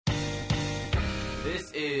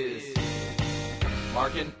This is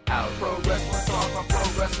Markin Out. Pro Wrestling Talk by Pro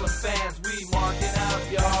Wrestling fans. We marking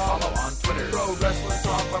out, y'all. Follow on Twitter. Pro Wrestling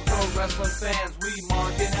Talk by Pro Wrestling fans. We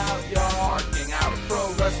marking out, y'all. Marking Out.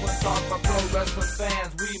 Pro Wrestling Talk by Pro Wrestling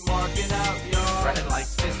fans. We marking out, y'all. Brennan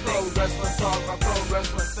likes fisting. Pro Wrestling Talk by Pro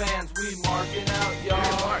Wrestling fans. We marking out, y'all.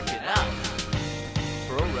 We're marking out.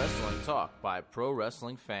 Pro Wrestling Talk by Pro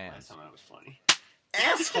Wrestling fans. Last time that was funny.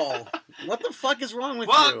 Asshole! What the fuck is wrong with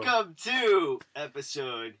you? Welcome to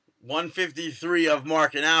episode 153 of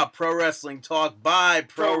Markin Out, Pro Wrestling Talk by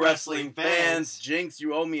Pro Wrestling Wrestling fans. Jinx,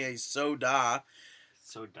 you owe me a soda.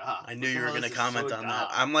 Soda. I knew you were going to comment on that.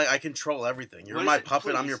 I'm like, I control everything. You're my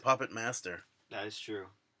puppet, I'm your puppet master. That is true.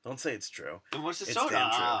 Don't say it's true. Then what's the It's soda?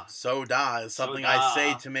 damn true. Soda is something Soda. I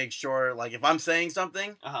say to make sure, like, if I'm saying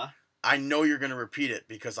something, I know you're going to repeat it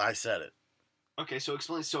because I said it. Okay, so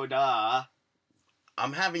explain soda.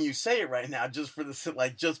 I'm having you say it right now just for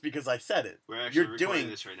the just because I said it. We're actually You're recording doing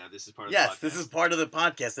this right now. This is part of the podcast. Yes, this is part of the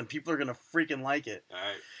podcast, and people are going to freaking like it. All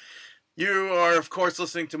right. You are, of course,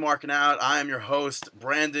 listening to Markin Out. I am your host,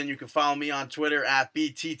 Brandon. You can follow me on Twitter at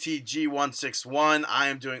BTTG161. I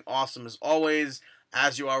am doing awesome as always.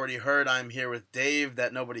 As you already heard, I'm here with Dave,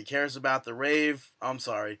 that nobody cares about, the rave. I'm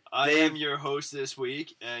sorry. I Dave. am your host this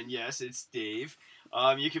week, and yes, it's Dave.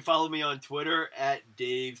 You can follow me on Twitter at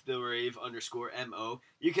DaveTheRave_MO.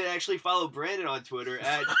 You can actually follow Brandon on Twitter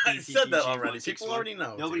at I said that already. BTTG161. People already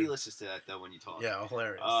know. Nobody dude. listens to that, though, when you talk. Yeah,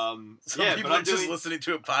 hilarious. Some People but are just listening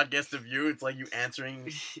to a podcast of you. It's like you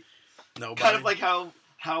answering nobody. kind of like how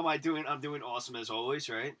am I doing? I'm doing awesome as always,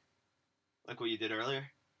 right? Like what you did earlier.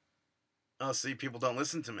 Oh, see, people don't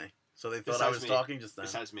listen to me. So they thought Besides I was me. talking just then.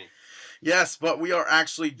 Besides me. Yes, but we are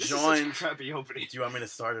actually This joined. is such a crappy opening. Do you want me to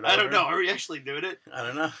start it I don't over? know. Are we actually doing it? I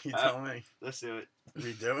don't know. You tell me. Let's do it.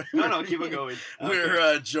 Redo it? No, keep it going.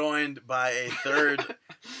 We're joined by a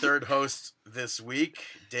third host this week.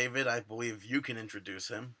 David, I believe you can introduce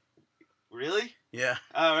him. Really? Yeah.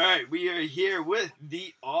 All right. We are here with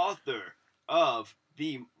the author of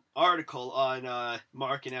the article on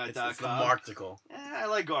markinout.com. It's the Markticle. I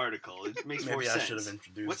like article. It makes more Maybe sense. I should have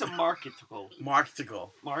introduced What's a it. marketicle?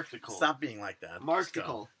 Markticle. Marketicle. Stop being like that.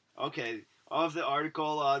 Marketicle. Okay. Of the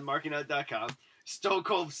article on markinout.com, Stone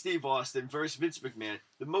Cold Steve Austin versus Vince McMahon,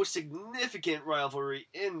 the most significant rivalry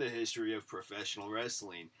in the history of professional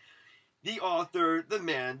wrestling. The author, the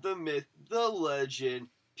man, the myth, the legend,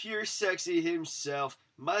 pure sexy himself,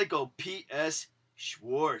 Michael P.S.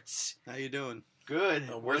 Schwartz. How you doing? Good.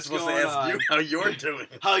 We're What's supposed to going ask on? you how you're doing.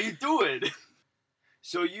 How you doing?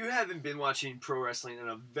 So you haven't been watching pro wrestling in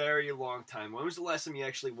a very long time. When was the last time you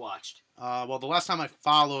actually watched? Well, the last time I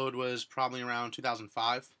followed was probably around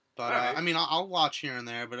 2005. But, Alright. I mean, I'll watch here and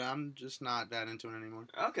there, but I'm just not that into it anymore.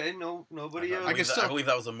 Okay, nobody. I can still- believe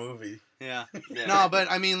that was a movie. Yeah. Yeah. No,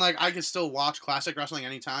 but, I mean, like, I could still watch classic wrestling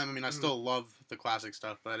anytime. I mean, I still love the classic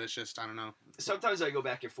stuff, but it's just, I don't know. Sometimes I go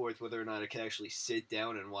back and forth whether or not I can actually sit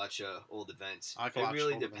down and watch old events. I can It watch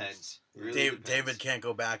really old depends. It really David depends. can't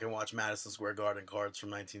go back and watch Madison Square Garden cards from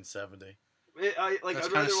 1970. That's I'd kinda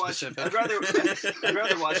rather watch. specific. I'd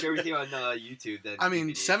rather watch everything on YouTube than. I mean,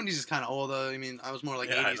 DVD. 70s is kind of old, though. I mean, I was more like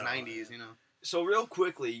Yeah, I 80s, know. 90s, you know. So real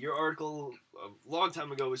quickly, your article a long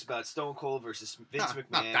time ago was about Stone Cold versus Vince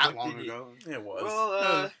Not McMahon. that What long did you- ago. It was.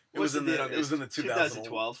 Well, it what's was in date the on it was this? in the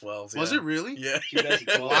 2012. Was it really? Yeah.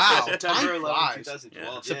 2012. Wow, September time 11, flies.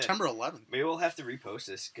 2012. Yeah. September 11th. Maybe we'll have to repost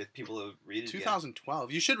this because people will read it.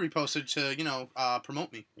 2012. You should repost it to, you know,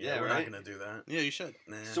 promote me. Yeah, Yeah, we're right. not gonna do that. Yeah, you should.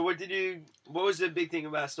 Nah. So what was the big thing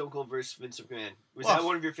about Stone Cold versus Vince McMahon? Was Well, that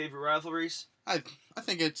one of your favorite rivalries? I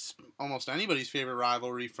think it's almost anybody's favorite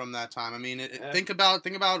rivalry from that time. I mean, Yeah. think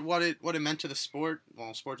about what it meant to the sport.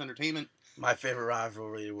 Well, sports entertainment. My favorite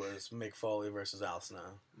rivalry was Mick Foley versus Al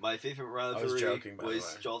Snow. My favorite rivalry joking, by the was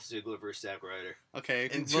way. Dolph Ziggler versus Zack Ryder. Okay,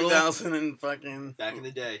 In little- 2000 and fucking. Back in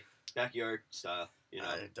the day, backyard style. You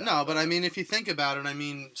know. No, but I mean, if you think about it, I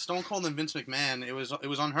mean, Stone Cold and Vince McMahon, it was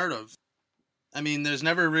unheard of. I mean, there's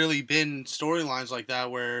never really been storylines like that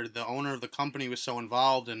where the owner of the company was so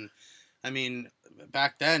involved, and I mean,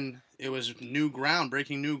 back then it was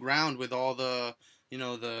breaking new ground with all the, you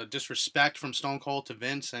know, the disrespect from Stone Cold to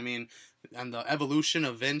Vince. I mean, and the evolution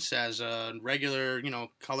of Vince as a regular, you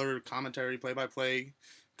know, color commentary, play-by-play,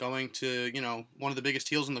 going to, you know, one of the biggest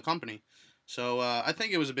heels in the company. So I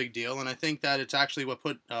think it was a big deal, and I think that it's actually what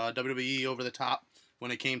put WWE over the top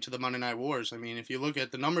when it came to the Monday Night Wars. I mean, if you look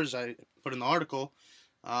at the numbers I put in the article,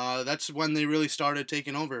 that's when they really started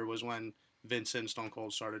taking over, was when Vince and Stone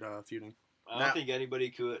Cold started feuding. I don't think anybody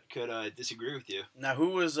could disagree with you. Now, who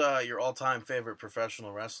was your all-time favorite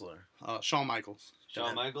professional wrestler? Shawn Michaels.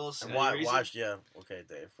 Shawn Michaels. And any why? reason? Why? Yeah. Okay,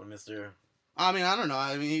 Dave. For Mr. I mean, I don't know.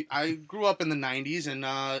 I mean, I grew up in the 90s and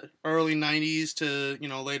early 90s to,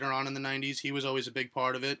 later on in the 90s. He was always a big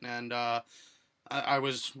part of it. And I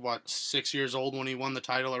was, 6 years old when he won the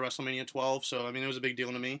title at WrestleMania 12. So, I mean, it was a big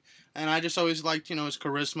deal to me. And I just always liked, his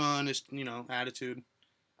charisma and his, attitude.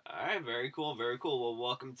 All right, very cool, very cool. Well,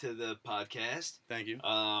 welcome to the podcast. Thank you.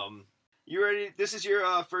 You ready? This is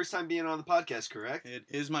your first time being on the podcast, correct? It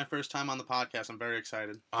is my first time on the podcast. I'm very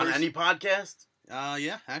excited. On any podcast?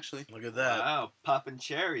 Yeah, actually. Look at that. Wow, popping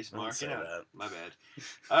cherries, Mark. Don't say that. My bad.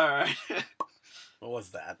 All right. What was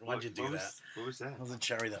that? Why'd you do that? What was that? It was a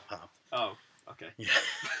cherry that popped. Oh, okay. Yeah.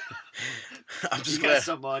 I'm just you glad. got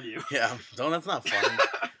something on you. Yeah, that's not fun.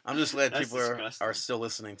 I'm just glad That's people disgusting. are still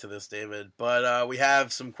listening to this, David. But we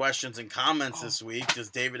have some questions and comments this week. Does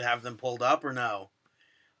David have them pulled up or no?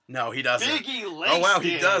 No, he doesn't. Biggie Langston. Oh, wow,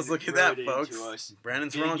 he does. Look at that, wrote folks. into us.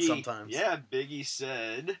 Brandon's wrong sometimes. Yeah, Biggie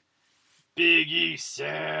said, Biggie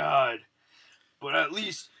sad. But at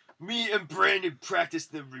least me and Brandon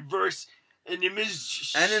practiced the reverse and the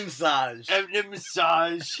massage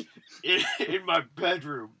in my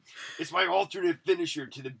bedroom. It's my alternate finisher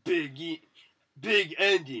to the big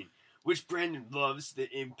ending, which Brandon loves the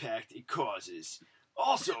impact it causes.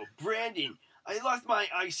 Also, Brandon, I left my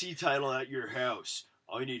IC title at your house.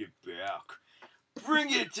 I need it back.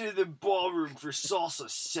 Bring it to the ballroom for Salsa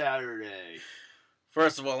Saturday.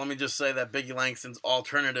 First of all, let me just say that Biggie Langston's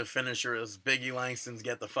alternative finisher is Biggie Langston's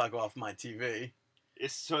Get the Fuck Off My TV.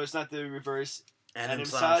 So it's not the reverse And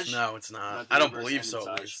massage? No, it's not. the I don't reverse believe and so, at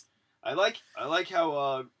massage. least. I like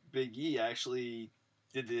how Big E actually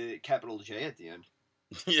did the capital J at the end.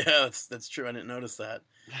 Yeah, that's true. I didn't notice that.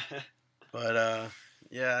 But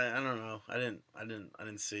yeah, I don't know. I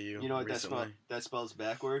didn't see you. You know what recently. that spells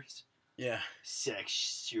backwards? Yeah.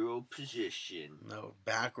 Sexual position. No,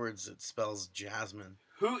 backwards it spells Jasmine.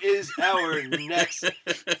 Who is our next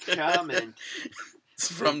comment?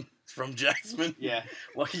 It's from Jasmine. Yeah.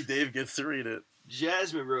 Lucky Dave gets to read it.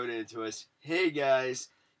 Jasmine wrote into us. Hey guys,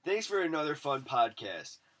 thanks for another fun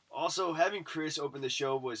podcast. Also, having Chris open the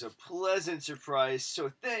show was a pleasant surprise,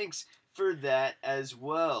 so thanks for that as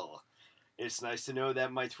well. It's nice to know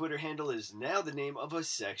that my Twitter handle is now the name of a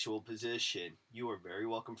sexual position. You are very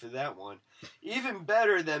welcome for that one. Even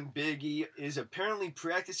better than Biggie is apparently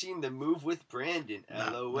practicing the move with Brandon.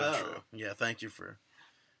 LOL. Not true. Yeah, thank you for...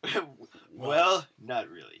 Well, not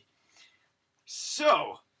really.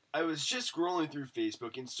 So, I was just scrolling through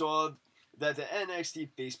Facebook and saw that the NXT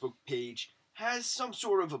Facebook page has some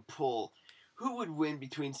sort of a poll. Who would win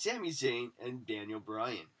between Sami Zayn and Daniel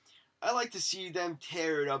Bryan? I like to see them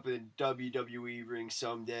tear it up in the WWE ring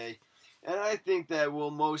someday, and I think that we'll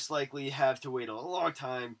most likely have to wait a long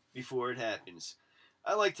time before it happens.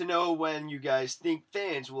 I'd like to know when you guys think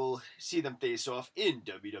fans will see them face off in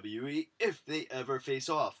WWE, if they ever face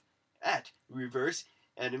off, at Reverse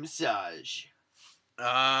and Massage.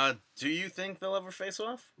 Do you think they'll ever face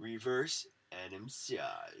off? Reverse and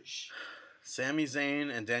Massage. Sami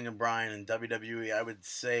Zayn and Daniel Bryan in WWE, I would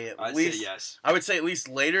say I'd least say yes. I would say at least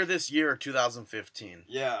later this year or 2015.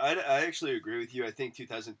 Yeah, I actually agree with you. I think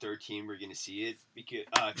 2013 we're going to see it. Because,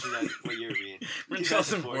 what year are we in?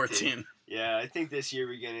 2014. Yeah, I think this year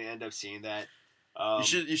we're going to end up seeing that.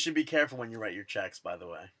 You should be careful when you write your checks, by the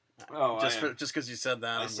way. Oh, just because you said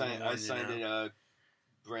that. I signed it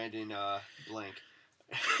Brandon Blank.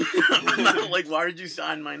 Like, why did you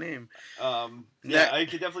sign my name? Yeah, I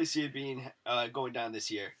could definitely see it being going down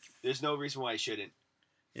this year. There's no reason why I shouldn't.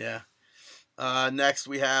 Yeah. Next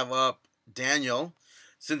we have up Daniel.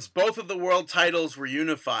 Since both of the world titles were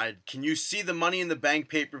unified, can you see the Money in the Bank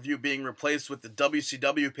pay-per-view being replaced with the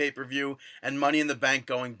WCW pay-per-view and Money in the Bank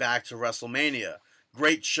going back to WrestleMania?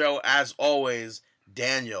 Great show as always,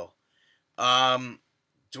 Daniel.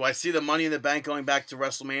 Do I see the Money in the Bank going back to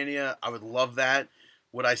WrestleMania? I would love that.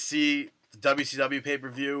 Would I see the WCW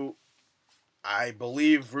pay-per-view? I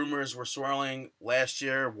believe rumors were swirling last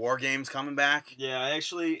year. War Games coming back. Yeah,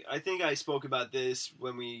 I think I spoke about this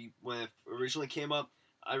when it originally came up.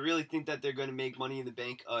 I really think that they're going to make Money in the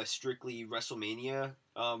Bank a strictly WrestleMania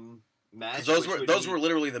match. Those were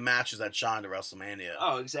literally the matches that shined at WrestleMania.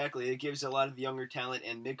 Oh, exactly. It gives a lot of the younger talent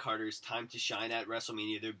and mid-carders time to shine at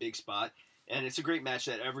WrestleMania, their big spot. And it's a great match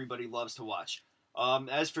that everybody loves to watch.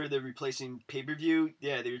 As for the replacing pay-per-view,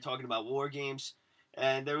 yeah, they were talking about War Games.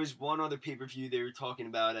 And there was one other pay-per-view they were talking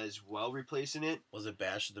about as well replacing it. Was it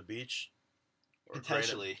Bash at the Beach? Or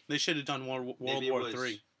Potentially. They should have done World War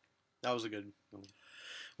III. That was a good one.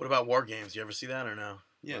 What about War Games? You ever see that or no?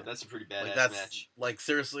 Yeah, well, that's a pretty badass match. Like,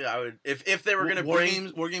 seriously, I would... If they were going to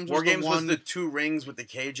bring... War Games was the 2 rings with the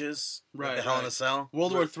cages. Right. The Hell in a Cell.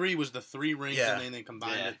 World War III was the 3 rings and then they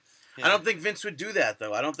combined it. I don't think Vince would do that,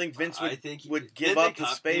 though. I don't think Vince would give up the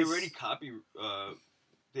space.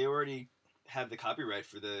 They already have the copyright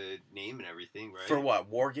for the name and everything, right? For what?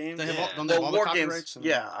 War Games? They have Yeah. don't they have all the War copyrights? Games.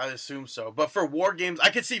 Yeah, I assume so. But for War Games, I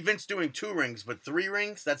could see Vince doing 2 rings, but 3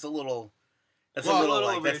 rings, that's a little. That's Well, a little over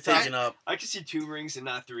like that's your taking up. I could see 2 rings and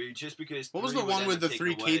not 3, just because. What was 3 the would one end with up the taking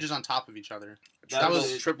 3 away. cages on top of each other? That was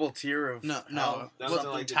was a triple tier of No. That What, was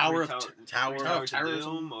like the Tower Tower of Towers Terror or of Doom,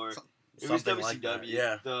 something? or it was something WCW. like that.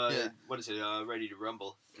 Yeah, What is it? Ready to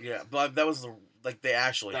Rumble. yeah, but that was they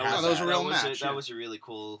actually That had was, was a real that match, Was yeah. that was a really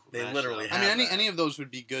cool. They match, literally though. I mean, have that. any of those would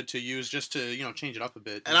be good to use just to change it up a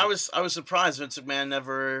bit. And I was surprised Vince McMahon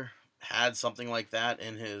never had something like that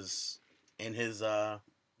in his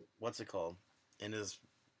what's it called? In his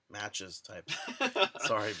matches type.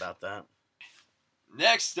 Sorry about that.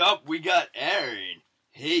 Next up, we got Aaron.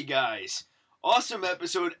 Hey guys, awesome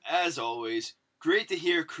episode as always. Great to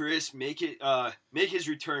hear Chris make his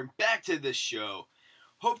return back to the show.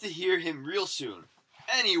 Hope to hear him real soon.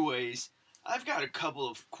 Anyways, I've got a couple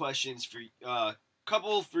of questions for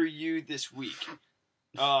you this week.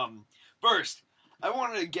 First, I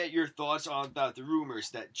wanted to get your thoughts about the rumors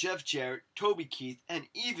that Jeff Jarrett, Toby Keith, and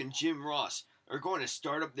even Jim Ross are going to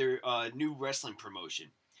start up their new wrestling promotion.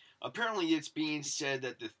 Apparently, it's being said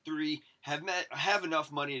that the 3 have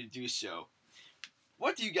enough money to do so.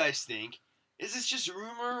 What do you guys think? Is this just a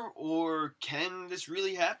rumor, or can this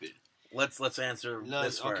really happen? Let's answer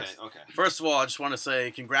this first. Okay. First of all, I just want to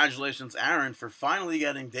say congratulations, Aaron, for finally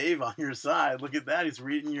getting Dave on your side. Look at that; he's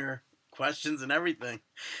reading your questions and everything.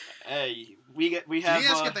 Hey, we have. Did he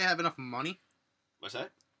ask if they have enough money? What's that?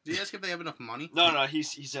 Did he ask if they have enough money? No. He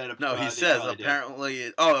said. No, he they says probably do.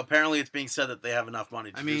 apparently. Apparently it's being said that they have enough money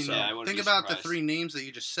to I do mean, so. Yeah, I wouldn't think be about surprised. the 3 names that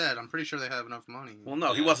you just said. I'm pretty sure they have enough money. Well,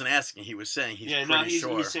 no, he Yeah. wasn't asking. He was saying he's pretty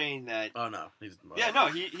sure. He's saying that. Oh no, he's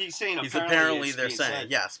He's saying. He's apparently it's they're being saying said.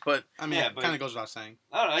 yes, but I mean, Yeah, it but- kind of goes without saying.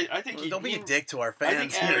 I don't know. I think don't be a dick to our I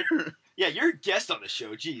fans think Aaron- here. Yeah, you're a guest on the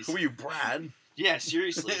show. Jeez. Who are you, Brad? Yeah,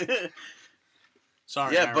 seriously.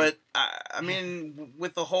 Sorry. Yeah, Aaron. but I mean,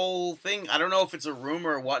 with the whole thing, I don't know if it's a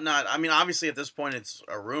rumor or whatnot. I mean, obviously at this point it's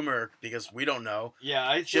a rumor because we don't know. Yeah,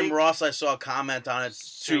 I think. Jim Ross, I saw a comment on it to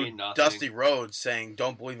Saying nothing. Dusty Rhodes saying,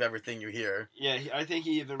 "Don't believe everything you hear." Yeah, I think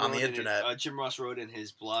he even On wrote the internet. Jim Ross wrote in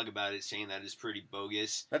his blog about it, saying that it's pretty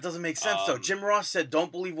bogus. That doesn't make sense though. Jim Ross said,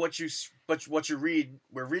 "Don't believe what you read."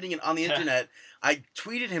 We're reading it on the internet. I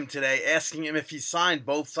tweeted him today asking him if he signed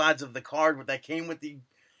both sides of the card that came with the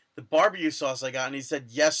barbecue sauce I got, and he said,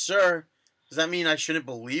 "Yes, sir." Does that mean I shouldn't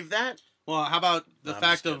believe that? well, how about the No, I'm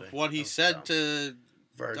fact just of kidding. what he I'm said dumb. to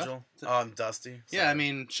Virgil, Dusty. Yeah, I Sorry.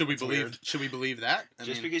 mean, should we It's believe? weird. Should we believe that? I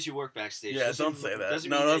Just mean, because you work backstage. Yeah, doesn't- don't say that. doesn't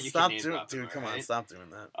No, mean no, that you stop can name doing, drop him, dude. Come on, alright? stop doing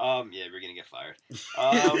that. Yeah, we're gonna get fired.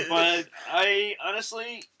 But I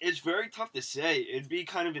honestly, it's very tough to say. It'd be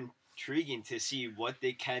kind of intriguing to see what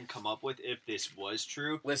they can come up with if this was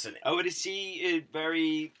true. Listen, I would see a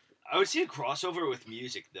crossover with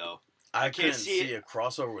music though. I can't can't see see a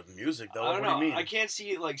crossover with music though. I don't What know. do you mean? I can't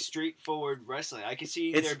see like straightforward wrestling. I can see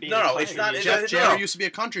It's- there being no, a no, it's country not- music. Jeff no. Jarrett used to be a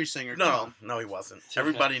country singer. Come No, on. no, he wasn't.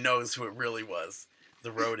 Everybody knows who it really was, the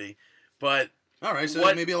roadie. But All right, so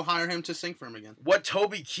What- maybe he'll hire him to sing for him again. what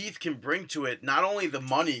Toby Keith can bring to it, not only the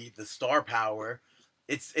money, the star power,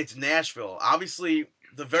 it's Nashville. Obviously,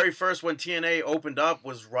 the very first when TNA opened up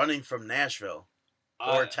was running from Nashville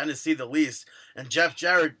or Tennessee, the least, and Jeff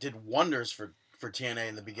Jarrett did wonders for TNA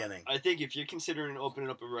in the beginning. I think if you're considering opening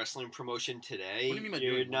up a wrestling promotion today, What do you mean by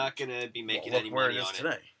you're doing not gonna be making Well, any look where money it is on it.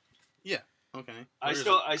 today. Okay. I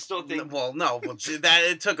still think Well, no, that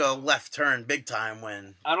it took a left turn big time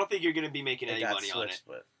when I don't think you're gonna be making it any got money on it. switched.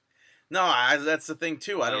 But no, that's the thing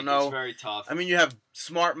too. I don't Like, know. It's very tough. I mean, you have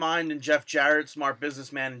smart mind and Jeff Jarrett, smart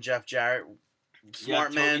businessman and Jeff Jarrett, smart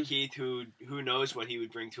Toby man. Keith, who knows what he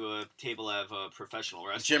would bring to a table of professional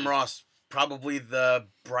wrestling. Jim Ross, probably the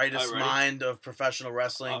brightest Alrighty. mind of professional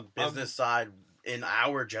wrestling business side in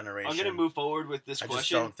our generation. I'm gonna move forward with this I just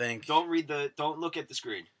question. don't think. Don't look at the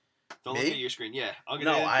screen. Don't look Me? at your screen. Yeah, I'm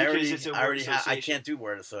No, gonna. I because it's a word already I association. can't do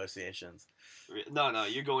word associations. No,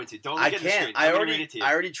 you're going to. Don't look I at the screen. can't. I'm gonna read it to you.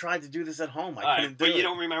 I already tried to do this at home. I All right, couldn't do but it. you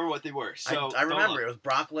don't remember what they were. So I don't remember look. it was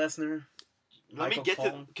Brock Lesnar. Let me Michael get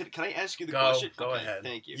Cole. to. Can I ask you the Go question? go Okay, ahead.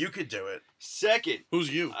 Thank you. You could do it. Second, Who's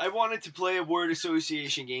you? I wanted to play a word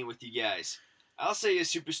association game with you guys. I'll say a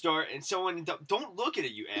superstar and someone in don't look at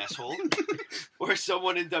it, you asshole, or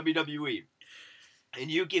someone in WWE, and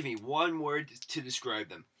you give me one word to describe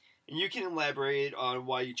them, and you can elaborate on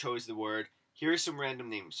why you chose the word. Here are some random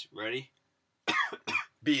names. Ready?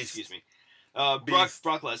 Beast. Excuse me. Beast.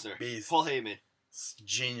 Brock Lesnar, Beast. Paul Heyman,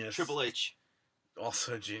 Genius. Triple H,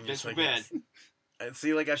 Also genius. Vince I McMahon, guess.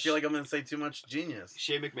 See, like I feel like I'm gonna say too much genius.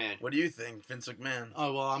 Shane McMahon. What do you think, Vince McMahon?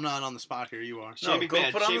 Oh well, I'm not on the spot here. You are. Shane Go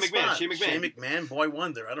McMahon, put on Shane the McMahon, spot. Shane McMahon. Shane McMahon, Boy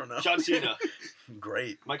Wonder. I don't know. John Cena.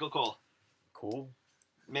 Great. Michael Cole. Cool.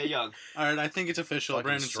 Mae Young. All right, I think it's official. Fucking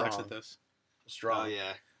Brandon sucks strong. at this. Strong. Oh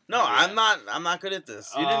yeah. No, Yeah. I'm not good at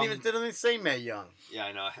this. You didn't even say Mae Young. Yeah,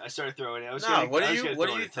 I know. I started throwing it. What do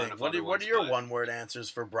you think? What are your one-word answers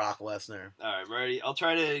for Brock Lesnar? All right, ready? I'll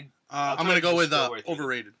try to. I'm gonna go with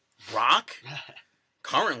overrated. Brock?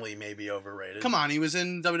 Currently maybe overrated. Come on, he was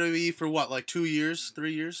in WWE for what, like 2 years,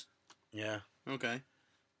 3 years? Yeah. Okay.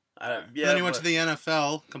 Yeah. Then he went to the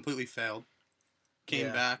NFL, completely failed.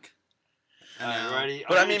 Came back. All right, ready?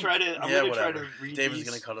 But I'm gonna try to read David's these.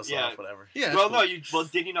 gonna cut us Yeah. off. Whatever. Yeah. Well, cool. no, Well,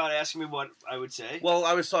 did you not ask me what I would say? Well,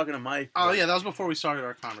 I was talking to Mike. Oh yeah, that was before we started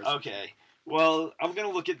our conversation. Okay. Well, I'm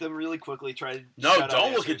gonna look at them really quickly. Try to. No, shout out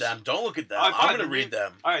don't look at answers. them. Don't look at them. Alright, I'm fine, gonna read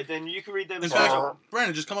them. All right, then you can read them. In as well. fact,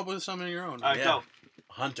 Brandon, just come up with something of your own. All right, Yeah.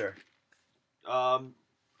 Hunter. go.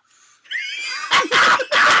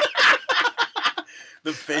 The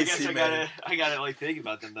I face guess he I made. gotta like think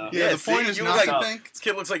about them though. Yeah, the see, point is you not look to like- think. This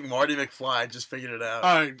kid looks like Marty McFly. I just figured it out.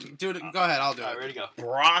 All right, do it. Go ahead, I'll do All right, it. ready to go.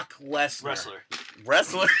 Brock Lesnar. Wrestler.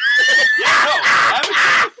 Wrestler. Yeah, no.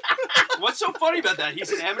 Amateur. What's so funny about that?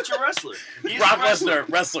 He's an amateur wrestler. He's Brock a wrestler. Lesnar.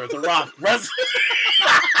 Wrestler. The Rock. Wrestler.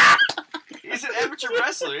 He's an amateur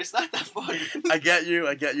wrestler. It's not that funny. I get you.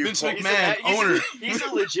 Vince Paul, McMahon, owner. He's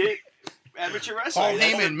a legit amateur wrestler. Paul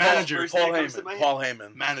That's Heyman, the manager. first thing that comes to my head. Paul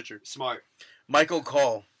Heyman. Manager. Smart. Michael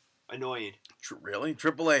Cole. Annoying. Really?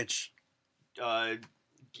 Triple H. I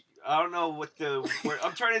don't know what the word.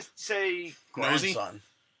 I'm trying to say. Nosy? Grandson.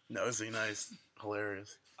 Nosy. Nice.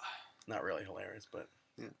 Hilarious. Not really hilarious, but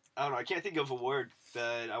I don't know. I can't think of a word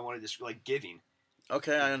that I want to just like giving.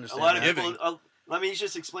 okay, I A understand. lot of that. people. Let me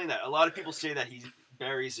just explain that. A lot of people say that he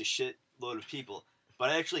buries a shit load of people, but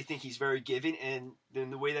I actually think he's very giving, and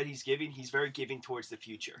in the way that he's very giving towards the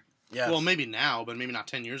future. Yes. Well, maybe now, but maybe not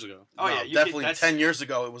 10 years ago. Oh No, yeah, you definitely. Could, 10 years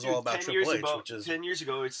ago, it was dude, all about 10 years Triple H, ago, which is 10 years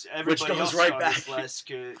ago. It's everybody goes else right on back. this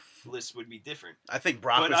list would be different. I think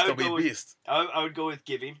Brock But would I still would be go a with- beast. I would go with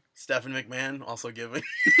giving, Stephanie McMahon also giving.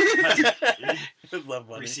 Love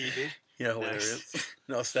money. receiving, Yeah, hilarious.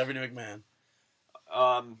 No, Stephanie McMahon.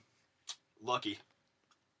 lucky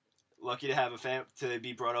to have to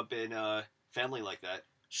be brought up in a family like that.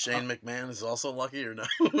 Shane McMahon is also lucky or no?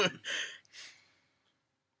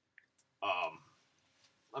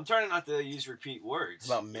 I'm trying not to use repeat words.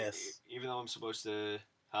 What about Miss? Even though I'm supposed to,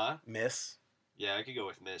 huh? Miss Yeah, I could go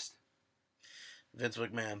with missed. Vince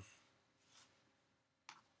McMahon.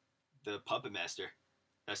 The Puppet Master.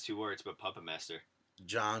 That's 2 words, but Puppet Master.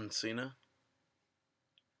 John Cena.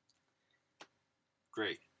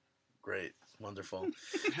 Great. Great. Wonderful.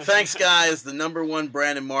 Thanks, guys. The number 1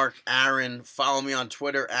 Brandon, Mark, Aaron. Follow me on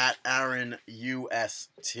Twitter at AaronUST.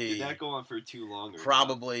 Did that go on for too long? Or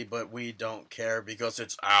Probably, but we don't care because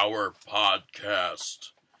it's our podcast.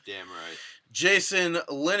 Damn right. Jason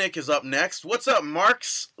Linick is up next. What's up,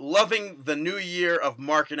 Marks? Loving the new year of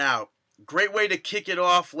Markin Out. Great way to kick it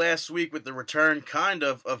off last week with the return, kind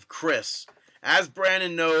of Chris. As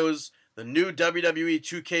Brandon knows, the new WWE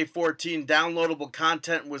 2K14 downloadable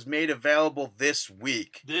content was made available this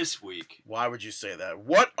week. This week. Why would you say that?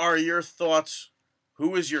 What are your thoughts?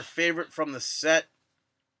 Who is your favorite from the set?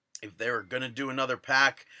 If they were going to do another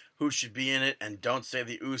pack, who should be in it? And don't say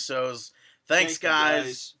the Usos. Thanks, Thank you, guys.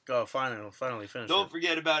 guys. Go, finally finish Don't it.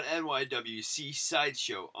 forget about NYWC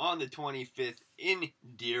Sideshow on the 25th in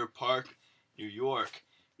Deer Park, New York.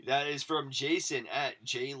 That is from Jason at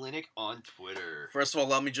JLinick on Twitter. First of all,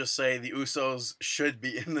 let me just say the Usos should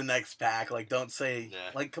be in the next pack. Like, don't say... Yeah.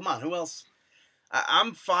 Like, come on, who else?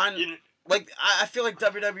 I'm fine... You know, Like, I feel like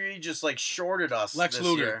WWE just, like, shorted us Lex this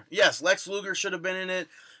Luger. year. Yes, Lex Luger should have been in it.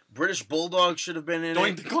 British Bulldog should have been in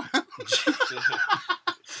Doink it. the Clown.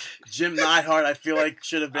 Jim Neidhart, I feel like,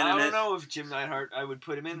 should have been I in don't it. know if Jim Neidhart, I would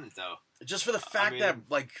put him in it, though. Just for the fact mean, that,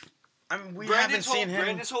 like... I mean, we Brandon's haven't seen him...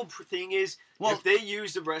 Brandon's whole thing is, Well- if they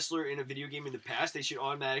used a wrestler in a video game in the past, they should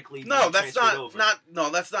automatically No, be that's transferred not,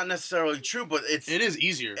 over. that's not necessarily true, but it's... It is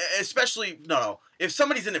easier. Especially, no. If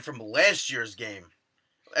somebody's in it from last year's game,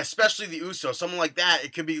 especially the Usos, someone like that,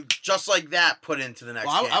 it could be just like that put into the next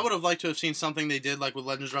Well, game. I would have liked to have seen something they did like with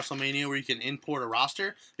Legends WrestleMania where you can import a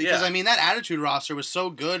roster. Because, Yeah. I mean, that Attitude roster was so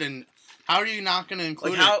good, and how are you not going to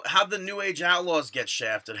include Like, it? how'd the New Age Outlaws get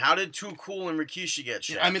shafted? How did Too Cool and Rikishi get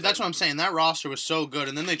shafted? I mean, that's what I'm saying. That roster was so good,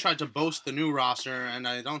 and then they tried to boast the new roster, and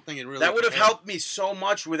I don't think it really... That would have compared. helped me so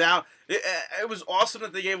much without... It was awesome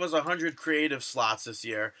that they gave us 100 creative slots this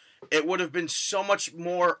year. it would have been so much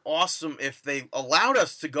more awesome if they allowed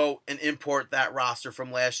us to go and import that roster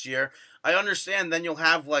from last year. I understand then you'll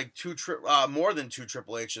have like more than 2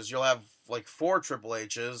 Triple H's. You'll have like 4 Triple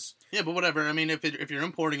H's. Yeah, but whatever. I mean, if you're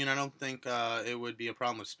importing it, I don't think it would be a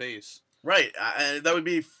problem with space. Right. That would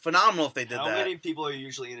be phenomenal if they did How that. How many people are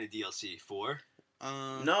usually in a DLC? 4?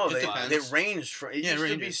 No, it they ranged from. It used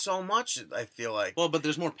to be so much. I feel like. Well, but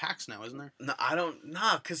there's more packs now, isn't there? No, I don't.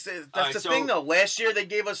 Nah, because that's the thing though. Last year they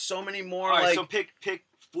gave us so many more. All right, so pick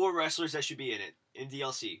 4 wrestlers that should be in it in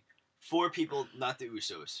DLC. 4 people, not the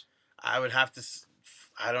Usos. I would have to.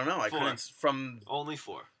 I don't know. I 4. couldn't from. Only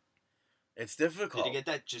 4. It's difficult. Did you get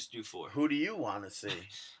that? Just do 4. Who do you want to see?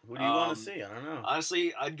 Who do you want to see? I don't know.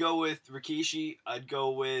 Honestly, I'd go with Rikishi. I'd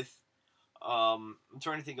go with. I'm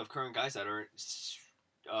trying to think of current guys that are.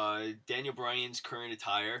 Daniel Bryan's current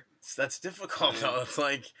attire. That's difficult though. It's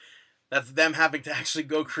like that's them having to actually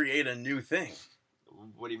go create a new thing.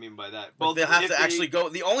 What do you mean by that? Well, they'll have to actually go.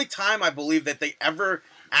 The only time I believe that they ever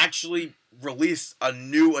actually released a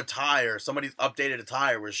new attire, somebody's updated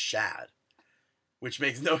attire, was Shad, which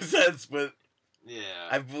makes no sense. But yeah,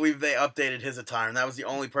 I believe they updated his attire, and that was the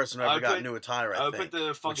only person who ever got new attire. I think. Put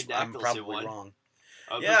the Funkadactyls I'm probably in one. wrong.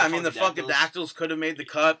 Yeah, I mean the Funkadactyls could have made the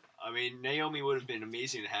cut. I mean, Naomi would have been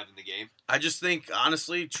amazing to have in the game. I just think,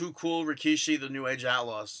 honestly, Too Cool, Rikishi, the New Age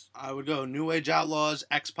Outlaws. I would go New Age Outlaws,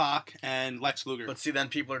 X-Pac, and Lex Luger. But see, then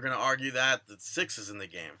people are going to argue that 6 is in the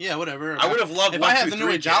game. Yeah, whatever. I would have loved if 1, I 2, had the 3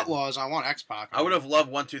 New Age Kid. Outlaws, I want X-Pac. I would have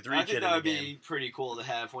loved 1, 2, 3 I Kid think that would in the be pretty cool to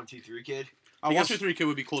have 1, 2, 3 Kid. 1, 2, 3 Kid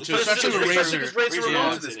would be cool too, especially with Razor. Because Razor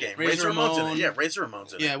Ramon's in this game. Razor Ramon's in it. Ramon. Yeah, Razor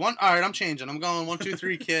Ramon's in it. Yeah, all right, I'm changing. I'm going 1, 2,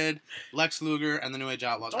 3 Kid, Lex Luger, and the New Age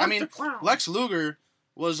Outlaws. I mean, Lex Luger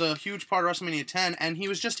was a huge part of WrestleMania 10, and he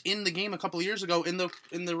was just in the game a couple of years ago in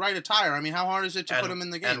the right attire. I mean, how hard is it to put him in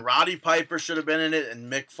the game? And Roddy Piper should have been in it,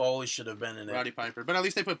 and Mick Foley should have been in it. Roddy Piper, but at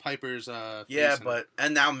least they put Piper's yeah, face but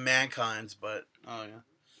and now Mankind's, but oh yeah,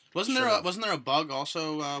 wasn't there a bug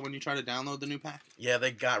also when you try to download the new pack? Yeah,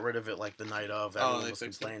 they got rid of it like the night of. Everyone was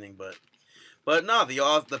complaining, but no,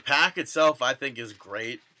 the pack itself I think is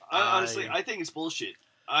great. Honestly, I think it's bullshit.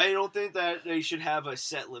 I don't think that they should have a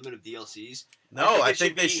set limit of DLCs. No, I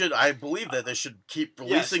think they should. I believe that they should keep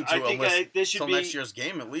releasing until next year's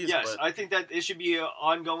game at least. Yes, but I think that it should be an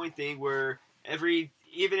ongoing thing where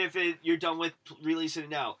even if you're done with releasing it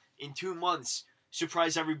now, in 2 months,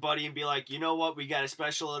 surprise everybody and be like, you know what, we got a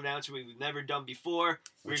special announcement we've never done before.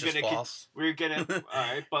 Which is false. We're gonna all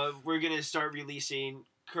right, but we're gonna start releasing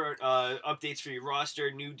current updates for your roster,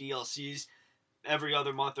 new DLCs every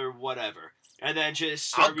other month or whatever. And then just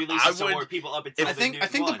start releasing some more people up until I think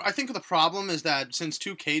the problem is that since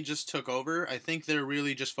 2K just took over, I think they're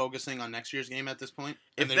really just focusing on next year's game at this point.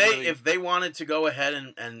 If they wanted to go ahead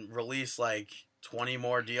and release like 20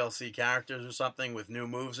 more DLC characters or something with new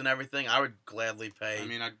moves and everything, I would gladly pay. I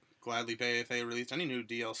mean, I'd gladly pay if they released any new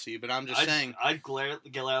DLC, but I'm just saying. I'd gladly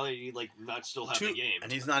not still have the game.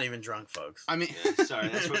 And he's not even drunk, folks. I mean, yeah, sorry,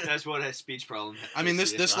 that's what a speech problem. I mean,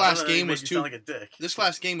 this last game was like a dick. This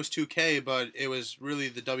last game was 2K, but it was really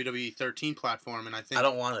the WWE 13 platform, and I think I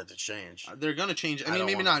don't want it to change. They're gonna change. I mean,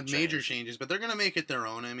 maybe not major changes, but they're gonna make it their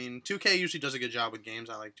own. I mean, 2K usually does a good job with games.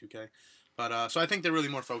 I like 2K, but so I think they're really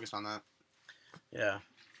more focused on that. Yeah.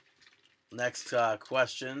 Next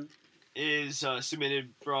question is submitted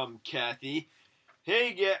from Kathy.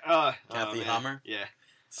 Hey, Kathy Hummer? Yeah.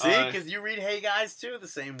 See, because you read Hey Guys too the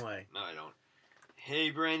same way. No, I don't. Hey,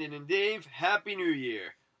 Brandon and Dave. Happy New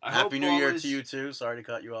Year. Happy New Year to you too. Sorry to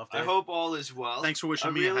cut you off, Dave. I hope all is well. Thanks for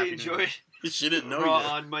wishing me a happy New Year. I really enjoyed she didn't know Raw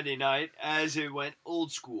yet. on Monday night as it went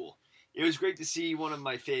old school. It was great to see one of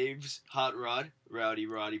my faves, Hot Rod,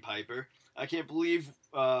 Roddy Piper. I can't believe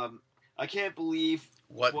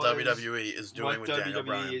what WWE is doing with Daniel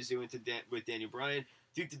Bryan. What WWE is doing with Daniel Bryan.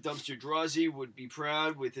 Duke the Dumpster Drawsy would be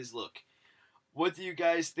proud with his look. What do you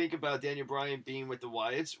guys think about Daniel Bryan being with the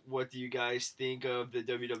Wyatts? What do you guys think of the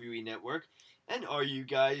WWE Network? And are you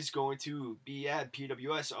guys going to be at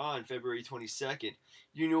PWS on February 22nd?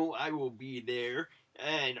 You know I will be there.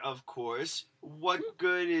 And, of course, what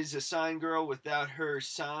good is a sign girl without her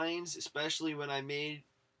signs? Especially when I made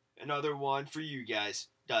another one for you guys. ...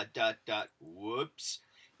 Whoops.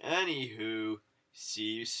 Anywho, see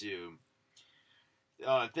you soon.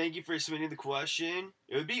 Thank you for submitting the question.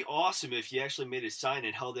 It would be awesome if you actually made a sign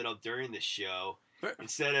and held it up during the show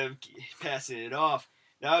instead of passing it off.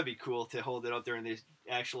 That would be cool to hold it up during the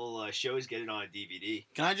actual shows, get it on a DVD.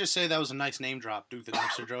 Can I just say that was a nice name drop, Duke the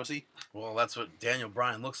Dumpster Drawsy? Well, that's what Daniel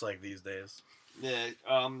Bryan looks like these days. Yeah.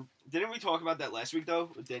 Didn't we talk about that last week though,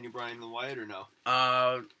 with Daniel Bryan and Wyatt, or no?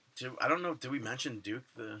 I don't know. Did we mention Duke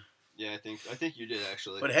the? Yeah, I think you did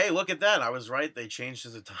actually. But hey, look at that. I was right. They changed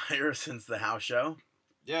his attire since the house show.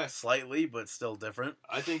 Yeah, Slightly, but still different.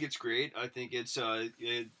 I think it's great. I think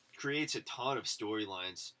it creates a ton of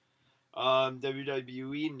storylines.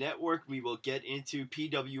 WWE Network, we will get into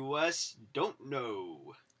PWS. Don't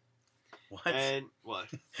know. What? And what?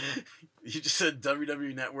 You just said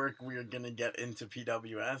WWE Network. We are gonna get into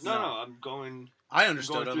PWS. No, I'm going. I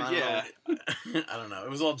understood going him. through- I don't know. I don't know. It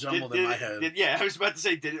was all jumbled in my head. Yeah, I was about to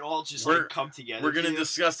say, did it all just come together? We're gonna to you?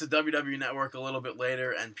 discuss the WWE Network a little bit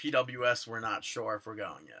later, and PWS. We're not sure if we're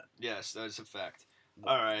going yet. Yes, that is a fact.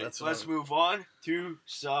 All right, That's let's what move on to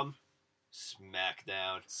some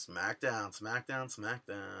SmackDown. SmackDown.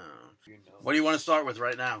 What do you want to start with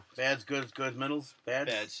right now? Bads, goods, middles, bads.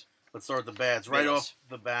 Beds. Let's start with the bads. Right Middles. off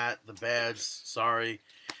the bat, the bads. Sorry,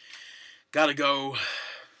 gotta go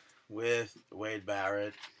with Wade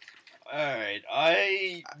Barrett. All right,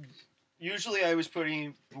 I was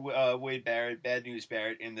putting Wade Barrett, Bad News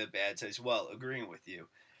Barrett, in the bads as well, agreeing with you.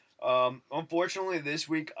 Unfortunately, this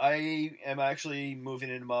week I am actually moving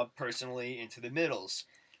him up personally into the middles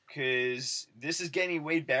because this is getting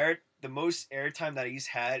Wade Barrett the most airtime that he's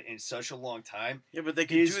had in such a long time. Yeah, but they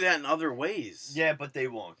can do that in other ways. Yeah, but they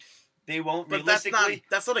won't. They won't. But that's realistically,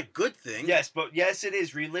 not a good thing. yes, it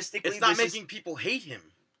is. Realistically, It's not this making people hate him.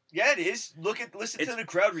 Yeah, it is. Listen to the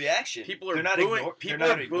crowd reaction. People are they're not booing.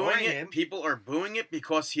 ignoring him. People are booing it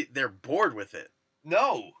because they're bored with it.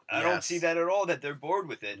 No, I don't Yes. see that at all. That they're bored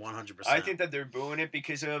with it. 100%. I think that they're booing it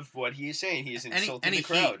because of what he is saying. He is insulting Any the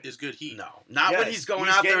crowd. heat is good heat. No, not when Yes, he's going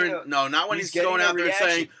he's out there. getting Not when he's he's going getting a out there and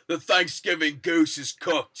saying reaction. the Thanksgiving goose is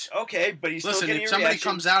cooked. Okay, but he's Listen, still getting if a somebody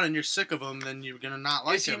reaction. comes out and you're sick of him, then you're gonna not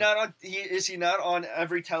like Is he him. not on? Is he not on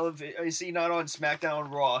every television? Is he not on SmackDown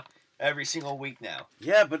and Raw every single week now?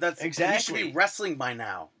 Yeah, but that's Exactly. He should be wrestling by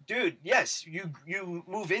now. Dude, yes, you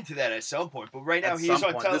move into that at some point, but right now At he's some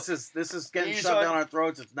on point. television. This is getting he's shoved on- down our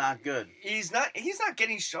throats. It's not good. He's not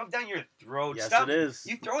getting shoved down your throat. Yes, Stop. it is.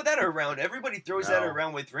 You throw that around. Everybody throws that No.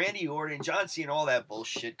 around with Randy Orton, John Cena, all that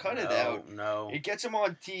bullshit. Cut it out. No. It gets him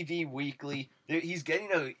on TV weekly. He's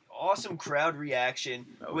getting an awesome crowd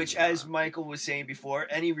reaction, No, which, he's as not. Michael was saying before,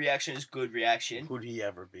 any reaction is good reaction. Who'd he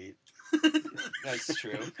ever beat? That's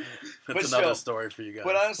true. That's But another still- story for you guys.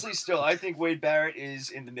 But honestly, still, I think Wade Barrett is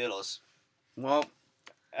in the middles well,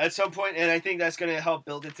 at some point, and I think that's going to help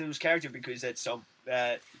build into his character because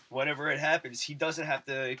whenever it happens, he doesn't have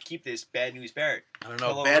to keep this Bad News Barrett. I don't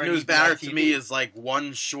know. He'll Bad already News be on Barrett to TV. me is like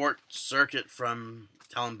one short circuit from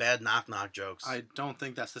telling bad knock jokes. I don't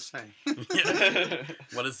think that's the same.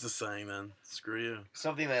 What is the saying then? Screw you.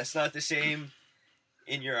 Something that's not the same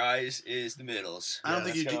in your eyes is the middles. I don't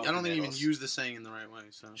Yeah, think let's go I don't with think you even middles. use the saying in the right way.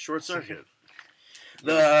 So Short circuit.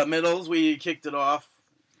 The middles, we kicked it off.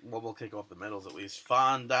 Well, we'll kick off the middles at least.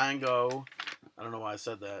 Fandango. I don't know why I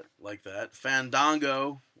said that like that.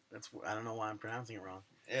 Fandango. I don't know why I'm pronouncing it wrong.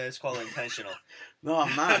 Yeah, it's called intentional. No,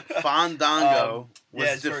 I'm not. Fandango was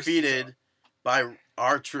yeah, it's versus- defeated by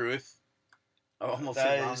R-Truth. I almost That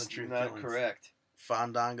said on is the Truth not Killings. correct.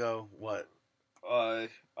 Fandango, what?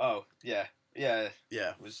 Yeah,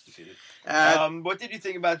 Yeah. was defeated. Uh, What did you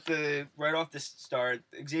think about right off the start,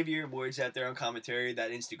 Xavier Woods out there on commentary, that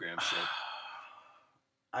Instagram shit?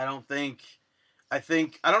 I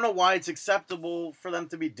don't know why it's acceptable for them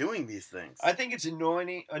to be doing these things. I think it's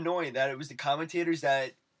annoying that it was the commentators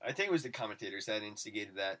that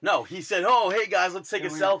instigated that. No, he said, "Oh, hey guys, let's take a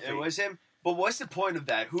selfie." It was him. But what's the point of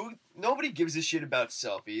that? Nobody gives a shit about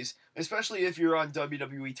selfies, especially if you're on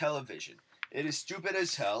WWE television. It is stupid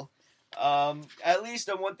as hell. At least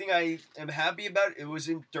the one thing I am happy about, it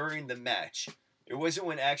wasn't during the match. It wasn't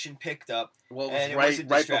when action picked up. Well, it and it was wasn't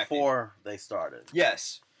right distracting. before they started.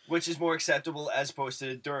 Yes, which is more acceptable as opposed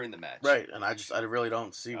to during the match. Right, and I really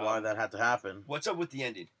don't see why that had to happen. What's up with the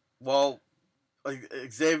ending? Well,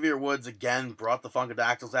 Xavier Woods again brought the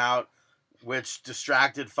Funkadactyls out, which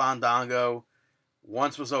distracted Fandango.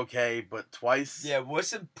 Once was okay, but twice. Yeah,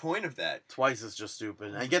 what's the point of that? Twice is just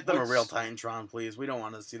stupid. And get them a What's- real Titantron, please. We don't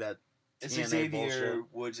want to see that. It's TNA Xavier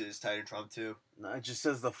bullshit. Woods' Titantron too. No, it just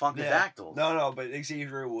says the Yeah. Funkadactyls. No, but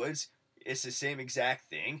Xavier Woods, it's the same exact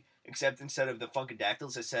thing, except instead of the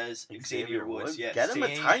Funkadactyls, it says Xavier Woods. Yeah, Get him a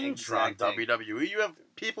same Titantron, exact thing. WWE. You have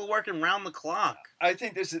people working round the clock. I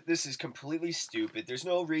think this is completely stupid. There's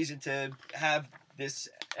no reason to have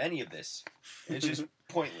any of this. It's just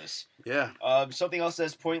pointless. Yeah. Something else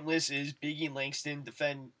that's pointless is Biggie and Langston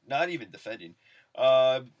not even defending,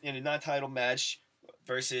 in a non-title match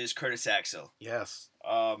versus Curtis Axel. Yes.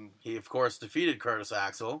 He, of course, defeated Curtis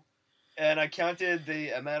Axel. and I counted the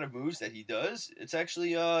amount of moves that he does. It's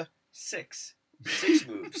actually 6. 6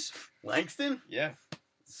 moves. Langston? Yeah.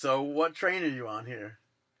 So what train are you on here?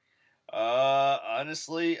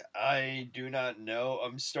 Honestly, I do not know.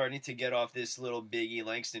 I'm starting to get off this little Biggie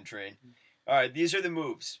Langston train. All right, these are the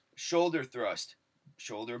moves: shoulder thrust,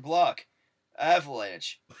 shoulder block,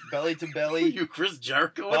 avalanche, belly to belly, You Chris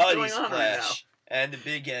Jericho? What's body going on right now? splash, and the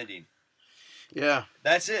big ending. Yeah.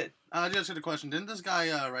 That's it. Just had a question. Didn't this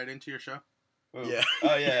guy write into your show? Ooh. Yeah.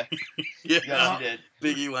 Oh yeah. Yeah. Yes, he did.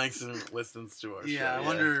 Biggie Langston listens to our show. Yeah, I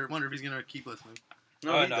wonder if he's gonna keep listening.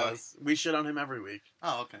 No, Oh, he no. does. We shit on him every week.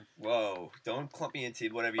 Oh, okay. Whoa! Don't clump me into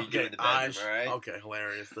whatever you do Okay, in the bedroom. All right. Okay,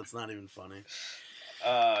 hilarious. That's not even funny.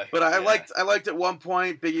 But I liked at one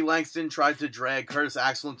point Biggie Langston tried to drag Curtis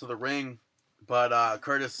Axel into the ring, but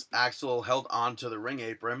Curtis Axel held on to the ring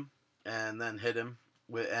apron and then hit him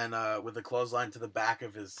with a clothesline to the back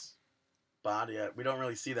of his body. We don't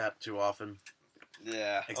really see that too often,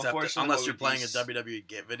 Yeah. except Unfortunately, unless you're with playing these- a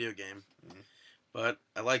WWE video game. Mhm. But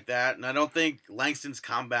I like that, and I don't think Langston's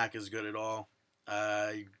comeback is good at all.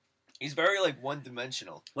 He's very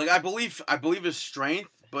one-dimensional. Like I believe his strength,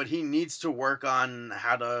 but he needs to work on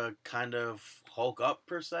how to kind of Hulk up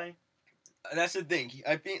per se. And that's the thing.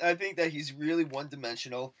 I think that he's really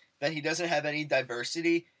one-dimensional. That he doesn't have any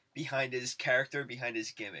diversity behind his character, behind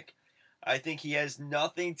his gimmick. I think he has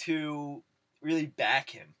nothing to really back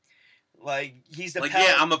him. Like he's the power,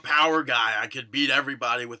 I'm a power guy. I could beat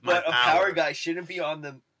everybody with my but a power. power guy shouldn't be on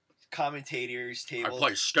the commentators I table.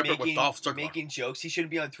 play skipper with Dolph Ziggler. Making jokes. He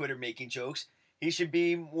shouldn't be on Twitter making jokes. He should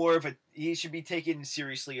be he should be taken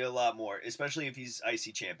seriously a lot more, especially if he's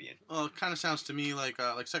IC champion. Well, it kind of sounds to me like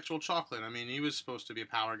sexual chocolate. I mean, he was supposed to be a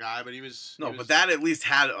power guy, but he was. But that at least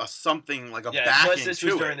had something like a Yeah, backing plus this to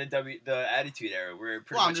was it. during the Attitude Era, where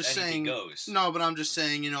pretty Well, I'm much just anything saying. goes. No, but I'm just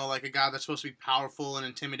saying, like a guy that's supposed to be powerful and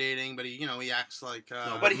intimidating, but he acts like.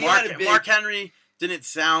 No, but he Mark, had a big- Mark Henry didn't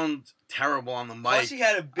sound terrible on the mic. Plus, he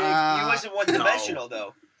had a big. He wasn't one-dimensional, no.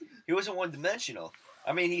 though. He wasn't one-dimensional.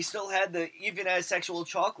 I mean, he still had even as sexual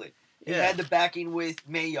chocolate. He Yeah. had the backing with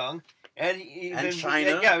Mae Young and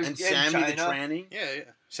China and Sammy the China. Tranny.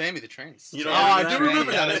 Yeah. Sammy the Train. You Oh, know I that? do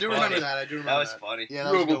remember Yeah, that. I do remember funny. that. I do remember That was funny. Yeah,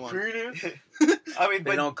 that was a good one. I mean, They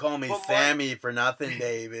but don't call me but Mark- Sammy for nothing,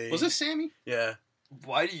 baby. Was this Sammy? Yeah.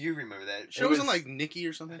 why do you remember that? Sure, it wasn't like Nikki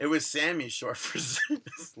or something. It was Sammy, short for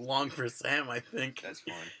long for Sam, I think. That's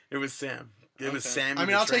fun. It was Sam. It was Okay. Sammy. I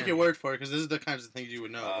mean, the I'll take your Tranny. word for it because this is the kinds of things you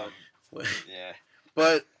would know. Yeah.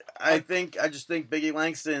 But I just think Biggie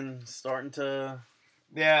Langston starting to.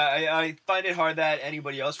 Yeah, I find it hard that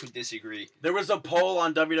anybody else would disagree. There was a poll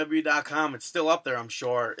on WWE.com. It's still up there, I'm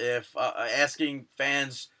sure. If asking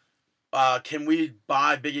fans, can we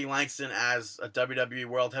buy Biggie Langston as a WWE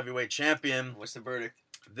World Heavyweight Champion? What's the verdict?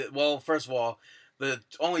 Well, first of all, the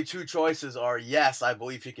only two choices are yes, I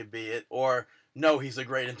believe he could be it, or no, he's a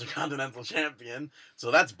great Intercontinental Champion.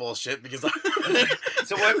 So that's bullshit because.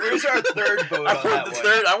 So where's our third vote on that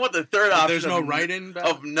one? I want the third option. There's no write-in.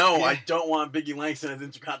 Of no, Yeah. I don't want Biggie Langston as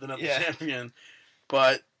Intercontinental Yeah. Champion.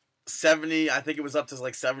 But 70, I think it was up to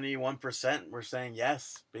 71%. We're saying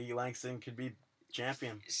yes, Biggie Langston could be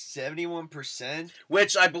champion. 71%.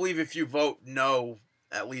 Which I believe if you vote no,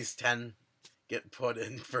 at least 10 get put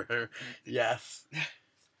in for yes.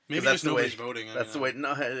 Maybe that's just the way- nobody's voting. That's the way.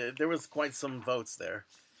 No, there was quite some votes there.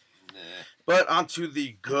 Nah. But on to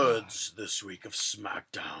the goods this week of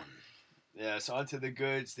SmackDown. Yeah, so on to the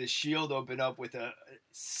goods. The Shield opened up with a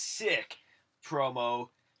sick promo.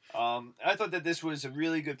 I thought that this was a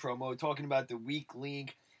really good promo, talking about the weak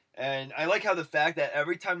link. And I like how the fact that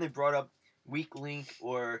every time they brought up weak link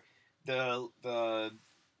or the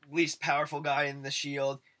least powerful guy in the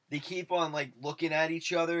Shield, they keep on looking at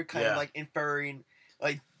each other, kind of inferring.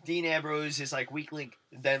 Dean Ambrose is weak link,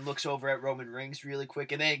 then looks over at Roman Reigns really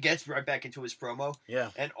quick, and then it gets right back into his promo. Yeah.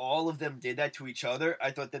 And all of them did that to each other. I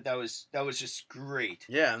thought that was just great.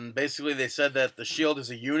 Yeah, and basically they said that the Shield is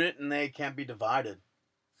a unit and they can't be divided.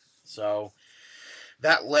 So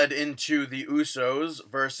that led into the Usos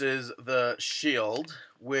versus the Shield,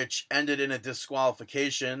 which ended in a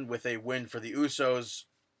disqualification with a win for the Usos.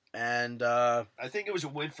 And I think it was a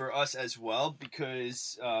win for us as well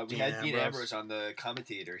because we had Dean Ambrose. Ambrose on the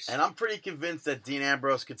commentators. And I'm pretty convinced that Dean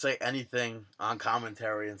Ambrose could say anything on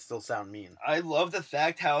commentary and still sound mean. I love the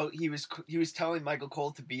fact how he was telling Michael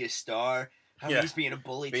Cole to be a star, how Yeah. he's being a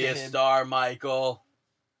bully Be to a him. star, Michael.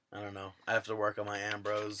 I don't know. I have to work on my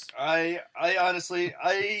Ambrose. I honestly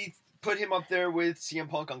put him up there with CM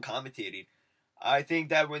Punk on commentating. I think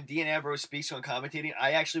that when Dean Ambrose speaks on commentating,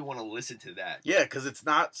 I actually want to listen to that. Yeah, because it's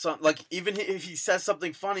not even if he says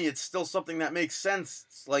something funny, it's still something that makes sense.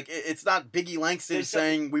 It's not Biggie Langston There's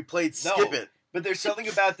saying we played No. skip it. But there's something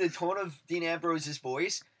about the tone of Dean Ambrose's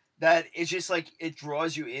voice that it's just it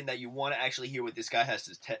draws you in, that you want to actually hear what this guy has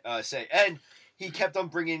to say. And he kept on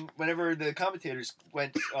bringing, whenever the commentators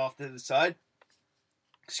went off to the side,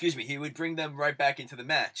 he would bring them right back into the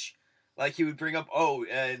match. Like, he would bring up,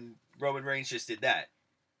 and Roman Reigns just did that.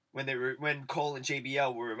 When Cole and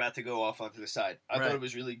JBL were about to go off onto the side. I thought it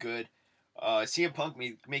was really good. CM Punk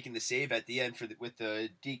making the save at the end with the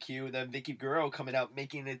DQ, and then Vicky Guerrero coming out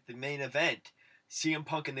making it the main event. CM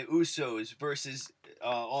Punk and the Usos versus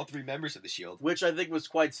all three members of the Shield. Which I think was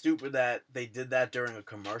quite stupid that they did that during a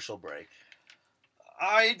commercial break.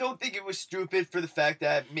 I don't think it was stupid for the fact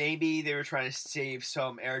that maybe they were trying to save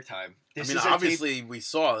some airtime. Obviously we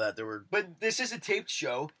saw that there were... But this is a taped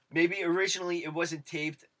show. Maybe originally it wasn't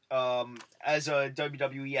taped as a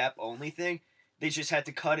WWE app only thing. They just had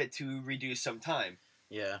to cut it to reduce some time.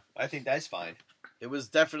 Yeah. I think that's fine. It was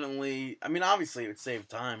definitely... obviously it would save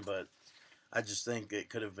time, but I just think it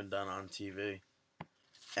could have been done on TV.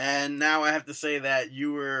 And now I have to say that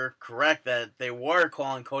you were correct that they were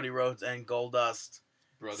calling Cody Rhodes and Goldust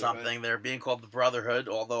something. They're being called the Brotherhood,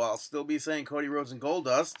 although I'll still be saying Cody Rhodes and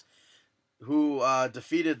Goldust, who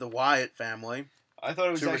defeated the Wyatt family. I thought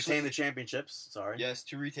it was to retain the championships. Sorry. Yes,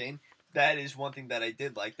 to retain. That is one thing that I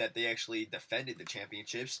did like, that they actually defended the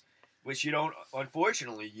championships, which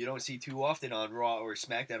unfortunately, you don't see too often on Raw or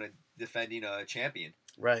SmackDown defending a champion.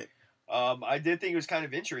 Right. I did think it was kind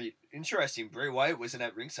of interesting. Bray Wyatt wasn't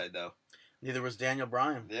at ringside, though. Neither was Daniel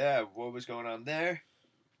Bryan. Yeah, what was going on there?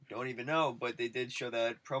 Don't even know, but they did show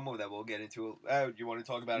that promo that we'll get into. You want to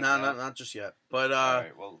talk about it? No, not just yet. But all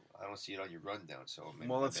right, well, I don't see it on your rundown, so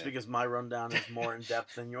that's because my rundown is more in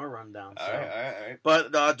depth than your rundown. So. All right.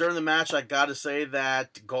 But during the match, I got to say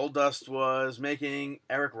that Goldust was making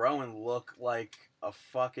Eric Rowan look like a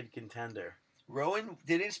fucking contender. Rowan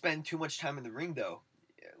didn't spend too much time in the ring, though.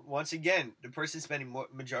 Once again, the person spending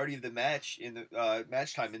majority of the match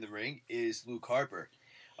match time in the ring is Luke Harper.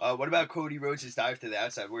 What about Cody Rhodes' dive to the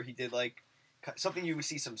outside, where he did like something you would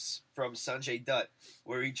see from Sanjay Dutt,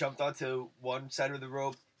 where he jumped onto one side of the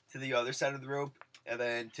rope to the other side of the rope and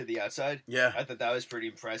then to the outside? Yeah. I thought that was pretty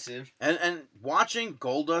impressive. And watching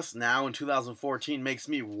Goldust now in 2014 makes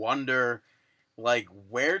me wonder, like,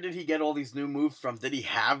 where did he get all these new moves from? Did he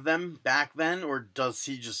have them back then, or does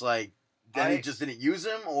he just he just didn't use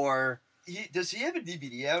them, or... Does he have a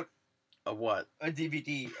DVD out? A what? A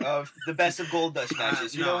DVD of the best of Goldust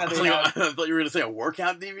matches. You know how they I thought you were going to say a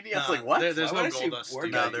workout DVD? I was like, what? There's no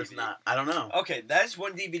Goldust. No, there's not. I don't know. Okay, that's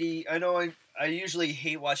one DVD. I know I usually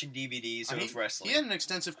hate watching DVDs of wrestling. He had an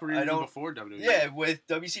extensive career even before WWE. Yeah, with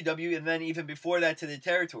WCW, and then even before that to the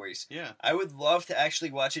territories. Yeah. I would love to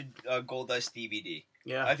actually watch a Goldust DVD.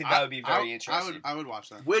 Yeah. I think that would be very interesting. I would watch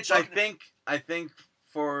that. Which I think I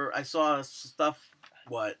saw stuff,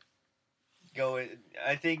 what?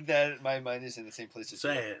 I think that my mind is in the same place as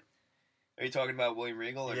Say you. it. Are you talking about William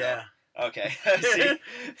Regal or yeah. no? Okay. See?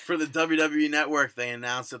 For the WWE Network, they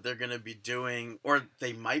announced that they're going to be doing, or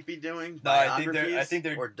they might be doing, I think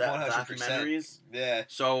they're or 100%. documentaries. Yeah.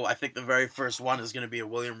 So I think the very first one is going to be a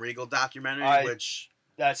William Regal documentary, which...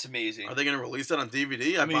 That's amazing. Are they going to release that on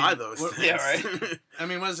DVD? I buy those things. Yeah,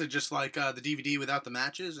 right? What is it, just like the DVD without the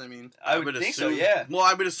matches? I would think so, yeah. Well,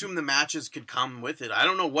 I would assume the matches could come with it. I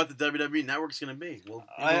don't know what the WWE Network's going to be. We'll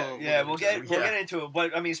get into it.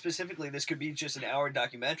 But, specifically, this could be just an hour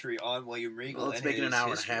documentary on William Regal. Well, let's make it an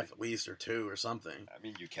hour and a half at least, or two, or something.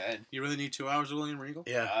 You can. You really need 2 hours of William Regal?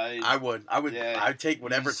 Yeah, I would. Yeah, I'd take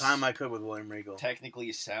whatever time I could with William Regal.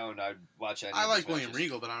 Technically sound, I'd watch any I like William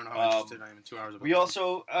Regal, but I don't know how interested I am in 2 hours of We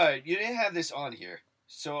also... Alright, you didn't have this on here,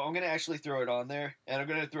 so I'm going to actually throw it on there, and I'm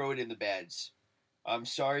going to throw it in the beds. I'm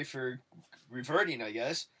sorry for reverting, I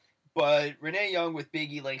guess, but Renee Young with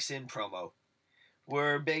Big E Langston promo,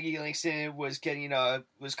 where Big E Langston was cutting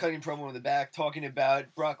promo in the back, talking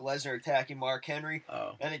about Brock Lesnar attacking Mark Henry,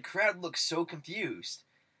 and the crowd looked so confused.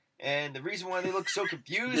 And the reason why they looked so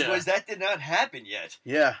confused was that did not happen yet.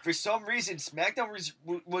 Yeah. For some reason, SmackDown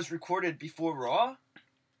was recorded before Raw.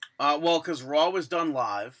 Well, because Raw was done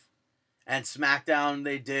live, and SmackDown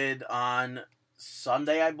they did on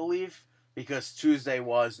Sunday, I believe, because Tuesday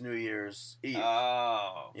was New Year's Eve.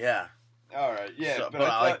 Oh. Yeah. All right. Yeah, so,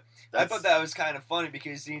 but I thought that was kind of funny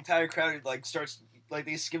because the entire crowd starts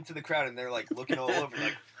they skip to the crowd and they're looking all over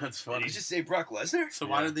that's funny. Did you just say Brock Lesnar? So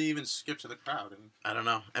why did they even skip to the crowd? I don't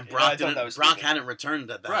know. And Brock hadn't returned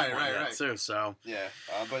at that point right. too. So yeah,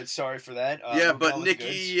 but sorry for that. But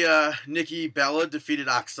Nikki Bella defeated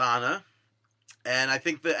Oksana, and I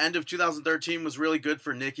think the end of 2013 was really good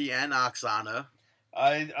for Nikki and Oksana.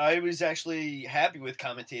 I was actually happy with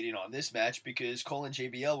commentating on this match because Cole and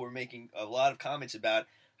JBL were making a lot of comments about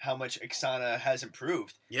how much Oksana has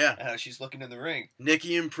improved. Yeah. And how she's looking in the ring.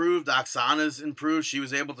 Nikki improved. Oksana's improved. She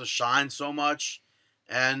was able to shine so much.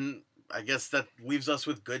 And I guess that leaves us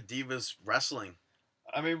with good divas wrestling.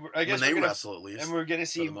 I mean, I guess when they we're gonna, wrestle, at least. and we're gonna for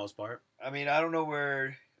see. the most part. I mean, I don't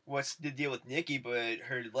know what's the deal with Nikki, but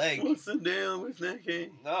her leg. What's the deal with Nikki?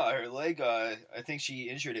 No, her leg. I think she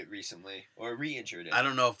injured it recently, or re-injured it. I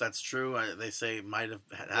don't know if that's true. They say it might have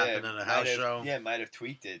happened at a house show. Yeah, might have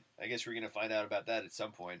tweaked it. I guess we're gonna find out about that at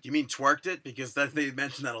some point. Do you mean twerked it? Because they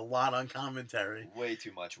mentioned that a lot on commentary. Way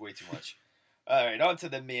too much. Way too much. All right, on to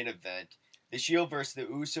the main event: The Shield versus the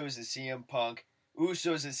Usos and CM Punk.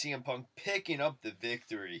 Usos and CM Punk picking up the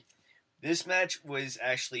victory. This match was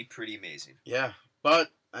actually pretty amazing. Yeah, but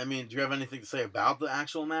I mean, do you have anything to say about the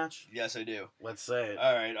actual match? Yes, I do. Let's say it.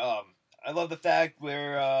 All right. I love the fact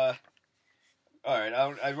where. All right,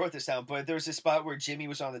 I wrote this down, but there was a spot where Jimmy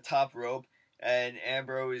was on the top rope, and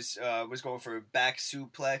Ambrose was going for a back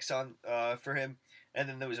suplex for him, and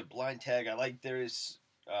then there was a blind tag. I like there's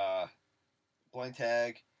blind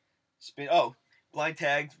tag, spin. Oh, blind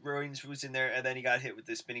tag. Rollins was in there, and then he got hit with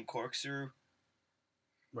the spinning corkscrew.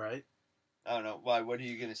 Right. I don't know why. What are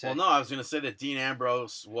you gonna say? Well, no, I was gonna say that Dean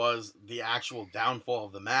Ambrose was the actual downfall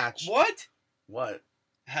of the match. What? What?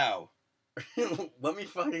 How? Let me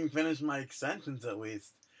fucking finish my sentence at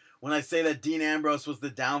least. When I say that Dean Ambrose was the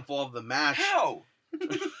downfall of the match, How?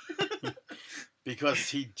 because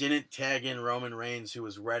he didn't tag in Roman Reigns, who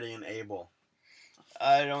was ready and able.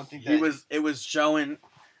 I don't think that It was showing.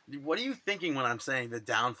 What are you thinking when I'm saying the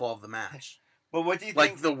downfall of the match? But what do you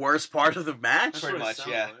Like think? the worst part of the match? Pretty much,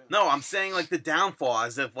 yeah. No, I'm saying like the downfall,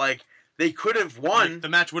 as if like they could have won. Like, the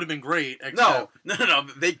match would have been great. No.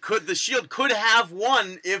 Except They could. The Shield could have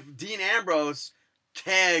won if Dean Ambrose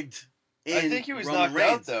tagged in. I think he was Roman knocked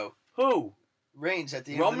Reigns. out though. Who? Reigns at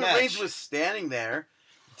the end Roman of the match. Reigns was standing there.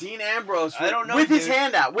 Dean Ambrose I don't know, with his dude.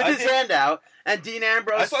 hand out, and Dean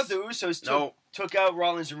Ambrose. I thought the Usos took out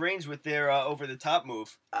Rollins and Reigns with their over the top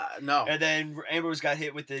move, no. and then Ambrose got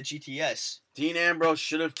hit with the GTS. Dean Ambrose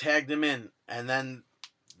should have tagged him in, and then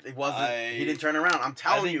it wasn't. He didn't turn around. I'm I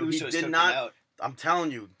telling think you, he Usos took did him not. out I'm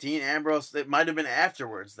telling you, Dean Ambrose. It might have been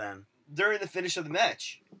afterwards. Then during the finish of the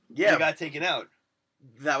match. yeah, He got taken out.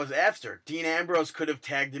 that was after. Dean Ambrose could have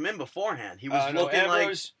tagged him in beforehand. He was No, looking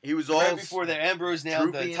Ambrose, like he was all right before that. Ambrose nailed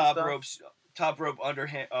droopy the and stuff. top rope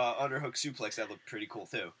underhook suplex. That looked pretty cool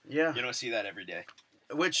too. Yeah. You don't see that every day.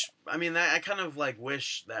 Which I mean, I kind of like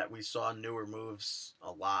wish that we saw newer moves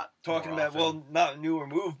a lot. Talking more about, often. well, not a newer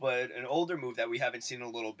move, but an older move that we haven't seen in a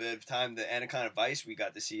little bit of time. The Anaconda Vice we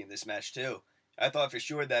got to see in this match too. I thought for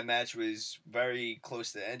sure that match was very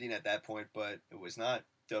close to ending at that point, but it was not.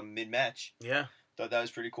 The mid-match. Yeah. Thought that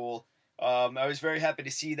was pretty cool. I was very happy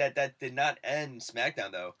to see that did not end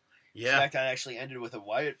SmackDown though. Yeah. SmackDown actually ended with a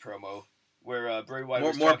Wyatt promo where Bray Wyatt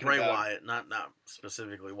was more talking Bray about... Wyatt, not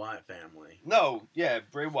specifically Wyatt family. No, yeah,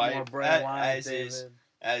 Bray Wyatt, More Bray Wyatt,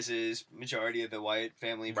 as is majority of the Wyatt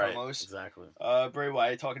family right, promos. exactly. Bray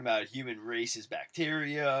Wyatt talking about human race is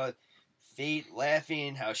bacteria, Fate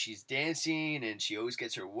laughing, how she's dancing, and she always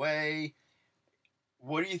gets her way.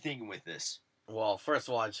 What are you thinking with this? Well, first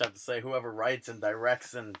of all, I just have to say, whoever writes and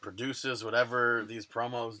directs and produces whatever these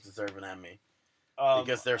promos deserve an Emmy.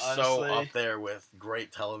 Because they're honestly, so up there with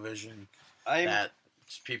great television that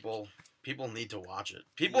just people need to watch it.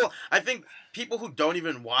 I think people who don't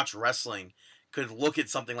even watch wrestling could look at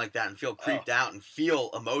something like that and feel creeped out and feel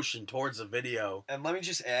emotion towards a video. And let me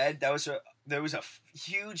just add, there was a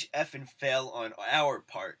huge effing fail on our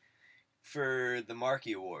part for the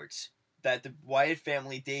Marquee Awards. That the Wyatt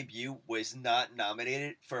family debut was not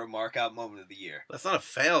nominated for a mark out moment of the year. That's not a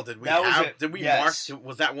fail. Did we Yes. mark?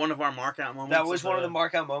 Was that one of our mark out moments? That was one of the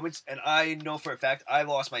mark out moments, and I know for a fact I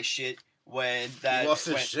lost my shit when that. You lost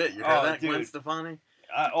his shit. You heard that, dude, Gwen Stefani?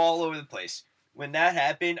 All over the place. When that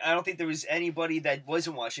happened, I don't think there was anybody that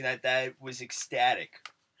wasn't watching that was ecstatic.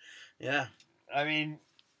 Yeah. I mean,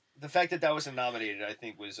 the fact that wasn't nominated, I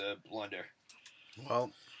think, was a blunder.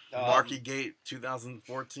 Well, Marky Gate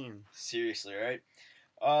 2014. Seriously, right?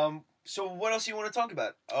 So what else do you want to talk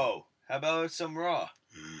about? Oh, how about some Raw?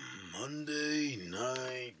 Monday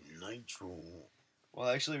Night Nitro. Well,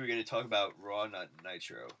 actually, we're going to talk about Raw, not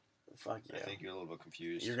Nitro. Fuck yeah. I think you're a little bit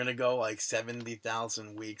confused. You're going to go like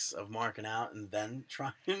 70,000 weeks of marking out and then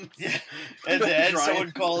try and... Yeah. And then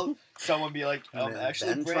someone be like,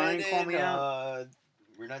 actually, Brandon, call me out?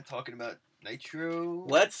 We're not talking about Nitro.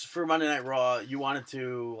 Let's, for Monday Night Raw, you wanted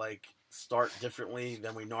to like start differently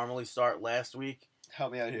than we normally start last week.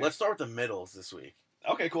 Help me out here. Let's start with the middles this week.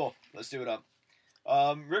 Okay, cool. Let's do it up.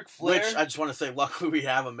 Ric Flair. Which, I just want to say, luckily we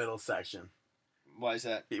have a middle section. Why is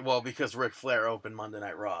that? Well, because Ric Flair opened Monday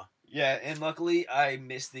Night Raw. Yeah, and luckily I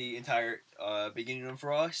missed the entire beginning of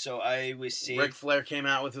Raw, so I was saved. Ric Flair came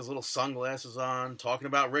out with his little sunglasses on, talking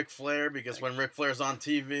about Ric Flair, because when Ric Flair's on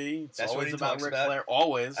TV, it's That's what always he about talks Ric about. Flair.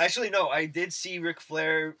 Always. Actually, no, I did see Ric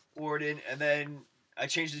Flair, Orton, and then I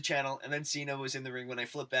changed the channel, and then Cena was in the ring when I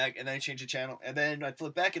flipped back, and then I changed the channel, and then I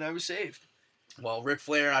flipped back, and I was saved. Well, Ric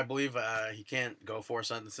Flair, I believe he can't go 4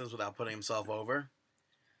 sentences without putting himself over.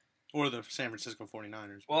 Or the San Francisco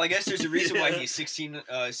 49ers. Well, I guess there's a reason why he's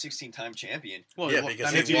 16-time champion. Well, Yeah, that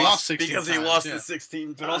because means he lost 16 because he times, lost yeah. the 16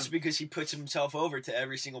 times. But also because he puts himself over to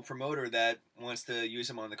every single promoter that wants to use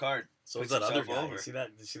him on the card. So is puts that other himself guy. over. You see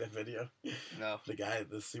that? Did you see that video? No. The guy,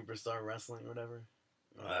 the superstar wrestling or whatever?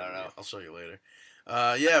 I don't know. I'll show you later.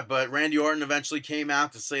 Yeah, but Randy Orton eventually came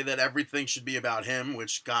out to say that everything should be about him,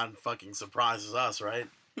 which God fucking surprises us, right?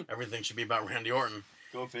 Everything should be about Randy Orton.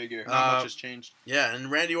 Go figure. Not much has changed. Yeah,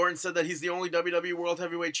 and Randy Orton said that he's the only WWE World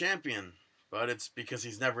Heavyweight Champion, but it's because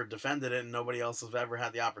he's never defended it and nobody else has ever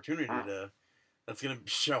had the opportunity to. That's going to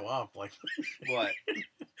show up. Like, What?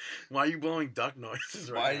 why are you blowing duck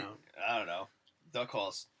noises right now? I don't know. Duck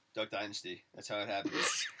Calls. Duck Dynasty. That's how it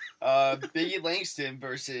happens. Biggie Langston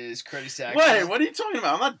versus Curtis Axel. Wait, what are you talking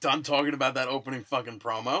about? I'm not done talking about that opening fucking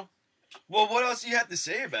promo. Well, what else do you have to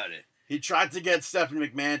say about it? He tried to get Stephanie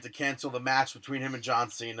McMahon to cancel the match between him and John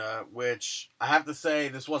Cena, which I have to say,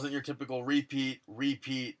 this wasn't your typical repeat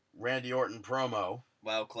Randy Orton promo.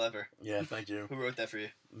 Wow, clever. Yeah, thank you. Who wrote that for you?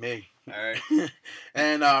 Me. All right.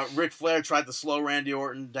 And Ric Flair tried to slow Randy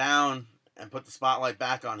Orton down and put the spotlight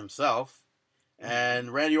back on himself.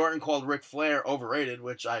 And Randy Orton called Ric Flair overrated,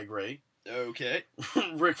 which I agree. Okay.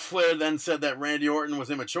 Ric Flair then said that Randy Orton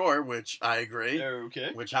was immature, which I agree.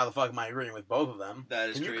 Okay. Which, how the fuck am I agreeing with both of them? That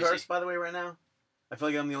is Can you crazy. curse, by the way, right now? I feel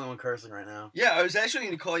like I'm the only one cursing right now. Yeah, I was actually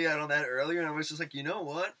going to call you out on that earlier, and I was just like, you know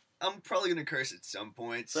what? I'm probably going to curse at some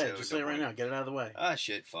point. Say it. Just say it right now. Get it out of the way. Ah,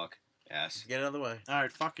 shit, fuck. Ass. Get it out of the way. All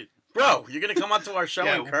right, fuck it. Bro, you're going to come onto our show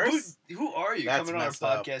and curse? Who are you That's coming on our messed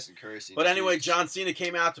up. podcast and cursing? But anyway, Jeez. John Cena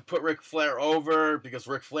came out to put Ric Flair over because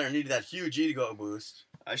Ric Flair needed that huge ego boost.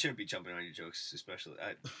 I shouldn't be jumping on your jokes, especially.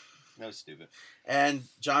 That was stupid. And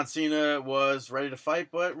John Cena was ready to fight,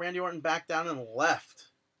 but Randy Orton backed down and left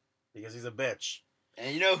because he's a bitch.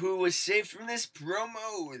 And you know who was saved from this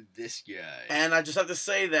promo? This guy. And I just have to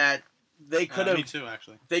say that they could Me have too,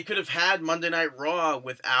 actually. they could have had Monday Night Raw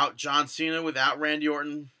without John Cena, without Randy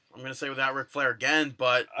Orton. I'm going to say without Ric Flair again,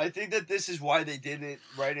 but I think that this is why they did it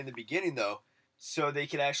right in the beginning, though. So they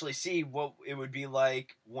could actually see what it would be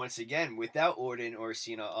like, once again, without Orton or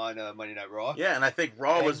Cena on Monday Night Raw. yeah, and I think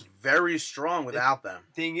Raw was very strong without them.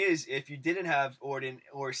 Thing is, if you didn't have Orton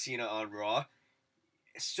or Cena on Raw,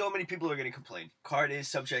 so many people are going to complain. Card is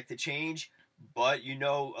subject to change, but you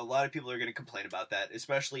know a lot of people are going to complain about that,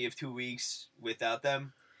 especially if 2 weeks without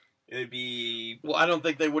them, it would be... Well, I don't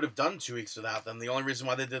think they would have done 2 weeks without them. The only reason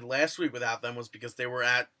why they did last week without them was because they were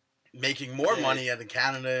making more money at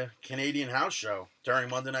the Canadian house show during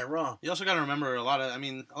Monday Night Raw. You also got to remember a lot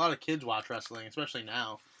of kids watch wrestling, especially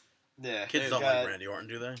now. Yeah, Kids don't like Randy Orton,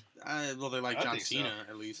 do they? Well, they like I John think so. Cena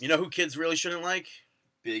at least. You know who kids really shouldn't like?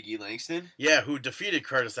 Biggie Langston. Yeah, who defeated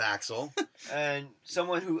Curtis Axel. And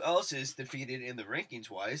someone who else is defeated in the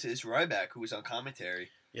rankings-wise is Ryback, who was on commentary.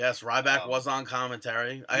 Yes, Ryback was on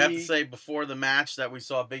commentary. I have to say, before the match that we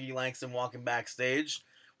saw Biggie Langston walking backstage,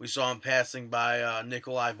 we saw him passing by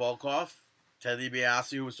Nikolai Volkov, Ted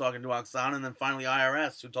DiBiase, who was talking to Oksana, and then finally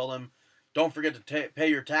IRS, who told him, don't forget to pay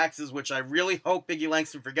your taxes, which I really hope Biggie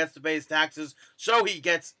Langston forgets to pay his taxes, so he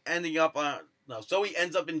ends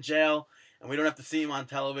up in jail, and we don't have to see him on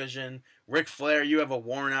television. Ric Flair, you have a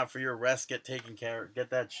warrant out for your arrest. Get that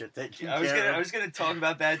shit taken care of. I was gonna talk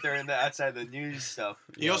about that during the outside the news stuff.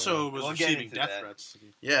 He also was we'll get receiving into death that. threats.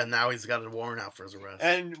 Yeah, now he's got a warrant out for his arrest.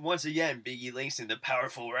 And once again, Biggie Langston, the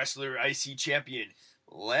powerful wrestler, IC champion,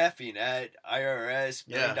 laughing at IRS,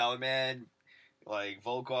 $1 Million Man, like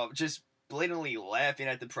Volkov, just blatantly laughing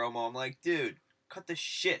at the promo. I'm like, dude, cut the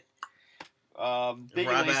shit. Biggie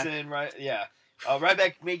Ryback. Langston, right? Yeah.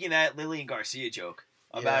 Ryback making that Lillian Garcia joke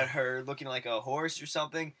about Yeah. her looking like a horse or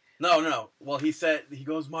something. No. Well, he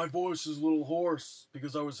goes, my voice is a little hoarse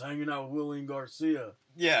because I was hanging out with Lillian Garcia.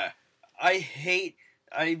 Yeah. I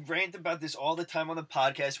rant about this all the time on the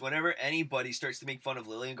podcast whenever anybody starts to make fun of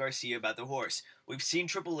Lillian Garcia about the horse. We've seen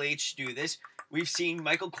Triple H do this. We've seen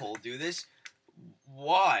Michael Cole do this.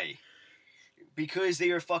 Why? Because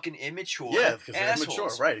they are fucking immature. Yeah, because they're assholes.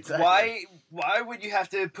 immature. Right, exactly. Why would you have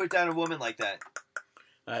to put down a woman like that?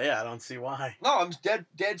 Yeah, I don't see why. No, I'm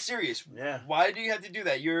dead serious. Yeah. Why do you have to do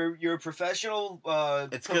that? You're a professional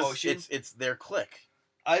It's promotion. it's their clique.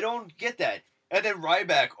 I don't get that. And then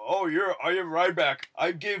Ryback, I am Ryback.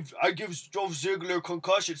 I give Dolph Ziggler a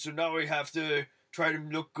concussion, so now I have to try to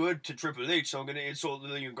look good to Triple H. So I'm gonna insult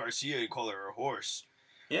Lillian Garcia and call her a horse.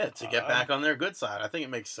 Yeah, to get back on their good side. I think it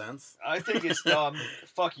makes sense. I think it's dumb.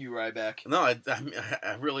 Fuck you, Ryback. No, I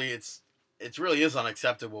really, it really is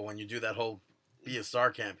unacceptable when you do that whole Be a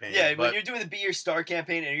Star campaign. Yeah, when you're doing the Be Your Star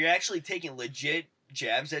campaign and you're actually taking legit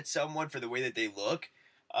jabs at someone for the way that they look,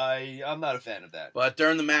 I'm not a fan of that. But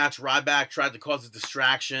during the match, Ryback tried to cause a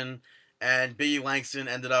distraction, and Biggie Langston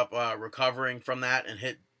ended up recovering from that and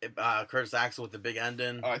hit Curtis Axel with the big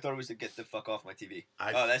ending. Oh, I thought it was to get the fuck off my TV.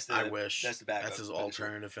 I wish. That's the backup. That's his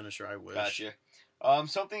alternative finisher, I wish. Gotcha.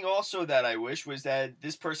 Something also that I wish was that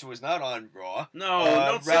this person was not on Raw.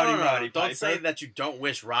 No, Roddy Piper. Don't say that you don't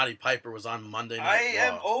wish Roddy Piper was on Monday Night Raw. I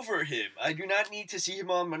am over him. I do not need to see him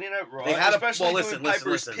on Monday Night Raw. They had especially doing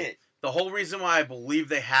Piper's Pit. The whole reason why I believe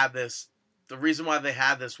they had this,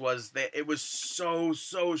 was that it was so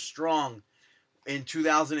strong in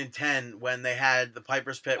 2010 when they had the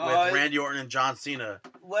Piper's Pit with Randy Orton and John Cena.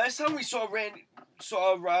 Last time we saw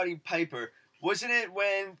Roddy Piper, wasn't it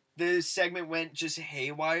when the segment went just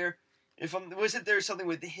haywire? Wasn't there something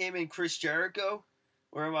with him and Chris Jericho?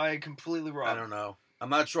 Or am I completely wrong? I don't know. I'm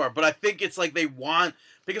not sure, but I think it's like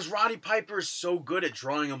because Roddy Piper is so good at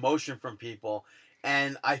drawing emotion from people.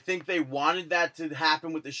 And I think they wanted that to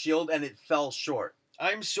happen with the Shield, and it fell short.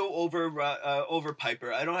 I'm so over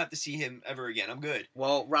Piper. I don't have to see him ever again. I'm good.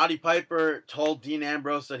 Well, Roddy Piper told Dean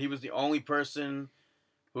Ambrose that he was the only person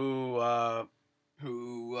who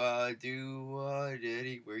Daddy,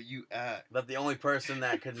 where you at? That the only person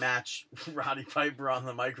that could match Roddy Piper on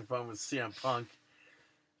the microphone was CM Punk.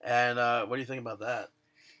 And what do you think about that?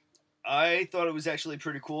 I thought it was actually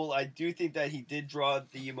pretty cool. I do think that he did draw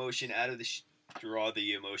the emotion out of the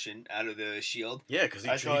Shield. Yeah, because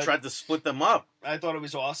he tried to split them up. I thought it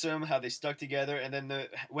was awesome how they stuck together, and then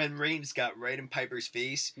when Reigns got right in Piper's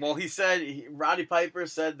face. Well, Roddy Piper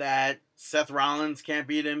said that Seth Rollins can't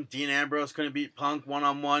beat him, Dean Ambrose couldn't beat Punk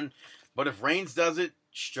one-on-one, but if Reigns does it,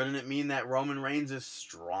 shouldn't it mean that Roman Reigns is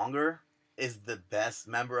stronger, is the best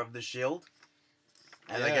member of the Shield?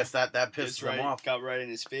 And I guess that pissed him off. Got right in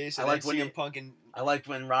his face. I liked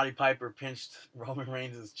when Roddy Piper pinched Roman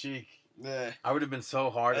Reigns' cheek. I would have been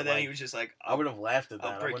so hard. And then he was just like, I would have laughed at that.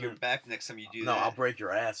 I'll break your back next time you do that. No, I'll break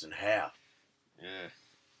your ass in half. Yeah.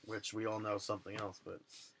 Which we all know is something else, but...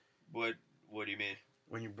 What do you mean?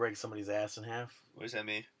 When you break somebody's ass in half. What does that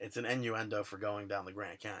mean? It's an innuendo for going down the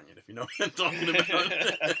Grand Canyon, if you know what I'm talking about.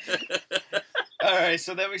 Alright,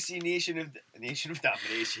 so then we see Nation of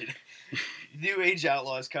Domination. New Age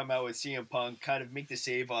Outlaws come out with CM Punk, kind of make the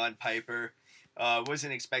save on Piper.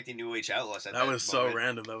 Wasn't expecting New Age Outlaws at that moment. So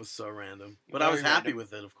random. That was so random. But I was happy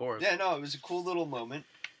with it, of course. Yeah, no, it was a cool little moment.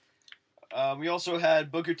 We also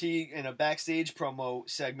had Booker T in a backstage promo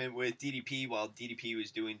segment with DDP while DDP was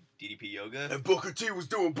doing DDP yoga. And Booker T was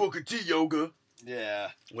doing Booker T yoga. Yeah.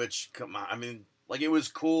 Which, come on, I mean, like, it was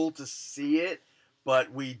cool to see it,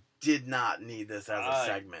 but we did not need this as a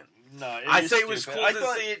segment. No, I say it was cool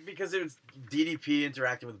to see it because it was DDP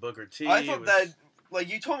interacting with Booker T. I thought that... Like,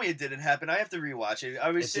 you told me it didn't happen. I have to rewatch it.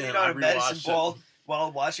 I was sitting on a medicine ball while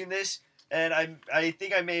watching this, and I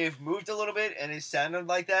think I may have moved a little bit, and it sounded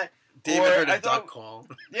like that. David heard a duck call.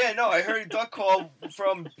 Yeah, no, I heard a duck call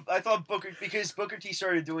because Booker T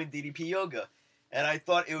started doing DDP yoga, and I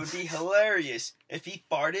thought it would be hilarious if he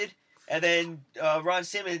farted, and then Ron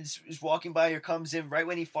Simmons is walking by or comes in right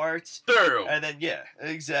when he farts. Damn. And then, yeah,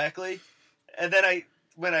 exactly. And then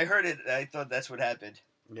when I heard it, I thought that's what happened.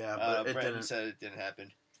 Yeah, but Brandon said it didn't happen.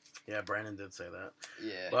 Yeah, Brandon did say that.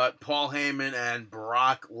 Yeah. But Paul Heyman and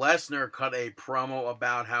Brock Lesnar cut a promo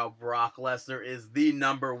about how Brock Lesnar is the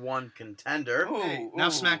 #1 contender. Ooh, now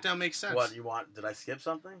SmackDown makes sense. What, you want? Did I skip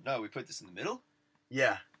something? No, we put this in the middle?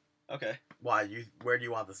 Yeah. Okay. Why? Where do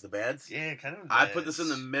you want this? The bads? Yeah, kind of. I put this in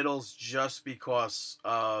the middles just because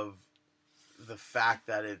of the fact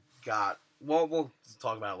that it got... Well, we'll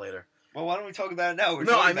talk about it later. Well, why don't we talk about it now?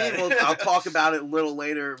 I'll talk about it a little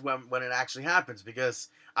later when it actually happens, because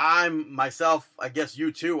I guess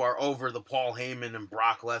you too are over the Paul Heyman and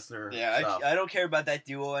Brock Lesnar stuff. I don't care about that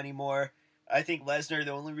duo anymore. I think Lesnar,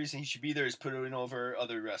 the only reason he should be there is putting over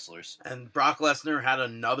other wrestlers. And Brock Lesnar had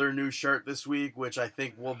another new shirt this week, which I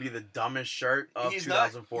think will be the dumbest shirt of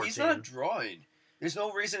 2014. He's not drawing. There's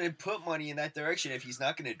no reason to put money in that direction if he's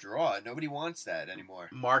not going to draw. Nobody wants that anymore.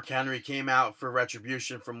 Mark Henry came out for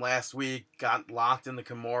Retribution from last week, got locked in the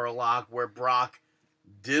Kimura lock, where Brock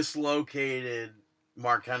dislocated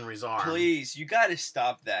Mark Henry's arm. Please, you got to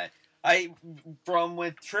stop that. From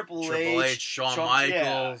with Triple H, Shawn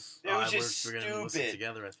Michaels. Yeah, it was just stupid.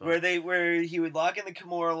 Together, I thought. Where he would lock in the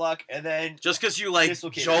Kimura lock and then just because you like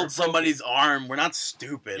jolt somebody's arm, we're not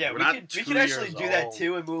stupid. Yeah, we could actually do that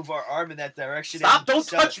too and move our arm in that direction. Stop! Don't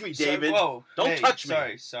touch me, David. Whoa! Don't touch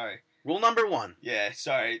me. Sorry. Rule number 1. Yeah,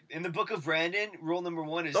 sorry. In the Book of Brandon, rule number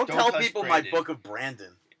 1 is don't tell touch people Brandon. my Book of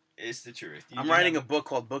Brandon. It's the truth. I'm writing a book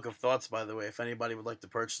called Book of Thoughts, by the way, if anybody would like to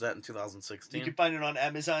purchase that in 2016. You can find it on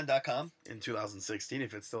Amazon.com. In 2016,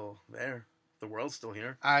 if it's still there. The world's still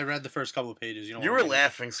here. I read the first couple of pages. You were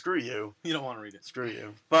laughing. Screw you. You don't want to read it. Screw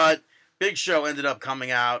you. But Big Show ended up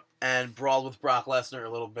coming out and brawled with Brock Lesnar a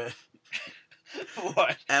little bit.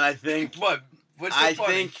 What? And I think... What? What's so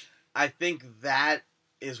funny? I think that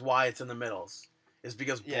is why it's in the middles. Is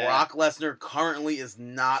because Yeah. Brock Lesnar currently is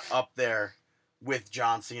not up there with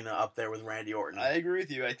John Cena, up there with Randy Orton. I agree with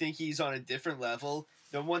you. I think he's on a different level.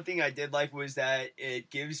 The one thing I did like was that it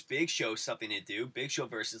gives Big Show something to do. Big Show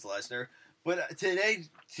versus Lesnar. But today's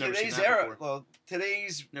era, before.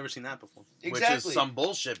 Never seen that before. Exactly. Which is some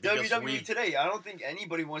bullshit. Because WWE today, I don't think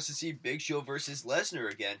anybody wants to see Big Show versus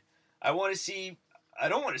Lesnar again. I don't want to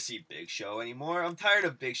see Big Show anymore. I'm tired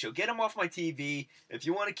of Big Show. Get him off my TV. If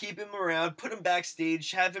you want to keep him around, put him backstage.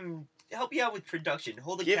 Have him help you out with production.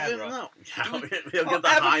 Hold the camera. He'll get the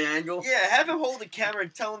high angle. Yeah, have him hold the camera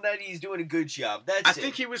and tell him that he's doing a good job. I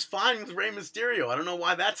think he was fine with Rey Mysterio. I don't know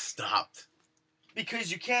why that stopped.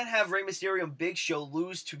 Because you can't have Rey Mysterio and Big Show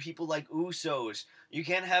lose to people like Usos. You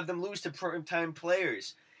can't have them lose to primetime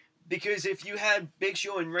players. Because if you had Big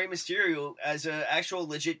Show and Rey Mysterio as an actual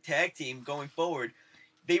legit tag team going forward,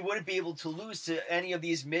 they wouldn't be able to lose to any of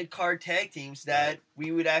these mid-card tag teams that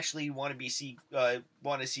we would actually want to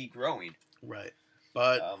see growing. Right.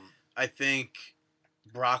 But I think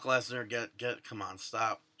Brock Lesnar come on,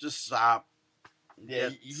 stop. Just stop. Yeah,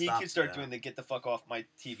 he could start doing the get the fuck off my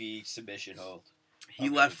TV submission hold. He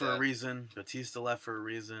left for a reason. Batista left for a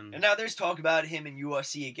reason. And now there's talk about him in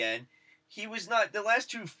UFC again. He was not... The last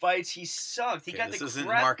 2 fights, he sucked. He got the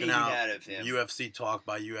crap beaten out of him. UFC talk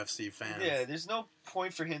by UFC fans. Yeah, there's no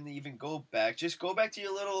point for him to even go back. Just go back to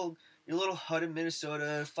your little hut in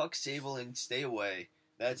Minnesota, fuck Sable, and stay away.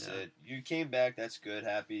 That's it. You came back. That's good.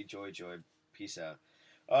 Happy. Joy. Peace out.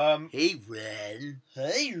 Hey, Red.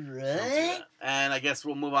 Hey, Red. And I guess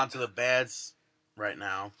we'll move on to the bads right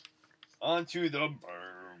now. On to the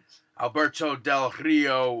burn. Alberto Del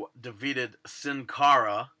Rio defeated Sin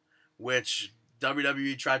Cara, which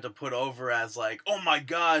WWE tried to put over as like, oh my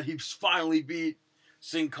god, he's finally beat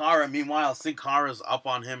Sin Cara. Meanwhile, Sin Cara's up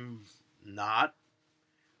on him not.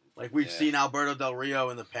 Like, we've seen Alberto Del Rio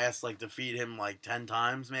in the past, like, defeat him, like, 10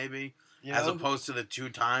 times, maybe. As opposed to the 2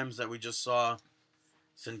 times that we just saw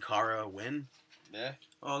Sin Cara win. Yeah.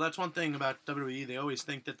 Oh, that's one thing about WWE. They always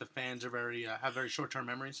think that the fans are have very short-term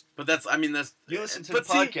memories. But that's... You listen to the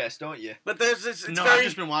podcast, don't you? But there's this... I've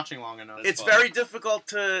just been watching long enough. It's very difficult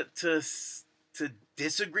to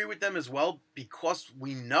disagree with them as well, because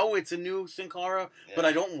we know it's a new Sin Cara, but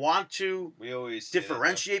I don't want to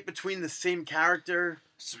differentiate between the same character.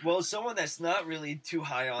 Well, someone that's not really too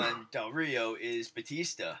high on Del Rio is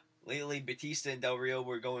Batista. Lately, Batista and Del Rio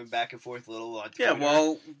were going back and forth a little on Twitter.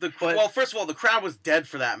 Yeah, well, first of all, the crowd was dead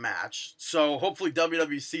for that match, so hopefully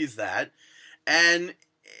WWE sees that. And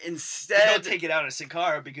instead... Don't take it out on Sin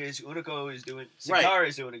Cara because Sin Cara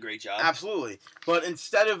is doing a great job. Absolutely. But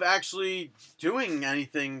instead of actually doing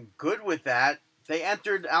anything good with that, they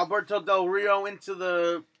entered Alberto Del Rio into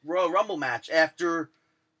the Royal Rumble match after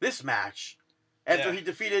this match. After he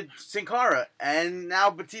defeated Sin Cara. And now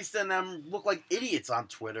Batista and them look like idiots on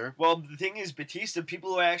Twitter. Well, the thing is, Batista,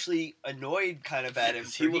 people are actually annoyed kind of at him.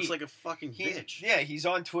 He looks like a fucking bitch. Yeah, he's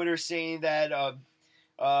on Twitter saying that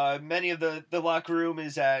many of the locker room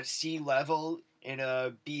is at C level in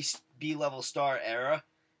a B level star era.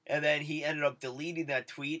 And then he ended up deleting that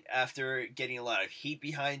tweet after getting a lot of heat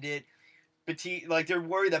behind it. They're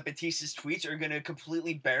worried that Batista's tweets are going to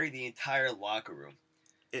completely bury the entire locker room.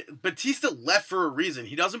 Batista left for a reason.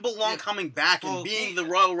 He doesn't belong coming back and being the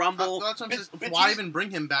Royal Rumble. Why even bring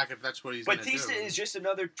him back if that's what he's going to do? Batista is just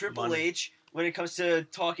another Triple H when it comes to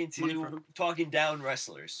talking down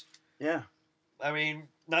wrestlers. Yeah. I mean,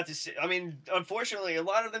 unfortunately, a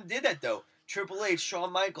lot of them did that, though. Triple H,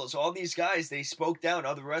 Shawn Michaels, all these guys, they spoke down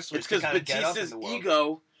other wrestlers. It's because Batista's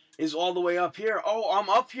ego is all the way up here. Oh, I'm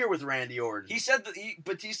up here with Randy Orton. He said that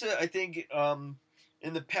Batista, I think...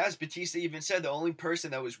 in the past, Batista even said the only person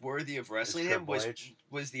that was worthy of wrestling him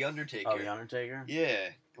was The Undertaker. Oh, The Undertaker? Yeah.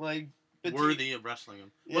 Worthy of wrestling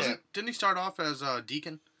him. Yeah. Didn't he start off as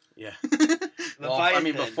Deacon? Yeah.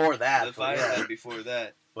 Before that. Before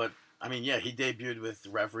that. But I mean, yeah, he debuted with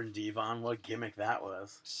Reverend Devon. What a gimmick that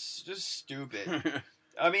was. It's just stupid.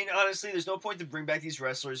 I mean, honestly, there's no point to bring back these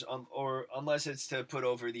wrestlers or unless it's to put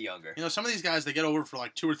over the younger. You know, some of these guys, they get over for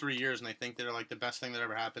like 2 or 3 years, and they think they're like the best thing that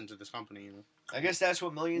ever happened to this company. You know? I guess that's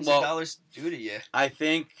what millions of dollars do to you. I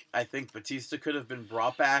think Batista could have been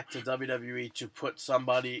brought back to WWE to put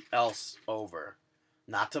somebody else over,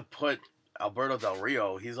 not to put Alberto Del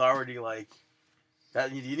Rio. He's already like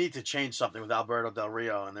that. You need to change something with Alberto Del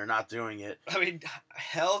Rio, and they're not doing it. I mean,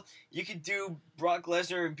 hell, you could do Brock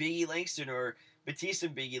Lesnar and Biggie Langston or Batista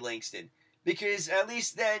and Biggie Langston. Because at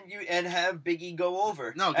least then and have Biggie go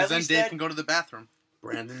over. No, because then Dave can go to the bathroom.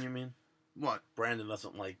 Brandon, you mean? What? Brandon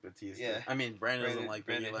doesn't like Batista. Yeah. I mean, Brandon doesn't like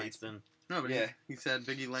Biggie Langston. No, but he said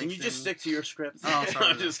Biggie Langston. Can you just stick to your script? Oh, sorry.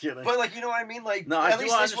 I'm just kidding. But, like, you know what I mean? Like, no, at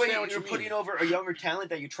least this way what you're putting over a younger talent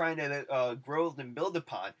that you're trying to grow and build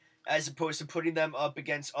upon, as opposed to putting them up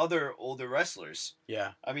against other older wrestlers.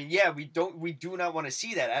 Yeah. I mean, yeah, we do not want to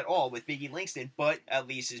see that at all with Biggie Langston, but at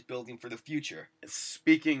least is building for the future.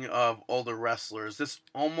 Speaking of older wrestlers, this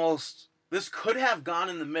could have gone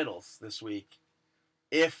in the middles this week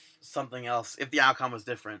if the outcome was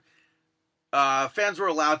different. Fans were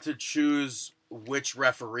allowed to choose which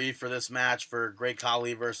referee for this match for Great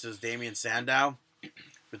Khali versus Damian Sandow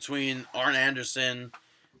between Arn Anderson,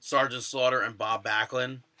 Sergeant Slaughter, and Bob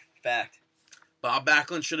Backlund. Fact. Bob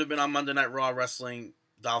Backlund should have been on Monday Night Raw wrestling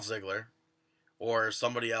Dolph Ziggler or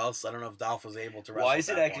somebody else. I don't know if Dolph was able to wrestle. Why is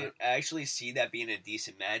it actually see that being a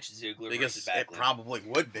decent match, Ziggler versus Backlund? It probably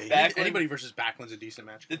would be. Anybody versus Backlund's a decent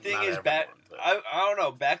match. The thing is, I don't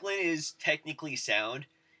know. Backlund is technically sound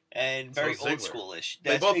and very old schoolish.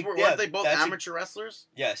 They both amateur wrestlers?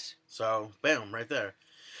 Yes. So, bam, right there.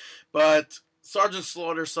 But Sergeant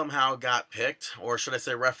Slaughter somehow got picked, or should I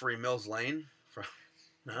say referee Mills Lane.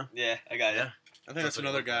 No? Yeah, I got it. I think that's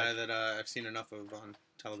another guy that I've seen enough of on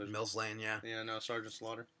television. Mills Lane, yeah. Yeah, no, Sergeant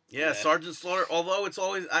Slaughter. Yeah, Sergeant Slaughter, although it's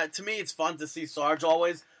always, to me, it's fun to see Sarge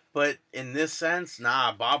always, but in this sense,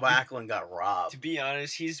 Bob Backlund got robbed. To be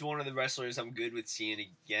honest, he's one of the wrestlers I'm good with seeing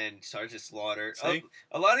again, Sergeant Slaughter. See?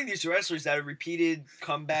 A lot of these wrestlers that have repeated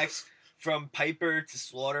comebacks from Piper to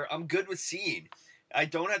Slaughter, I'm good with seeing. I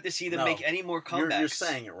don't have to see them make any more comebacks. You're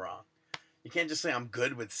saying it wrong. You can't just say I'm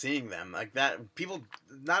good with seeing them like that. People,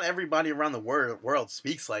 not everybody around the world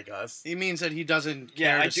speaks like us. He means that he doesn't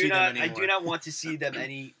care to see them anymore. I do not want to see them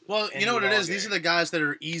any. Well, you know what it is. These are the guys that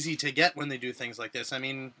are easy to get when they do things like this. I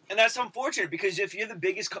mean, and that's unfortunate because if you're the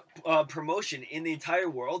biggest promotion in the entire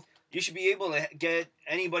world, you should be able to get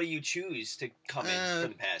anybody you choose to come in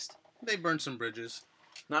from the past. They burned some bridges.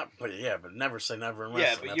 But never say never in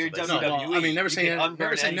wrestling. Yeah, but you're WWE. No, I mean, never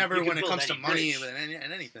say never when it comes to money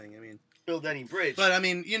and anything. I mean, build any bridge. But I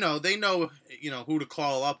mean, they know, who to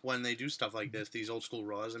call up when they do stuff like this. These old school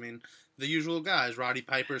Raws. I mean, the usual guys: Roddy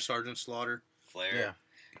Piper, Sergeant Slaughter, Flair. Yeah,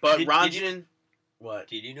 but Ranjan. What?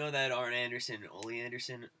 Did you know that Arn Anderson and Ole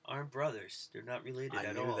Anderson aren't brothers? They're not related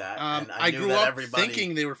at all. I grew up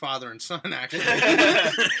thinking they were father and son, actually.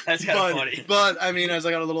 That's kind of funny. But, I mean, as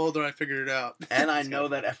I got a little older, I figured it out. And I know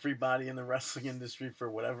that everybody in the wrestling industry, for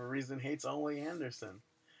whatever reason, hates Ole Anderson.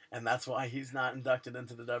 And that's why he's not inducted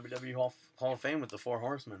into the WWE Hall of Fame with the Four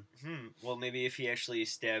Horsemen. Well, maybe if he actually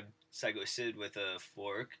stabbed Psycho Sid with a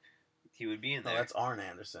fork, he would be in there. No, that's Arn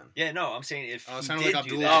Anderson. Yeah, no, I'm saying if he did did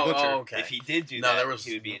do that. Okay. If he did do that,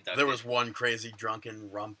 he would be inducted. There was one crazy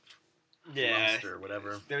drunken rumpster or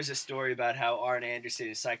whatever. There's a story about how Arn Anderson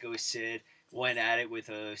and Psycho Sid went at it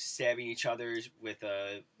with stabbing each other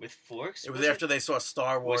with forks. It was after they saw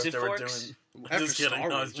Star Wars. Was it they forks? were doing. After Just kidding. Star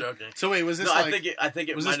No, I Wars. was joking. So wait, was this I think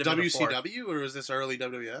it was might this have been a fork. WCW or was this early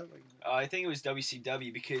WWF? I think it was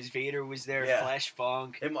WCW because Vader was there. Yeah. Flash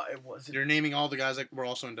Funk. It was. You're naming all the guys that were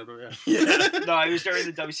also in WWF. Yeah. No, it was during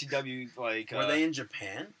the WCW. Were they in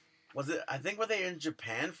Japan? Were they in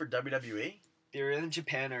Japan for WWE? They were in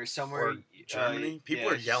Japan or somewhere. Or Germany? People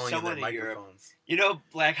are yelling in their microphones.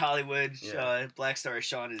 Black Hollywood, Black Star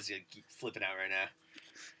Sean is flipping out right now.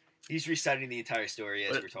 He's reciting the entire story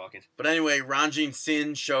as we're talking. But anyway, Ranjin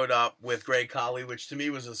Singh showed up with Great Khali, which to me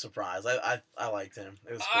was a surprise. I liked him.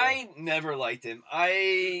 It was cool. I never liked him.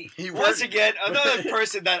 Once again, another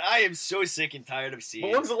person that I am so sick and tired of seeing.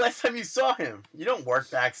 But when was the last time you saw him? You don't work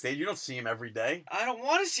backstage. You don't see him every day. I don't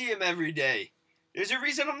want to see him every day. There's a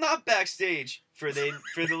reason I'm not backstage for the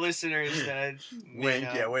listeners that wink,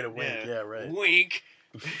 way to wink, right. Wink.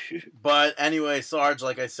 But anyway, Sarge,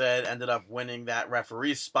 like I said, ended up winning that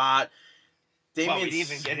referee spot. We didn't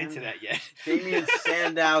even get into that yet. Damian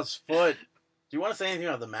Sandow's foot. Do you want to say anything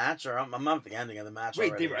about the match, or I'm at the ending of the match? Wait,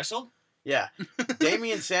 already. they wrestled? Yeah,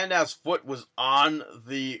 Damian Sandow's foot was on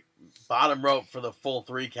the bottom rope for the full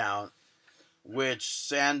 3 count. which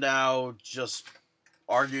Sandow just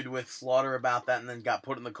argued with Slaughter about that and then got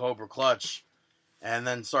put in the Cobra Clutch. And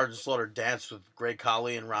then Sergeant Slaughter danced with Great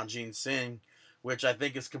Khali and Ranjit Singh, which I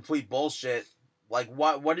think is complete bullshit. Like,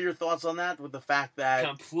 what are your thoughts on that? With the fact that...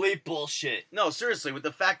 Complete bullshit. No, seriously, with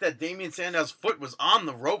the fact that Damien Sandow's foot was on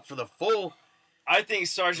the rope for the full... I think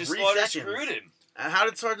Sergeant Slaughter screwed him. And how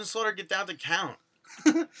did Sergeant Slaughter get down to count?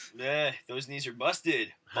 Yeah, those knees are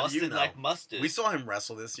busted. How do you Busted know? like mustard. We saw him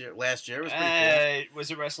wrestle last year. It was pretty cool.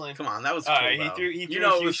 Was it wrestling? Come on, that was cool, Alright, though. he threw You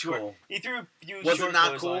know a it few was short, cool. He threw a few Was short it not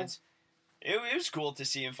cool? clotheslines. It was cool to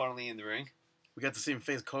see him finally in the ring. We got to see him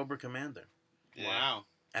face Cobra Commander. Yeah. Wow.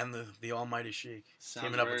 And the Almighty Sheik. Sounds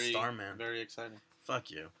Teaming up with very, Starman. Very exciting. Fuck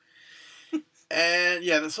you. And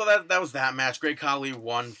yeah, so that was that match. Great Khali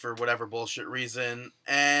won for whatever bullshit reason.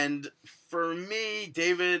 And for me,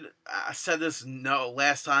 David, I said this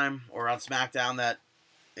last time or on SmackDown that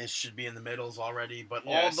it should be in the middles already. But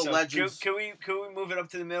Yeah, all the legends. Can we move it up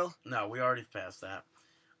to the middle? No, we already passed that.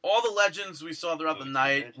 All the legends we saw throughout the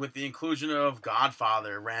night, with the inclusion of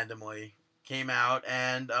Godfather randomly, came out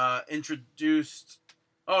and introduced.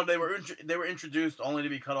 Oh, they were introduced only to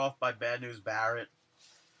be cut off by Bad News Barrett.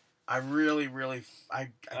 I really, I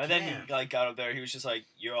And then he got up there. He was just like,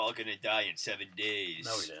 "You're all gonna die in 7 days."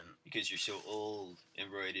 No, he didn't. Because you're so old and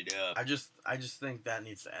roided up. I just think that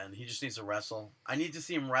needs to end. He just needs to wrestle. I need to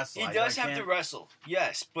see him wrestle. He does have to wrestle,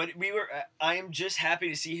 yes. But I am just happy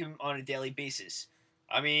to see him on a daily basis.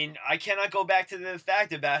 I mean, I cannot go back to the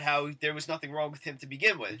fact about how there was nothing wrong with him to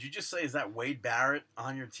begin with. Did you just say, is that Wade Barrett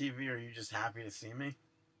on your TV, or are you just happy to see me?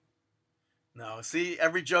 No, see,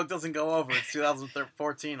 every joke doesn't go over. It's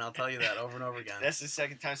 2014, I'll tell you that over and over again. That's the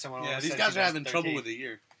second time someone Yeah, almost these said guys are having 2013. trouble with the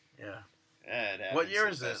year. Yeah. Yeah, What year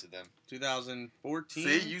is it? 2014.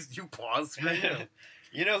 See, you paused.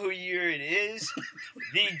 You know who year it is?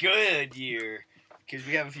 The good year. Because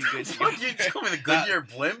we have a few good Fuck, you just call me the Goodyear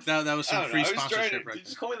blimp? That was I some don't free know, I was trying sponsorship to- right You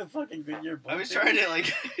just call me the fucking Goodyear blimp? I was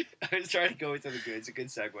trying to go into the good. It's a good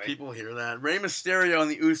segue. People hear that. Rey Mysterio and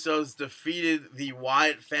the Usos defeated the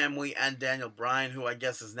Wyatt family and Daniel Bryan, who I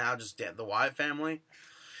guess is now just the Wyatt family.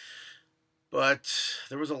 But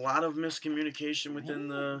there was a lot of miscommunication within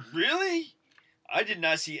the... Really? I did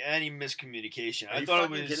not see any miscommunication. Are I you thought it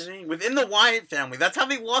fucking was kidding me? Within the Wyatt family. That's how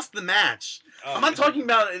they lost the match. Oh, I'm not talking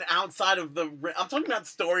about an outside of the... I'm talking about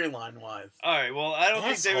storyline-wise. All right. Well, I don't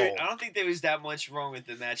Asshole. think there was that much wrong with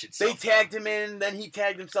the match They itself. tagged him in, then he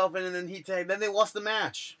tagged himself in, and then they lost the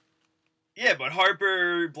match. Yeah, but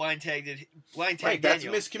Harper blind tagged Right, that's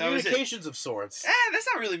Daniel. That was it. miscommunications of sorts. That's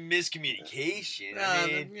not really miscommunication. Yeah, I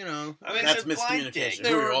mean, you know, That's it's a blind miscommunication. tag.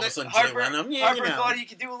 They were- All of a sudden, Jay Harper, Leno, yeah, Harper you know. thought he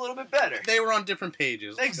could do a little bit better. they were on different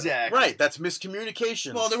pages. Exactly. Right, that's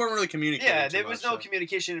miscommunication. Well, they weren't really communicating. Yeah, too there was much, no so.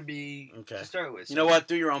 communication to be Okay. to start with. You know what?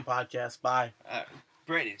 Do your own podcast. Bye.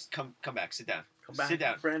 Brandon, come back. Sit down. Come back. Sit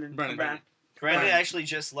down. Brandon, Brandon, come back. Brandon Brandon. actually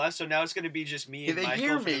just left, so now it's going to be just me Hey, and they Michael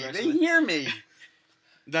hear for the me. rest They of the- hear me.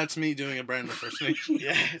 That's me doing a Brandon impersonation.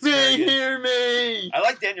 Yeah, it's very They good. hear me. I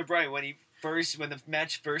like Daniel Bryan when the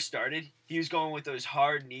match first started. He was going with those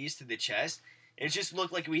hard knees to the chest. It just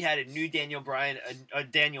looked like we had a new Daniel Bryan, a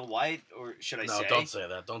Daniel White, or should I No, say? don't say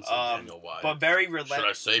that. Don't say Daniel Wyatt. But very Should I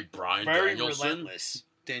relentless. say Brian Very Danielson? relentless.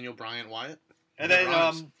 Daniel Bryant Wyatt. And That then,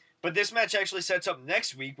 rhymes. but this match actually sets up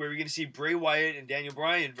next week where we're going to see Bray Wyatt and Daniel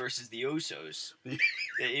Bryan versus the Usos. The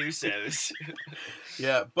Usos.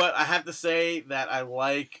 Yeah, but I have to say that I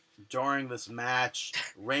like during this match,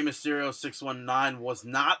 Rey Mysterio 619 was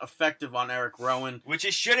not effective on Eric Rowan. Which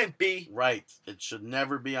it shouldn't be. Right. It should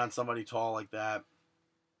never be on somebody tall like that.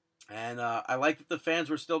 And I like that the fans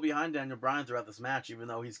were still behind Daniel Bryan throughout this match, even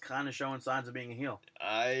though he's kind of showing signs of being a heel.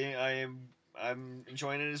 I'm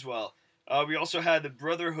enjoying it as well. We also had the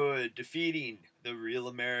Brotherhood defeating the Real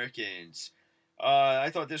Americans. I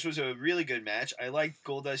thought this was a really good match. I like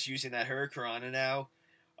Goldust using that Hurricanrana now.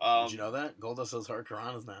 Did you know that? Goldust does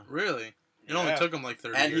Hurricanranas now. Really? It only Yeah. took him like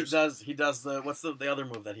 30 And years. he does the, what's the other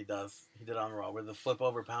move that he does? He did on Raw, where the flip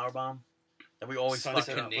over powerbomb that we always Sunset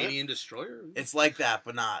fuck The up. Canadian Destroyer? It's like that,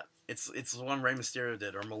 but not. It's the one Rey Mysterio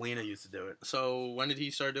did, or Melina used to do it. So when did he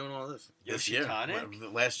start doing all this? This year.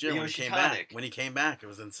 Yoshitonic? Last year The when he came Yoshitonic. back. When he came back, it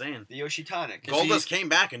was insane. The Yoshitonic. Goldust came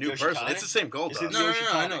back a new person. Yoshitonic? It's the same Is Goldust. it No, I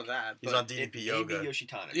Yoshitonic. know that. He's but- on DDP It may yoga. be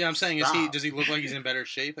Yoshitonic. Yeah, I'm saying, Stop. does he look like he's in better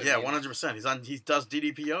shape? I Yeah, mean, 100%. He does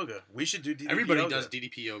DDP yoga. We should do DDP Everybody yoga. does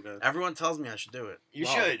DDP yoga. Everyone tells me I should do it. You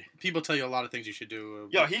Well, should. People tell you a lot of things you should do.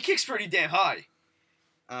 Yo, he kicks pretty damn high.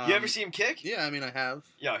 You ever see him kick? Yeah, I mean, I have.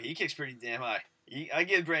 Yo, he kicks pretty damn high. I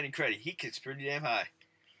give Brandon credit. He kicks pretty damn high.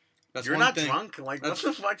 That's You're one not thing. drunk? Like, what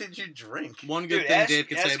the fuck did you drink? One good Dude, thing ask, Dave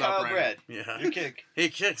could say ask about Kyle Brandon. Brad. Yeah. Your kick. He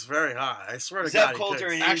kicks very high. I swear to Zeb God, Coulter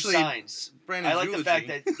he and kicks. Actually, Actually, signs. Brandon's I like eulogy. the fact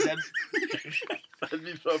that Zeb... That'd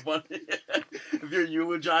be so funny. If you're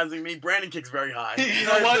eulogizing me, Brandon kicks very high. You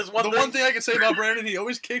know what? There's One thing I can say about Brandon, he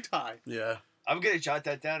always kicked high. Yeah. I'm going to jot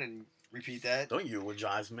that down and repeat that. Don't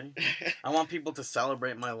eulogize me. I want people to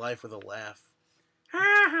celebrate my life with a laugh.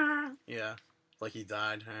 Yeah. Like he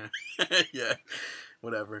died. Yeah.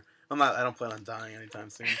 Whatever. I don't plan on dying anytime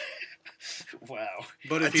soon. Wow.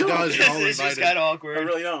 But if I he don't- does, you're all This just invited. got I awkward.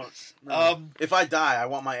 really don't. No. If If I die, I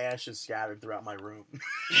want my ashes scattered throughout my room.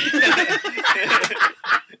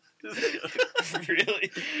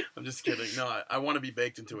 really? I'm just kidding. No, I want to be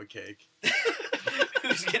baked into a cake.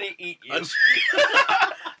 Who's going to eat you?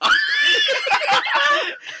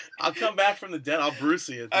 I'll come back from the dead. I'll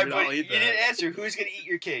Brucey it, dude. All right, but I'll you eat didn't that. answer. Who's going to eat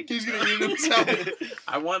your cake? He's going to eat himself.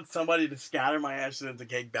 I want somebody to scatter my ashes into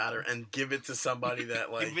cake batter and give it to somebody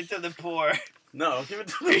that, like... Give it to the poor. No, give it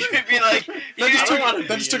to You should be like... That you just, don't should- wanna took,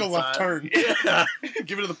 that just be took a left inside. turn. Yeah.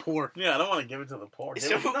 Give it to the poor. Yeah, I don't want to give it to the poor.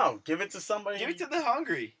 Give it to somebody. Give it to the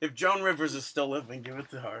hungry. If Joan Rivers is still living, give it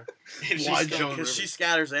to her. If she's Why still- Joan Because she Rivers?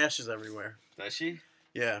 scatters ashes everywhere. Does she?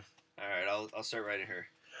 Yeah. All right, I'll start writing her.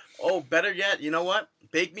 Oh, better yet, you know what?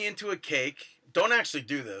 Bake me into a cake. Don't actually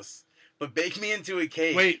do this, but bake me into a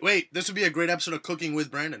cake. Wait. This would be a great episode of Cooking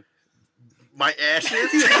with Brandon. My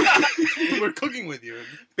ashes? We're cooking with you.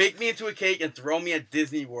 Bake me into a cake and throw me at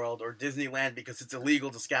Disney World or Disneyland because it's illegal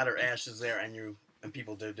to scatter ashes there, and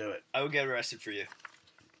people do it. I would get arrested for you.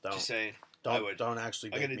 Don't Just saying. I would. don't actually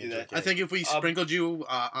I'm bake gonna me do into that. a cake. I think if we sprinkled you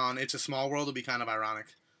on It's a Small World, it'd be kind of ironic.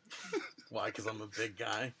 Why? Because I'm a big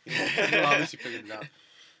guy. Well, obviously figured it out.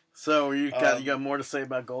 So you got more to say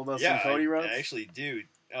about Goldust and Cody Rhodes? I actually do.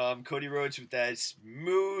 Cody Rhodes with that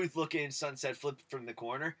smooth looking sunset flip from the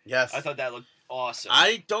corner. Yes. I thought that looked awesome.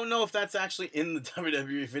 I don't know if that's actually in the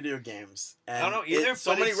WWE video games. And I don't know either,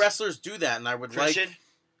 So but many it's- wrestlers do that, and I would Christian? like.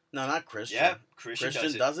 No, not Christian. Yeah,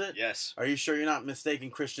 Christian does it? Yes. Are you sure you're not mistaking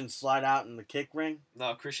Christian slide out in the kick ring?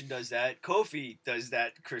 No, Christian does that. Kofi does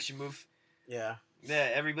that Christian move. Yeah. Yeah,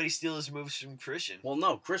 everybody steals moves from Christian. Well,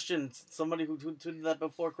 no, Christian. Somebody who did that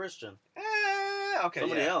before Christian. Okay,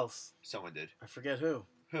 Somebody yeah. else. Someone did. I forget who.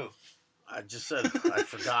 Who? I just said I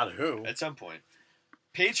forgot who. At some point.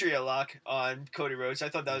 Patriot lock on Cody Rhodes. I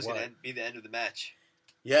thought that was going What? to be the end of the match.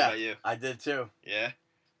 How Yeah, about you? I did too. Yeah.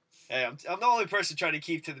 Hey, I'm the only person trying to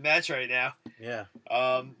keep to the match right now. Yeah.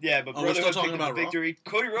 Yeah, but Oh, we're still Brotherhood talking picked up about the Raw? victory.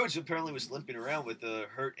 Cody Rhodes apparently was limping around with a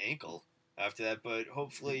hurt ankle after that, but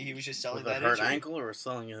hopefully he was just selling With a that hurt injury. ankle or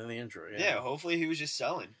selling in the injury? Yeah, hopefully he was just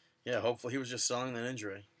selling. Yeah, hopefully he was just selling that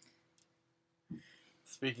injury.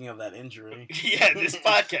 Speaking of that injury. Yeah, this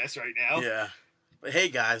podcast right now. Yeah. But hey,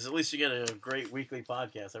 guys, at least you get a great weekly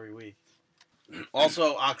podcast every week.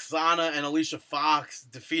 Also, Oksana and Alicia Fox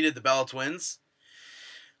defeated the Bella Twins.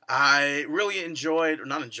 I really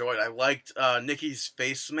I liked Nikki's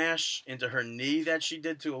face smash into her knee that she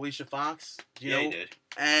did to Alicia Fox. You Yeah, know? he did.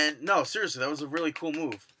 And no, seriously, that was a really cool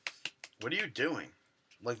move. What are you doing?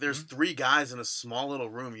 Like, there's 3 guys in a small little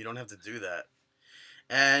room. You don't have to do that.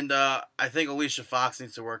 And I think Alicia Fox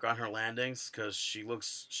needs to work on her landings because she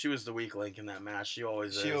was the weak link in that match. She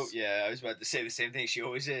always is. Yeah, I was about to say the same thing. She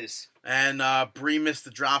always is. And Brie missed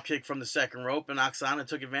the drop kick from the second rope, and Oksana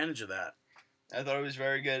took advantage of that. I thought it was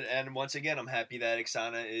very good. And once again, I'm happy that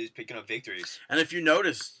Oksana is picking up victories. And if you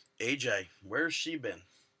notice, AJ, where's she been?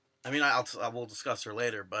 I mean, I will discuss her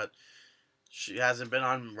later, but she hasn't been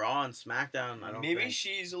on Raw and SmackDown. I don't Maybe think.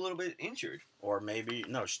 she's a little bit injured. Or maybe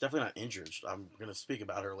no, she's definitely not injured. I'm gonna speak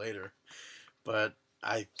about her later, but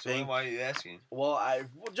I So then think. why are you asking? Well,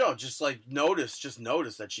 Joe, just notice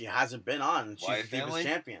that she hasn't been on. She's Wyatt the Divas family?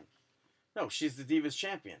 champion. No, she's the Divas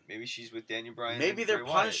champion. Maybe she's with Daniel Bryan. Maybe and they're Bray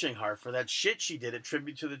Wyatt. punishing her for that shit she did at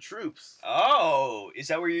Tribute to the Troops. Oh, is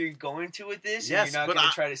that where you're going to with this? Yes, and you're not but going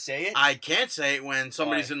to try to say it? I can't say it when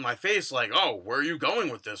somebody's Why? in my face like, oh, where are you going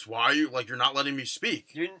with this? Why are you, you're not letting me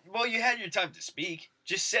speak? You had your time to speak.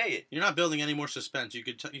 Just say it. You're not building any more suspense. You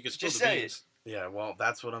could spill Just the say beans. Yeah, well,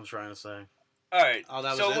 that's what I'm trying to say. All right. Oh,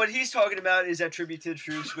 that was So it? what he's talking about is that Tribute to the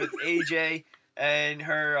Troops with AJ and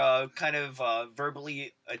her kind of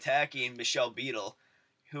verbally attacking Michelle Beadle,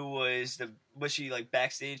 who was she like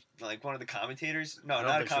backstage, like one of the commentators? No, I don't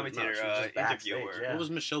not a think she was- no, commentator, she was just backstage, interviewer. yeah. What was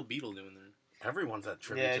Michelle Beadle doing there? Everyone's at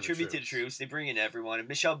Tribute Yeah, to the Tribute Troops. to the Troops. They bring in everyone. And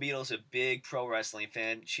Michelle Beadle's a big pro wrestling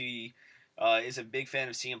fan. She is a big fan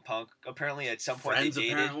of CM Punk. Apparently, at some point Friends, they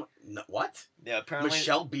dated. apparently. No, what? Yeah, apparently.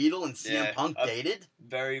 Michelle Beadle and CM Yeah, Punk dated?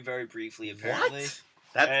 Very, very briefly, apparently.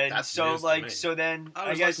 What? And That's so, news to like, me. so then I I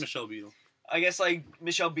always guess liked Michelle Beadle. I guess like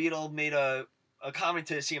Michelle Beadle made a comment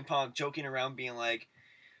to CM Punk, joking around, being like,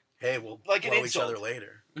 Hey, we'll Like an blow each other insult.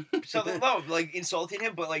 later. Something no, like insulting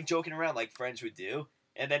him, but like joking around like friends would do.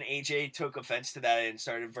 And then AJ took offense to that and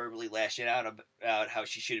started verbally lashing out about how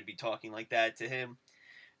she shouldn't be talking like that to him.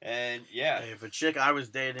 And yeah, Hey, if a chick I was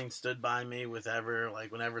dating stood by me whenever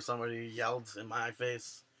somebody yelled in my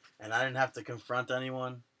face, and I didn't have to confront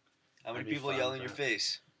anyone, how many I'd be people fine yell with in your that.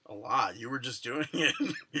 face? A lot. You were just doing it.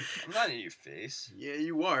 I'm not in your face. Yeah,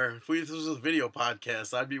 you were. If this was a video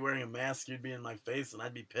podcast, I'd be wearing a mask, you'd be in my face, and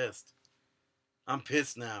I'd be pissed. I'm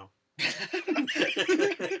pissed now.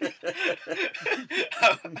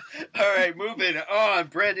 All right, moving on.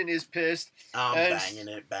 Brandon is pissed. I'm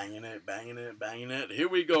And- banging it. Here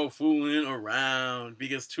we go, fooling around.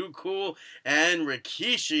 Because Too Cool and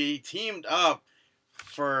Rikishi teamed up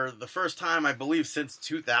for the first time, I believe, since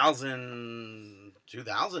 2000 maybe.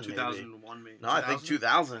 2001 maybe. No, I think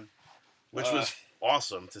 2000, which was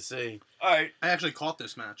awesome to see. All right. I actually caught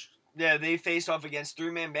this match. Yeah, they faced off against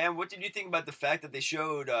Three-Man Band. What did you think about the fact that they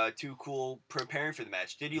showed Too Cool preparing for the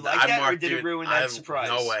match? Did you like that, or did it ruin that surprise?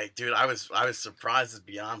 No way, dude. I was surprised as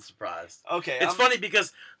beyond surprised. Okay, It's funny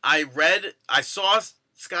because I saw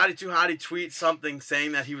Scotty Too Hottie tweet something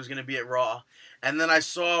saying that he was going to be at Raw, and then I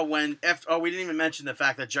saw we didn't even mention the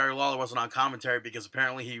fact that Jerry Lawler wasn't on commentary because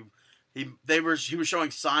apparently he was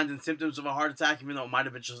showing signs and symptoms of a heart attack, even though it might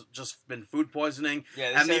have been just been food poisoning.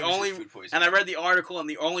 Yeah, and they said it was just food poisoning. and I read the article, and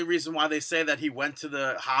the only reason why they say that he went to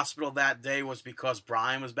the hospital that day was because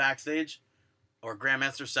Brian was backstage, or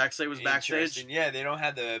Grandmaster Sexay was backstage. Interesting. Yeah, they don't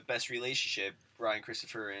have the best relationship, Brian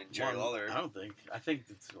Christopher and Jerry Lawler. I don't think. I think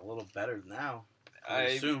it's a little better now. I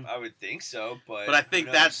assume. I would think so, but But I think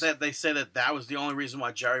who knows? that they say that was the only reason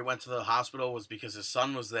why Jerry went to the hospital was because his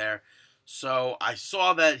son was there. So I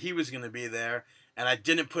saw that he was going to be there, and I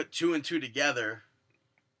didn't put two and two together.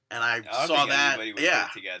 And I don't saw think that, anybody would yeah,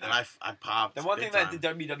 put it together. and I popped. The one big thing time.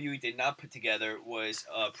 that the WWE did not put together was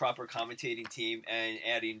a proper commentating team and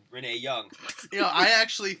adding Renee Young. I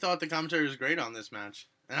actually thought the commentary was great on this match.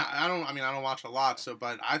 And I don't watch a lot,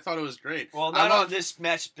 but I thought it was great. Well, not on this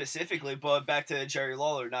match specifically, but back to Jerry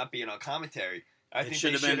Lawler not being on commentary. I think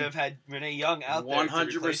they should have had Renee Young out there.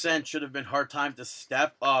 100% should have been her time to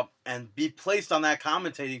step up and be placed on that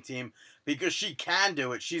commentating team because she can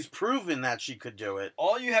do it. She's proven that she could do it.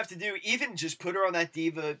 All you have to do, even just put her on that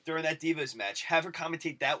Diva during that Divas match, have her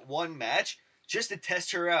commentate that one match just to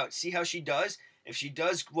test her out, see how she does. If she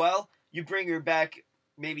does well, you bring her back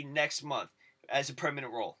maybe next month as a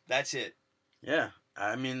permanent role. That's it. Yeah.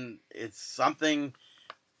 I mean, it's something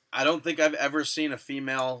I don't think I've ever seen a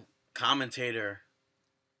female commentator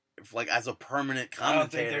as a permanent commentator. I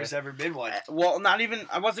don't think there's ever been one. Well, not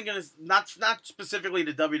specifically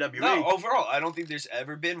to WWE. No, overall, I don't think there's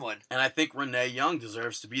ever been one. And I think Renee Young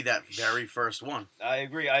deserves to be that very first one. I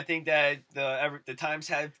agree. I think that the times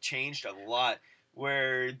have changed a lot,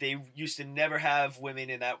 where they used to never have women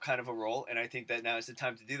in that kind of a role, and I think that now is the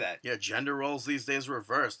time to do that. Yeah, gender roles these days are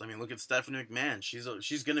reversed. I mean, look at Stephanie McMahon.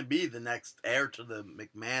 She's going to be the next heir to the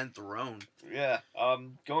McMahon throne. Yeah.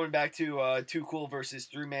 Going back to Too Cool versus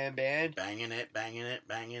Three-Man Band. Banging it.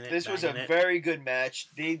 This was a very good match.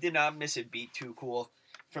 They did not miss a beat. Too Cool,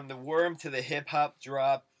 from the worm to the hip hop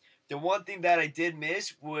drop. The one thing that I did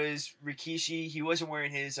miss was Rikishi. He wasn't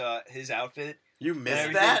wearing his outfit. You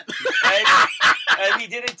missed that? And he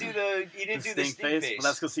didn't do the stink face. But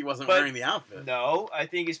that's because he wasn't wearing the outfit. No, I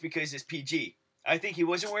think it's because it's PG. I think he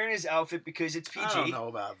wasn't wearing his outfit because it's PG. I don't know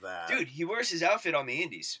about that. Dude, he wears his outfit on the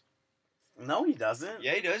indies. No, he doesn't.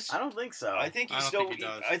 Yeah, he does. I don't think so. I think I don't think he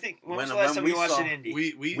does. I think when was the last time we watched an indie?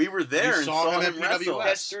 We were there and saw him at wrestle. PWS.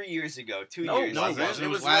 That's 3 years ago. 2 years No, ago. it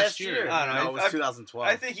was last year. I don't know. No, it was 2012.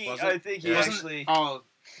 I think he Yeah. actually. Oh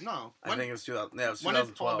no! I think it was 2000. Yeah, it was When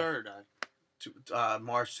did Paul 2012. Bearer die?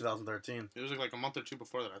 March 2013. It was like a month or two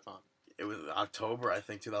before that, I thought. It was October, I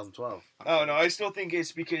think, 2012. Oh no, I still think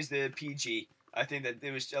it's because the PG. I think that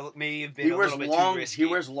it was may have been He a wears little bit long. too risky. He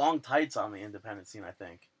wears long tights on the independent scene, I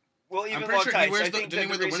think. Well, even I'm long pretty sure tights. he wears I the. think Did he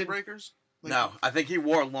wear that the the reason- windbreakers? No, I think he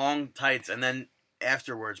wore long tights and then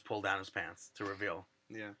afterwards pulled down his pants to reveal.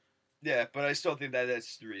 Yeah. Yeah, but I still think that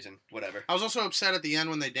that's the reason. Whatever. I was also upset at the end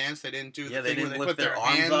when they danced. They didn't do the Yeah, they thing didn't where lift they put their their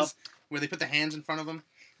arms hands up. where they put the hands in front of them.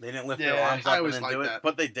 They didn't lift Yeah, their arms I up and always then liked do it, that.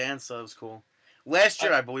 but they danced, so it was cool. Last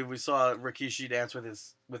year, I believe we saw Rikishi dance with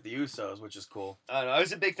the Usos, which is cool. I don't know. I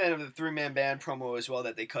was a big fan of the Three-Man Band promo as well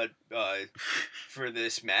that they cut for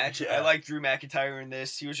this match. Yeah. I like Drew McIntyre in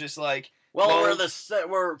this. He was just like, Well, Well-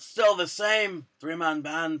 we're still the same 3-man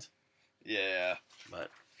band, yeah, but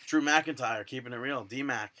Drew McIntyre keeping it real.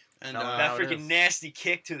 D-Mac. And Tell him that how it freaking is. nasty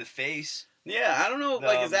kick to the face. Yeah, I don't know.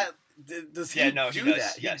 Is that does he Yeah, no, he do does,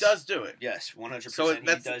 that? yes. He does do it. Yes, 100%. So he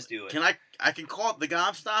that's does do it. Can I can call it the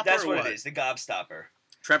gobstopper? That's or what it is. The gobstopper.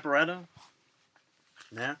 Treporetto?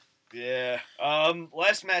 Yeah. Yeah.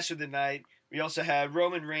 Last match of the night, we also had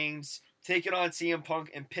Roman Reigns taking on CM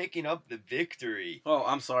Punk and picking up the victory. Oh,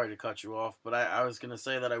 I'm sorry to cut you off, but I was going to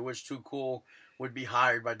say that I wish Too Cool would be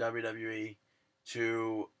hired by WWE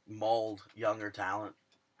to mold younger talent.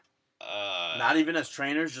 Not even as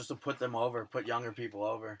trainers, just to put them over, put younger people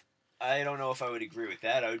over. I don't know if I would agree with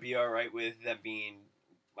that. I would be all right with them being.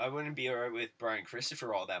 I wouldn't be all right with Brian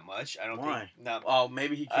Christopher all that much. I don't Why? think. Not, Oh,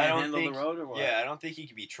 maybe he can't handle the road or what? Yeah, I don't think he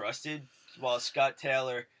can be trusted. While Scott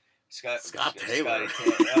Taylor. Taylor.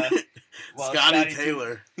 Scotty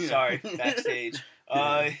Taylor. Sorry, backstage.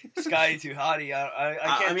 Scotty Too Hottie.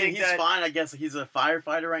 I can't think he's fine. I guess he's a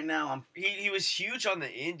firefighter right now. He was huge on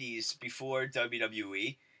the indies before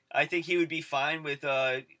WWE. I think he would be fine with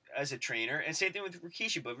as a trainer, and same thing with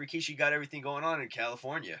Rikishi. But Rikishi got everything going on in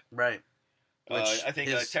California, right? Which I think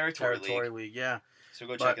Territory League. Yeah. So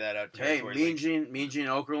go check that out. Hey, Mean Gene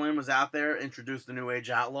Okerlund was out there, introduced the New Age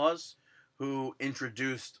Outlaws, who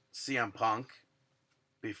introduced CM Punk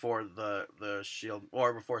before the Shield,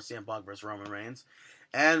 or before CM Punk versus Roman Reigns.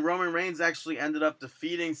 And Roman Reigns actually ended up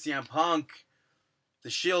defeating CM Punk. The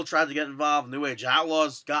Shield tried to get involved. New Age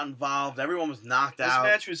Outlaws got involved. Everyone was knocked out.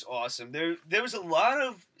 This match was awesome. There was a lot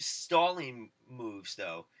of stalling moves,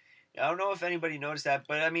 though. I don't know if anybody noticed that,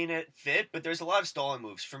 but I mean, it fit. But there's a lot of stalling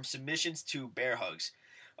moves, from submissions to bear hugs.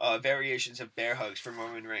 Variations of bear hugs from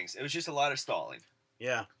Roman Reigns. It was just a lot of stalling.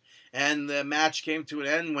 Yeah. And the match came to an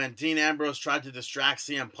end when Dean Ambrose tried to distract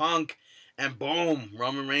CM Punk, and boom,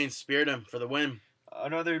 Roman Reigns speared him for the win.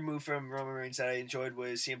 Another move from Roman Reigns that I enjoyed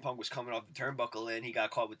was CM Punk was coming off the turnbuckle and he got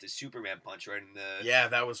caught with the Superman punch right in the Yeah,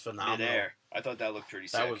 that was phenomenal. midair. I thought that looked pretty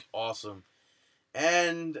sick. That was awesome.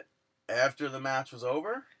 And after the match was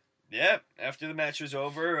over? Yeah, after the match was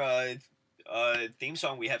over, theme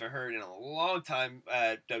song we haven't heard in a long time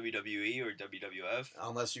at WWE or WWF.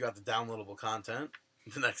 Unless you got the downloadable content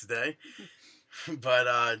the next day.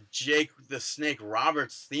 But Jake the Snake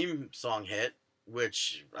Roberts theme song hit,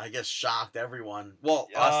 which I guess shocked everyone. Well,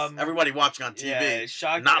 us, everybody watching on TV. Yeah, it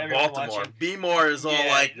shocked not everyone Baltimore. watching. B-more is all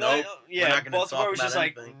like, nope. Yeah, we're not gonna Baltimore talk was about just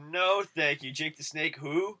anything. like, no, thank you. Jake the Snake,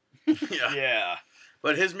 who? Yeah.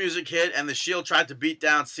 But his music hit, and the Shield tried to beat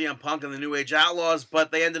down CM Punk and the New Age Outlaws,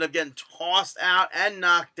 but they ended up getting tossed out and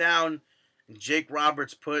knocked down. And Jake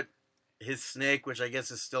Roberts put his snake, which I guess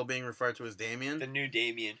is still being referred to as Damien. The new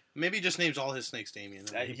Damien. Maybe he just names all his snakes Damien.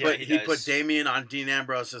 He put Damien on Dean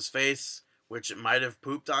Ambrose's face, which it might have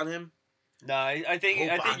pooped on him. No, I think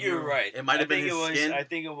you're right. It might have been his skin. I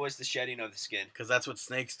think it was the shedding of the skin. Because that's what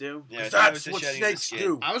snakes do. Yeah, that's what snakes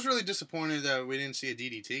do. I was really disappointed that we didn't see a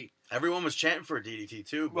DDT. Everyone was chanting for a DDT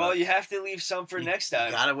too. Well, you have to leave some for next time.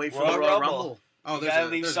 You gotta wait for the Royal Rumble. Oh, you gotta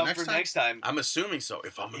leave some for next time. I'm assuming so.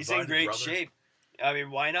 If I'm He's in great shape. I mean,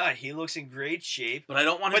 why not? He looks in great shape. But I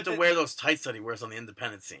don't want him to wear those tights that he wears on the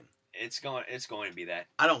independent scene. It's going to be that.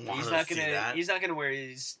 I don't want him to see that. He's not gonna wear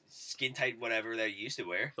his skin tight whatever that he used to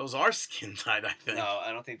wear. Those are skin tight, I think. No,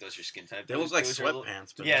 I don't think those are skin tight. They look like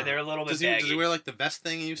sweatpants. Yeah, they're a little bit baggy. Does he wear like the vest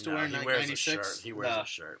thing he used to wear in 1996? He wears a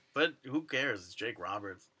shirt. But who cares? It's Jake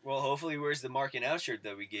Roberts. Well, hopefully he wears the Markin Out shirt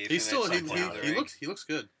that we gave him. He looks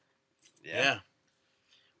good. Yeah.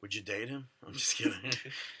 Would you date him? I'm just kidding.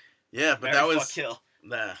 Yeah, but Marry, that was fuck, kill.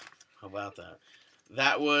 Nah, how about that?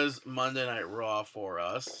 That was Monday Night Raw for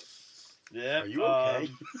us. Yeah. Are you okay?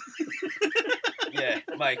 Yeah,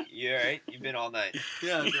 Mike, you alright? You've been all night.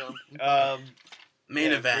 Yeah.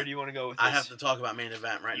 Main event. Where do you want to go with this? I have to talk about main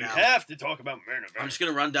event right now. You have to talk about main event. I'm just going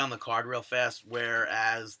to run down the card real fast,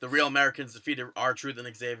 whereas the Real Americans defeated R-Truth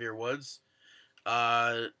and Xavier Woods.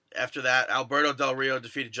 After that, Alberto Del Rio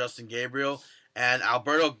defeated Justin Gabriel. And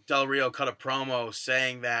Alberto Del Rio cut a promo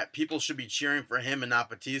saying that people should be cheering for him and not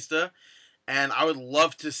Batista. And I would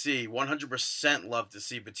love to see, 100% love to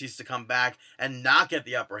see Batista come back and not get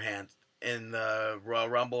the upper hand in the Royal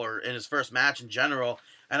Rumble or in his first match in general.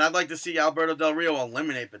 And I'd like to see Alberto Del Rio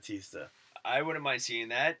eliminate Batista. I wouldn't mind seeing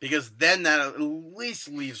that. Because then that at least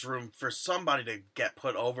leaves room for somebody to get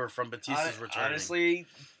put over from Batista's return. Honestly,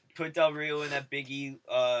 put Del Rio in that Big E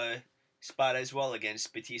spot as well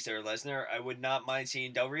against Batista or Lesnar. I would not mind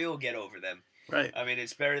seeing Del Rio get over them. Right. I mean,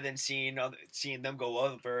 it's better than seeing them go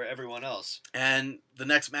over everyone else. And the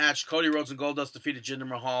next match, Cody Rhodes and Goldust defeated Jinder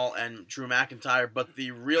Mahal and Drew McIntyre. But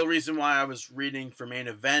the real reason why I was reading for main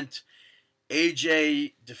event,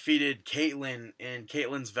 AJ defeated Caitlyn in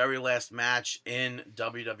Caitlyn's very last match in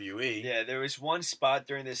WWE. Yeah, there was one spot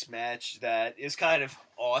during this match that is kind of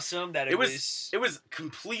awesome. That it was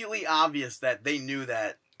completely obvious that they knew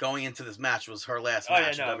that going into this match was her last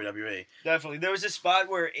match in WWE. Definitely. There was a spot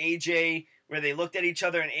where they looked at each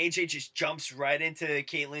other and AJ just jumps right into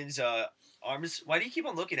Caitlyn's arms. Why do you keep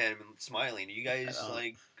on looking at him and smiling? Are you guys I don't-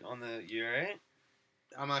 like on the? You alright?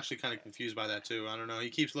 I'm actually kind of confused by that too. I don't know. He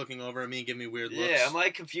keeps looking over at me and giving me weird looks. Yeah, I'm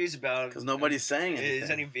like confused about Because nobody's saying anything. Is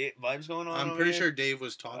any vibes going on? I'm over pretty here? sure Dave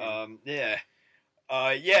was talking. Yeah.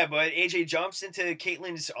 Yeah, but AJ jumps into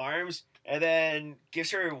Caitlyn's arms and then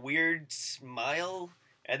gives her a weird smile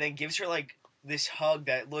and then gives her like this hug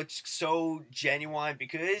that looks so genuine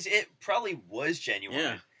because it probably was genuine.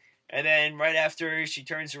 Yeah. And then right after she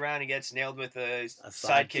turns around and gets nailed with a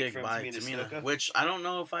sidekick from by Tamina Snuka. which I don't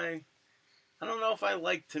know if I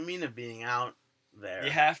like Tamina being out there.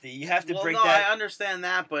 You have to well, break no, that. I understand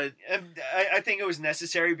that, but I think it was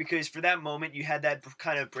necessary because for that moment you had that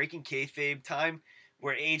kind of breaking kayfabe time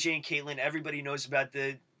where AJ and Caitlyn, everybody knows about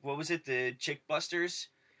the Chick Busters,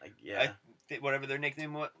 like, yeah, whatever their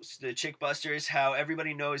nickname was, the Chick Busters. How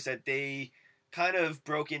everybody knows that they kind of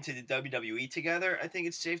broke into the WWE together. I think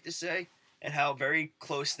it's safe to say, and how very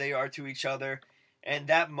close they are to each other. And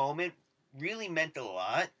that moment really meant a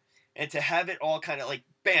lot. And to have it all kind of like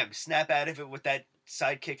bam, snap out of it with that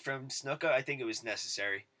sidekick from Snuka, I think it was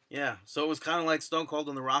necessary. yeah. So it was kind of like Stone Cold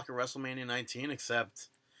and The Rock at WrestleMania 19, except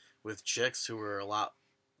with chicks who were a lot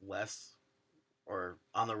less, or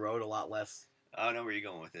on the road a lot less. I don't know where you're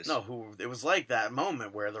going with this. No, it was like that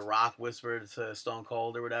moment where The Rock whispered to Stone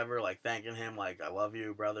Cold or whatever, like thanking him, like "I love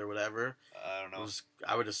you, brother," whatever. I don't know.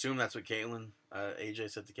 I would assume that's what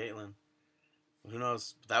AJ said to Caitlyn. Who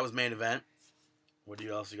knows? That was main event. What do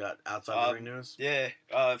you else got outside the ring news? Yeah,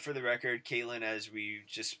 for the record, Caitlyn, as we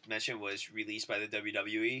just mentioned, was released by the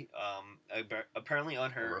WWE. Apparently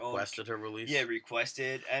on her Requested her release. Yeah,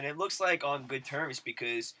 requested, and it looks like on good terms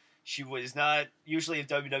because she was not. Usually, if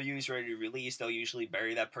WWE is ready to release, they'll usually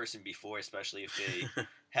bury that person before, especially if they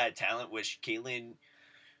had talent. Which Caitlyn,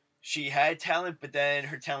 she had talent, but then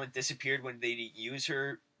her talent disappeared when they didn't use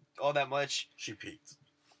her all that much. She peaked.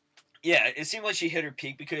 Yeah, it seemed like she hit her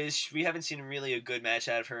peak because we haven't seen really a good match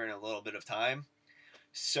out of her in a little bit of time.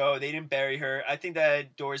 So they didn't bury her. I think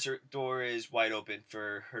that door is wide open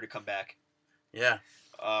for her to come back. Yeah.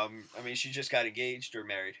 I mean, she just got engaged or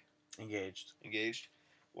married. Engaged.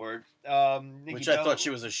 Or Nikki Which I Bella. thought she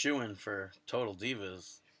was a shoo-in for Total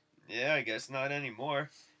Divas. Yeah, I guess not anymore.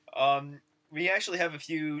 We actually have a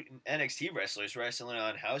few NXT wrestlers wrestling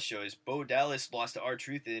on house shows. Bo Dallas lost to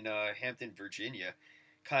R-Truth in Hampton, Virginia.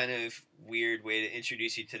 Kind of weird way to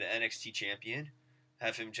introduce you to the NXT champion.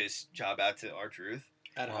 Have him just job out to R-Truth.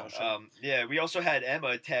 At a house show. Yeah, we also had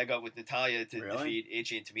Emma tag up with Natalya to defeat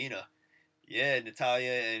AJ and Tamina. Yeah,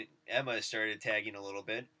 Natalya and Emma started tagging a little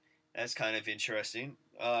bit. That's kind of interesting.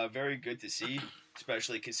 Very good to see,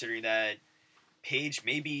 especially considering that Paige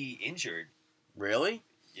may be injured. Really?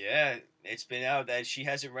 Yeah, it's been out that she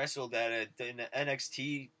hasn't wrestled at an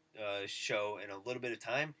NXT show in a little bit of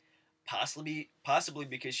time. Possibly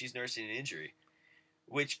because she's nursing an injury,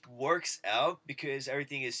 which works out because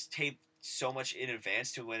everything is taped so much in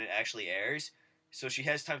advance to when it actually airs, so she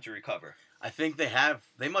has time to recover. I think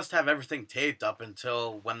they must have everything taped up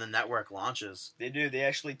until when the network launches. They do. They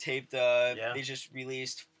actually taped. Yeah. They just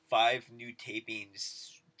released 5 new tapings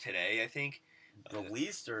today, I think.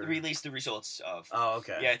 Released or Released the results of. Oh,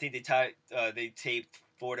 okay. Yeah, I think they taped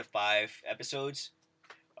 4 to 5 episodes.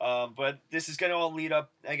 But this is going to all lead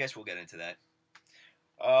up. I guess we'll get into that.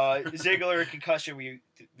 Ziggler concussion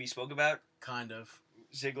we spoke about. Kind of.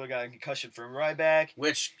 Ziggler got a concussion from Ryback.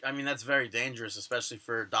 Which, I mean, that's very dangerous, especially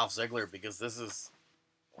for Dolph Ziggler, because this is,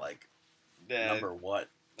 like, number what?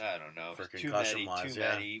 I don't know. For Too concussion-wise,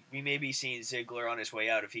 many. We may be seeing Ziggler on his way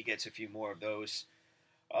out if he gets a few more of those.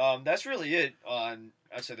 That's really it on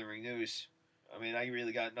Outside the Ring News. I mean, I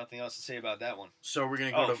really got nothing else to say about that one. So we're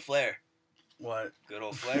going to go to... Flair. What? Good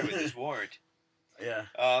old Flair with his warrant. Yeah.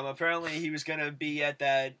 Apparently he was going to be at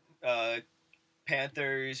that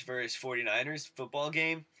Panthers versus 49ers football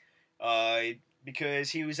game because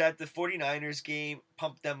he was at the 49ers game,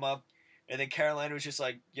 pumped them up, and then Carolina was just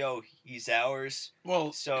like, yo, he's ours.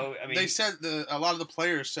 Well, so, I mean... They said a lot of the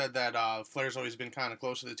players said that Flair's always been kind of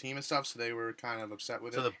close to the team and stuff, so they were kind of upset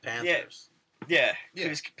with it. To the Panthers. Yeah. Yeah.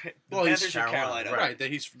 The Well, Panthers he's are Carolina, Carolina. Right,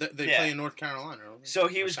 they play in North Carolina. So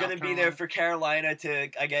he Or was South going to be Carolina. there for Carolina to,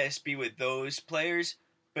 I guess, be with those players,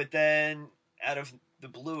 but then out of the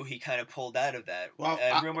blue, he kind of pulled out of that. Well,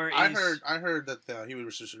 I heard that he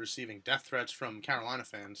was just receiving death threats from Carolina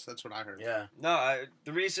fans. That's what I heard. Yeah. No,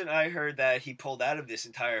 the reason I heard that he pulled out of this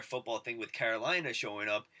entire football thing with Carolina showing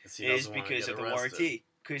up is because of the warranty.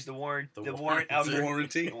 Because the warrant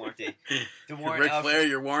Warranty. Ric Flair,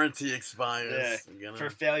 your warranty expires. Yeah,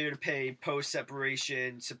 for failure to pay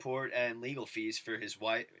post-separation support and legal fees for his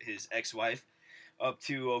ex-wife, up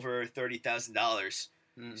to over $30,000.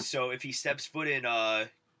 So if he steps foot in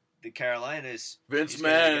the Carolinas. Vince he's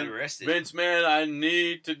gonna get Man, arrested. Vince Man, I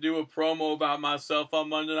need to do a promo about myself on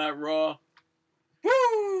Monday Night Raw.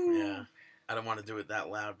 Woo! Yeah, I don't want to do it that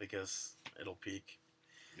loud because it'll peak.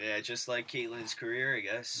 Yeah, just like Caitlyn's career, I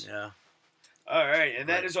guess. Yeah, All right, and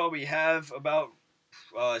that Right. is all we have about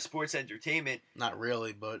sports entertainment. not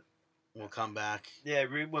really, but we'll come back. Yeah,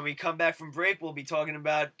 when we come back from break, we'll be talking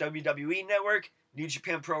about WWE Network, New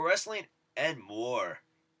Japan Pro Wrestling, and more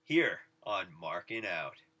here on Markin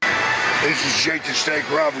Out. This is Jake the Snake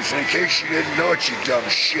Roberts. In case you didn't know it, you dumb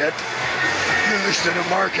shit, you're listening to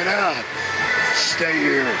Markin Out. Stay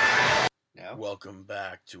here. Now, Welcome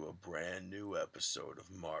back to a brand new episode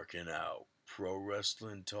of Markin Out, pro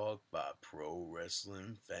wrestling talk by pro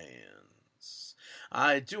wrestling fans.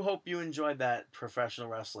 I do hope you enjoyed that professional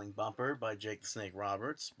wrestling bumper by Jake the Snake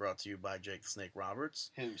Roberts, brought to you by Jake the Snake Roberts.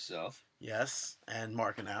 himself. Yes, and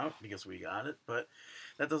Markin Out because we got it, but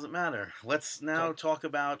that doesn't matter. Let's now talk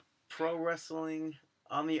about pro wrestling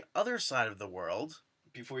on the other side of the world.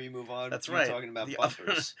 Before you move on, That's we're right. talking about The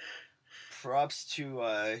bumpers. Props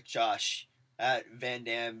to Josh at Van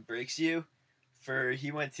Dam Breaks You.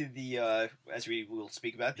 He went to the, as we will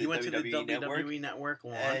speak about, the He went to the WWE Network. WWE Network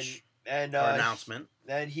launch And or announcement.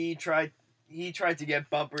 then he tried to get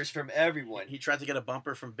bumpers from everyone. He tried to get a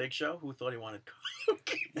bumper from Big Show, who thought he wanted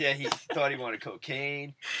coke. Yeah, he thought he wanted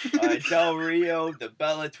cocaine. Del Rio, the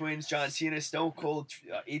Bella Twins, John Cena, Stone Cold,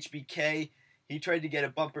 HBK. He tried to get a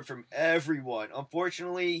bumper from everyone.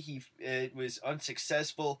 Unfortunately, it was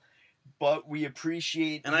unsuccessful, but we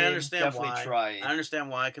appreciate And him I understand definitely why. trying. I understand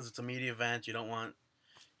why, because it's a media event. You don't want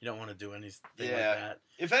to do anything like Yeah. that.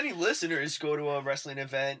 If any listeners go to a wrestling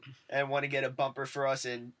event and want to get a bumper for us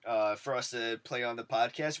and for us to play on the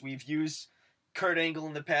podcast, we've used Kurt Angle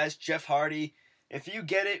in the past, Jeff Hardy. If you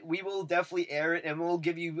get it, we will definitely air it and we'll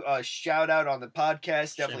give you a shout out on the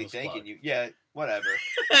podcast. Definitely Shameless thanking plug. you. Yeah, whatever.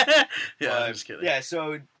 Yeah, I'm just kidding. Yeah,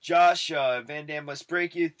 so Josh, Van Dam Must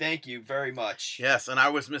Break You, thank you very much. Yes, and I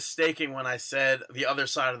was mistaken when I said the other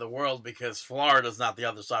side of the world because Florida's not the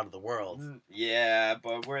other side of the world. Yeah,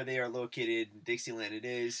 but where they are located, in Dixieland it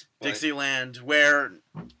is. But, Dixieland, where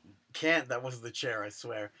that was the chair, I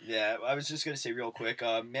swear. Yeah, I was just going to say real quick,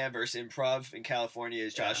 Man vs. Improv in California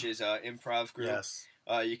is Josh's improv group. Yes.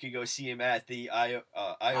 You can go see him at the IO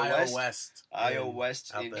West.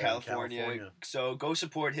 West out in there in California. California. So go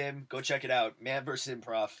support him. Go check it out. Man vs.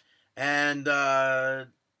 Improv. And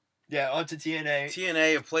Yeah, onto TNA.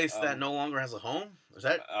 TNA, a place that no longer has a home? Is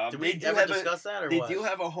that? Did we ever discuss that? Or They what? do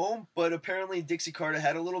have a home, but apparently Dixie Carter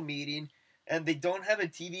had a little meeting, and they don't have a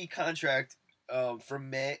TV contract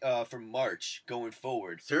from March going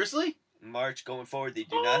forward. Seriously? March going forward, they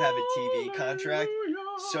do not have a TV contract.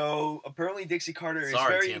 So apparently Dixie Carter is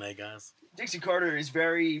Sorry, very TNA guys. Dixie Carter is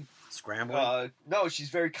very Scrambling. no, she's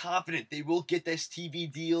very confident they will get this TV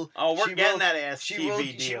deal. Oh, we're She getting will- that ass She TV will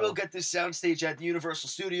deal. she will get this soundstage at the Universal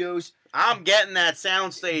Studios. I'm getting that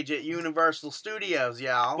soundstage at Universal Studios,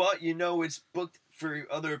 y'all. But you know it's booked for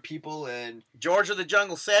other people, and George of the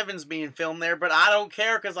Jungle 7's being filmed there, but I don't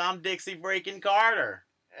care because I'm Dixie Breaking Carter.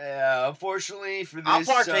 unfortunately for this, I'll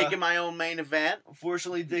partake in my own main event.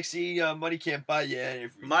 unfortunately Dixie, money can't buy you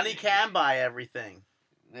everything. Money can buy everything.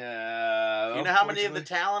 You know how many of the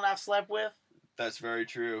talent I've slept with? That's very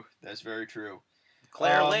true. That's very true.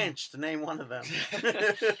 Claire Lynch, to name one of them.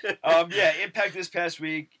 Yeah, Impact this past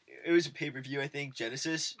week. It was a pay-per-view, I think,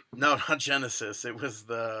 Genesis. No, not Genesis. It was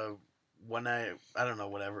the one I don't know,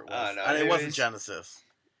 whatever it was. No, it wasn't was- Genesis.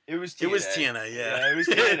 It was TNA. It was TNA, yeah. Yeah, it was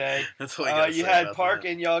TNA. That's what I gotta You say had about Park that.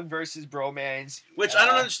 and Young versus Bromance. Which I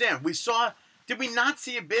don't understand. Did we not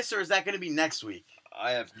see Abyss, or is that going to be next week?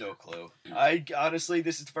 I have no clue. Honestly,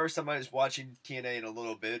 this is the first time I was watching TNA in a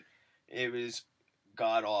little bit. It was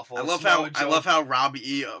god awful. I love how Robbie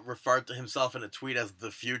E referred to himself in a tweet as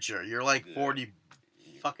the future. You're like 40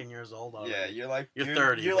 fucking years old already. Yeah, you're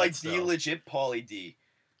 30. You're but like still. the legit Paulie D.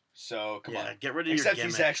 So come on, get rid of except your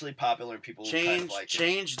he's gimmick. actually popular and people kind of like him.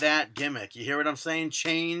 Change that gimmick. You hear what I'm saying?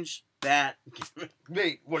 Change that gimmick.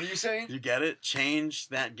 Wait, what are you saying? You get it? Change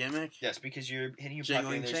that gimmick. Yes, because you're hitting your Jingling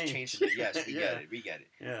pocket and there's change. change in it. Yes, we Yeah. get it. We get it.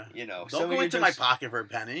 Yeah. You know, Don't go into my pocket for a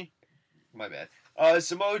penny. My bad.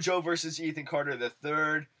 Samoa Joe versus Ethan Carter the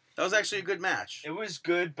third. That was actually a good match. It was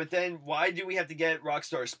good, but then why do we have to get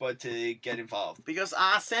Rockstar Spud to get involved? Because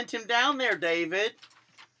I sent him down there, David.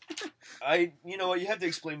 You know what? You have to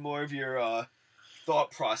explain more of your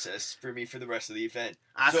thought process for me for the rest of the event.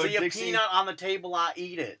 I So see a Dixie- peanut on the table, I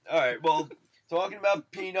eat it. All right. Well, talking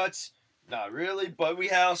about peanuts, not really, but we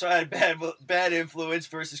also had bad influence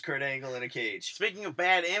versus Kurt Angle in a cage. Speaking of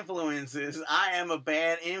bad influences, I am a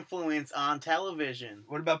bad influence on television.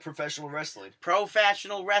 What about professional wrestling?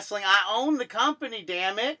 Professional wrestling, I own the company,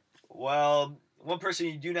 damn it. Well, one person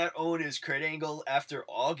you do not own is Kurt Angle after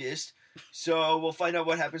August. So we'll find out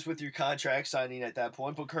what happens with your contract signing at that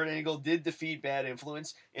point. But Kurt Angle did defeat Bad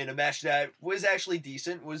Influence in a match that was actually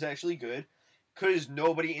decent, was actually good. Because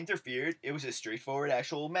nobody interfered. It was a straightforward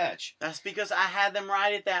actual match. That's because I had them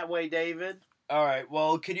write it that way, David. Alright,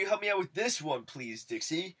 well, could you help me out with this one, please,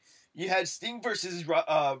 Dixie? You had Sting versus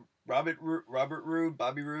Robert Roode,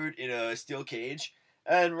 Bobby Roode in a steel cage.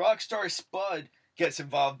 And Rockstar Spud gets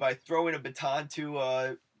involved by throwing a baton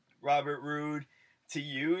to Robert Roode to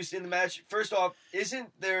use in the match. First off,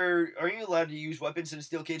 are you allowed to use weapons in a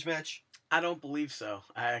steel cage match? I don't believe so.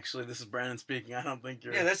 This is Brandon speaking. I don't think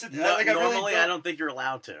you're... Yeah, that's the thing. Normally, I don't think you're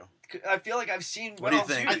allowed to. I feel like I've seen... What do you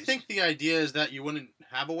think? I think the idea is that you wouldn't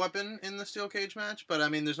have a weapon in the steel cage match, but I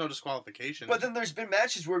mean, there's no disqualification. But then there's been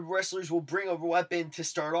matches where wrestlers will bring a weapon to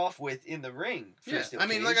start off with in the ring. Yeah, I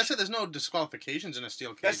mean, like I said, there's no disqualifications in a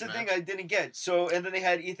steel cage match. That's the thing I didn't get. So, and then they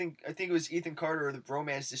had Ethan... I think it was Ethan Carter or the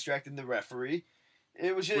Bromance distracting the referee.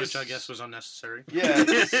 It was just... Which I guess was unnecessary. Yeah,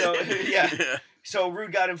 so, yeah. So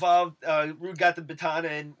Rude got involved. Rude got the baton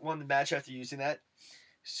and won the match after using that.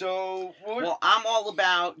 So... Well, I'm all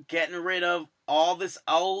about getting rid of all this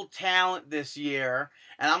old talent this year,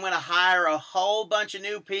 and I'm going to hire a whole bunch of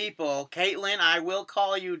new people. Caitlin, I will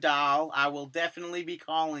call you, doll. I will definitely be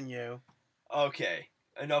calling you. Okay,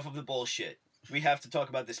 enough of the bullshit. We have to talk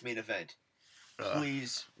about this main event.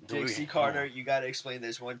 Please, Dixie Carter, you got to explain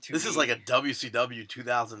this one to me. This is like a WCW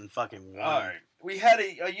 2001. All right. We had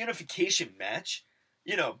a unification match,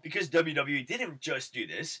 because WWE didn't just do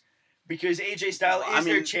this. Because AJ Styles is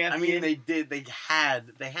their champion. I mean, they did. They had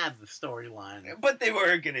the storyline. But they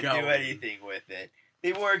weren't going to do anything with it.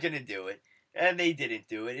 They weren't going to do it. And they didn't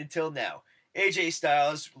do it until now. AJ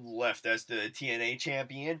Styles left as the TNA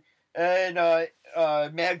champion. And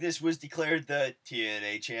Magnus was declared the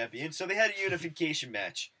TNA champion. So they had a unification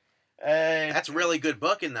match. And that's really good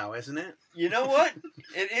booking, though, isn't it? You know what?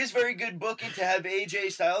 It is very good booking to have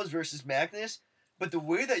AJ Styles versus Magnus. But the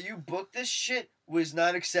way that you booked this shit was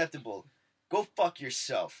not acceptable. Go fuck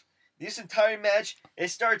yourself. This entire match, it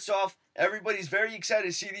starts off, everybody's very excited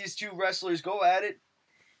to see these two wrestlers go at it.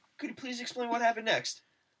 Could you please explain what happened next?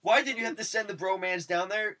 Why did you have to send the bromans down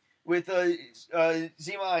there with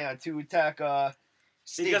Zema Ion to attack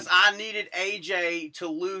Sting? Because I needed AJ to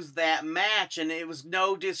lose that match, and it was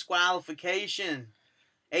no disqualification.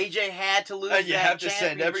 AJ had to lose you have to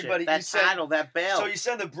send everybody, that title, that belt. So you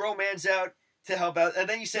send the bromans out to help out, and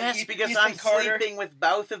then you send because Ethan I'm Carter. Sleeping with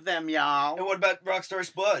both of them, y'all. And what about Rockstar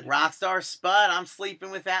Spud? Rockstar Spud, I'm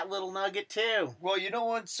sleeping with that little nugget too. Well, you don't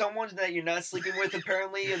want someone that you're not sleeping with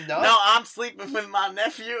apparently enough. No, I'm sleeping with my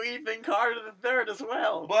nephew Ethan Carter III as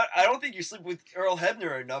well. But I don't think you're sleeping with Earl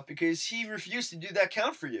Hebner enough because he refused to do that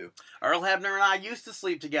count for you. Earl Hebner and I used to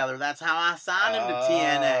sleep together. That's how I signed him to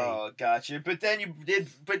TNA. Oh, gotcha. But then you did.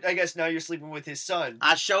 But I guess now you're sleeping with his son.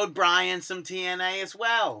 I showed Brian some TNA as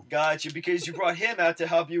well. Gotcha, because you brought him out to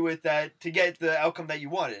help you with that, to get the outcome that you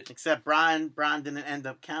wanted. Except Brian didn't end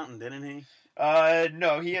up counting, didn't he?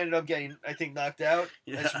 No, he ended up getting, I think, knocked out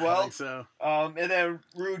as well. I think so. And then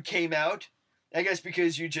Rude came out. I guess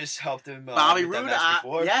because you just helped him. Bobby Roode,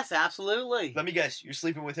 yes, absolutely. Let me guess, you're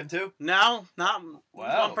sleeping with him too? No, not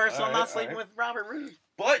one person. I'm not sleeping right. with Robert Roode.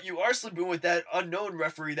 But you are sleeping with that unknown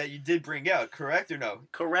referee that you did bring out, correct or no?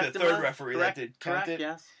 Correct. The third referee that did count it?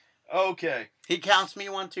 Yes. Okay. He counts me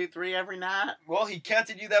 1, 2, 3 every night. Well, he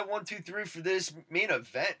counted you that 1, 2, 3 for this main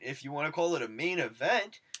event, if you want to call it a main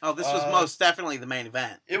event. Oh, this was most definitely the main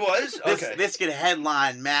event. It was? Okay. This could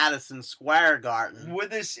headline Madison Square Garden. Would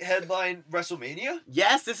this headline WrestleMania?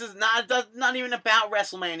 Yes, this is not even about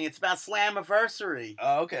WrestleMania. It's about Slammiversary.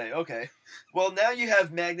 Okay. Well, now you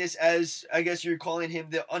have Magnus as, I guess you're calling him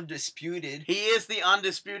the Undisputed. He is the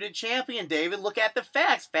Undisputed Champion, David. Look at the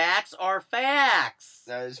facts. Facts are facts.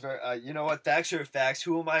 That is very, you know what? Facts are facts.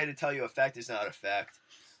 Who am I to tell you a fact is not a fact?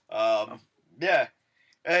 Yeah.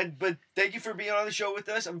 But thank you for being on the show with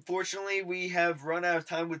us. Unfortunately, we have run out of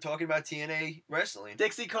time with talking about TNA wrestling.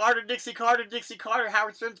 Dixie Carter,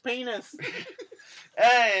 Howard Stern's penis.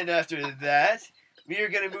 And after that, we are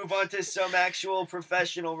going to move on to some actual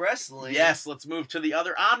professional wrestling. Yes, let's move to the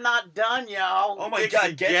other. I'm not done, y'all. Oh my Dixie,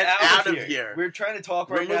 God, get out of here. We're trying to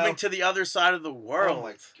talk right now. We're moving to the other side of the world. Oh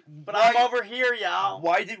my, but I'm over here, y'all.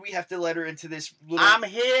 Why did we have to let her into this little... I'm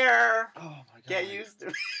here. Oh my God. Get used to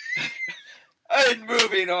it. And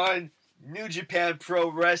moving on, New Japan Pro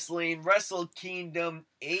Wrestling Wrestle Kingdom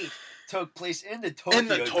 8 took place in the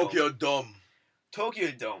Tokyo Dome.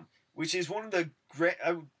 Tokyo Dome, which is one of the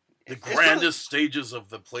grandest stages of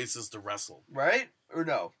the places to wrestle. Right? Or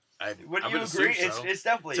no? Would you agree? So. It's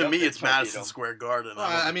definitely to me. It's Tokyo Madison Dome. Square Garden. Well,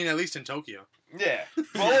 I mean, at least in Tokyo. Yeah,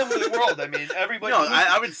 all over the world. I mean, everybody. No,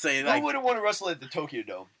 I would say who like wouldn't want to wrestle at the Tokyo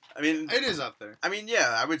Dome? I mean It is up there. I mean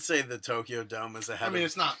yeah, I would say the Tokyo Dome is ahead I mean, of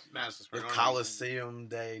it's not Madison the Square Garden. Coliseum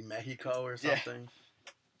de Mexico or Yeah. something.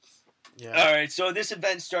 Yeah. All right, so this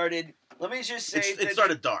event started. Let me just say It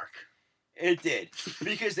started dark. It did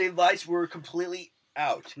because the lights were completely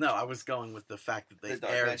out. No, I was going with the fact that The they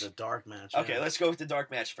dark aired match. the dark match. Okay, yeah. let's go with the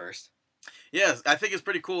dark match first. Yes, I think it's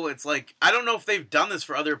pretty cool. It's like I don't know if they've done this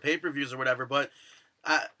for other pay-per-views or whatever, but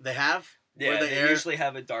they have. Yeah, Where they air... usually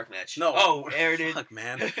have a dark match. No, oh, aired it. Fuck,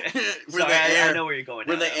 man. Sorry, I know where you're going.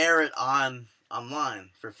 Where now, they air it online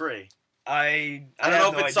for free. I don't have know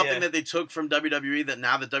if no it's idea. something that they took from WWE that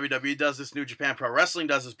now that WWE does this, New Japan Pro Wrestling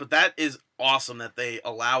does this, but that is awesome that they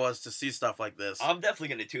allow us to see stuff like this. I'm definitely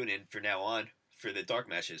going to tune in from now on for the dark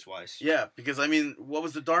matches wise. Yeah, because I mean, what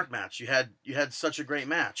was the dark match? You had such a great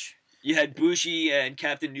match. You had Bushi and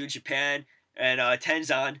Captain New Japan and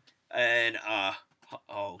Tenzan and Hanma?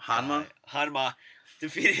 God. Hanma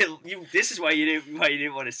defeated you. This is why you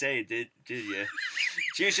didn't want to say it, did you?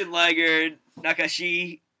 Jushin Liger,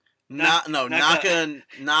 Nakanishi.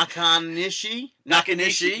 Nakanishi.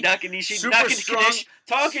 Super strong.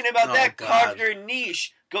 Talking about Oh, that, God. carve your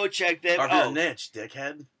niche. Go check them Carve out. your niche,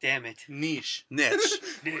 dickhead. Damn it. Niche. Niche.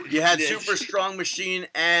 You had Niche. Super Strong Machine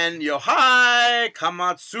and Yohai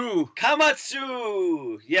Kamatsu.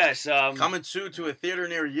 Kamatsu. Yes. Kamatsu to a theater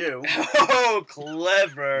near you. Oh,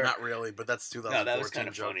 clever. Not really, but that's 2014 No, that was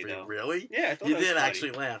kinda joke funny, for you. though. Really? Yeah, I thought You that was did funny.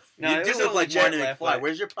 actually laugh. No, You it do was a look like legit Marty laugh. McFly. Why?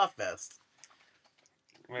 Where's your puff vest?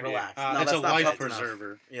 Right Relax. here. No, It's that's a not life puff enough.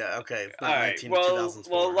 preserver. Yeah, okay. It's All not right. 19 Well,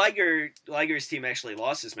 2004. Liger's team actually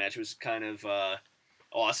lost this match. It was kind of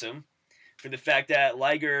awesome for the fact that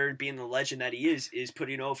Liger, being the legend that he is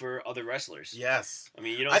putting over other wrestlers. Yes. I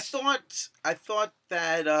mean, you know, I thought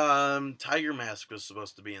that Tiger Mask was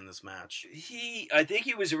supposed to be in this match. I think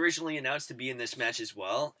he was originally announced to be in this match as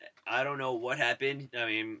well. I don't know what happened. I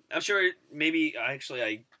mean, I'm sure maybe I'm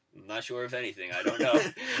not sure of anything. I don't know.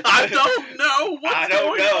 I don't know what's I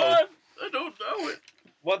don't going know. on. I don't know it.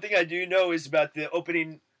 One thing I do know is about the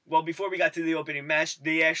opening. Well, before we got to the opening match,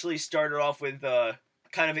 they actually started off with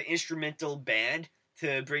kind of an instrumental band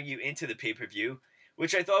to bring you into the pay-per-view,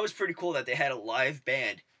 which I thought was pretty cool that they had a live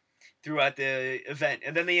band throughout the event.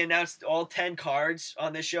 And then they announced all 10 cards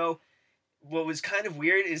on the show. What was kind of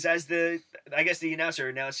weird is I guess the announcer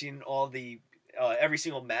announcing all the every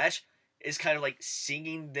single match is kind of like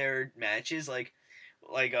singing their matches like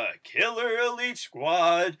a Killer Elite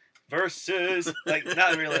Squad versus like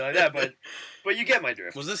not really like that, but you get my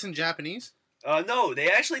drift. Was this in Japanese? No,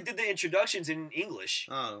 they actually did the introductions in English,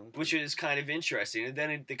 Oh. which is kind of interesting, and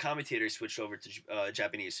then the commentators switched over to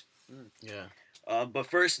Japanese. Yeah. But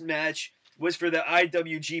first match was for the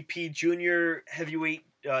IWGP Junior Heavyweight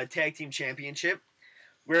Tag Team Championship,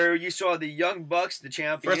 where you saw the Young Bucks, the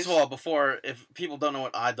champions. First of all, if people don't know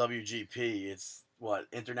what IWGP, it's what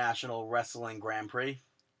International Wrestling Grand Prix.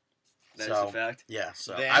 that is a fact. Yeah,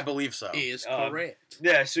 so That I believe so. Is Um, correct.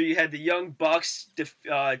 Yeah, so you had the Young Bucks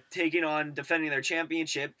defending their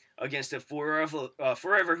championship against the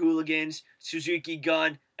Forever Hooligans, Suzuki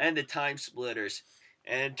Gun, and the Time Splitters.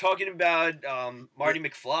 And talking about Marty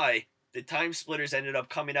McFly, the Time Splitters ended up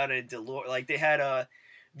coming out in a DeLorean. Like, they had a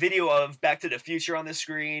video of Back to the Future on the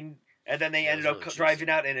screen, and then they ended was up really cheesy. driving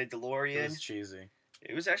out in a It DeLorean. was cheesy.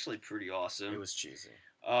 It was actually pretty awesome. It was cheesy.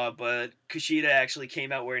 But Kushida actually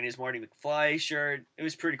came out wearing his Marty McFly shirt. It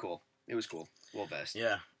was pretty cool. It was cool. Well, best.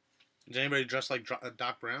 Yeah. Did anybody dress like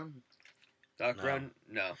Doc Brown? Doc No. Brown?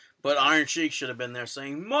 No. But Iron Sheik should have been there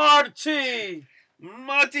saying, Marty!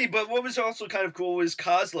 Monty, but what was also kind of cool was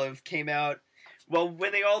Kozlov came out. Well,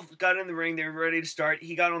 when they all got in the ring, they were ready to start.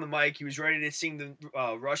 He got on the mic. He was ready to sing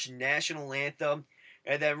the Russian national anthem.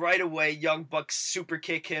 And then right away, Young Bucks super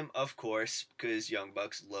kick him, of course, because Young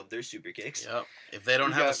Bucks love their super kicks. Yep. If they don't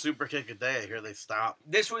We have a got- super kick a day, here they stop.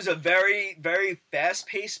 This was a very, very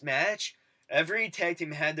fast-paced match. Every tag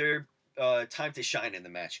team had their time to shine in the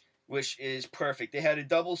match, which is perfect. They had a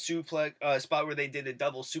double suplex spot where they did a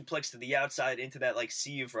double suplex to the outside into that like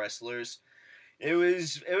sea of wrestlers. It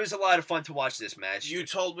was a lot of fun to watch this match. You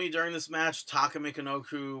told me during this match, Taka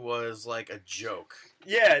Michinoku was like a joke.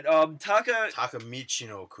 Yeah, Taka. Taka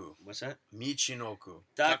Michinoku. What's that? Michinoku.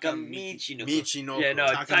 Taka Taka Michinoku. Michinoku. Yeah, no,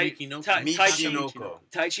 Taka Michinoku. Michinoku.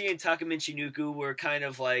 Taichi and Taka Michinoku were kind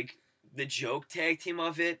of like the joke tag team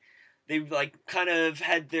of it. They like kind of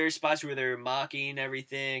had their spots where they were mocking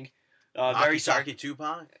everything. Very sorry. Maki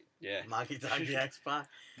Tupac? Yeah. Maki Taki X-Pac?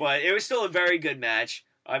 But it was still a very good match.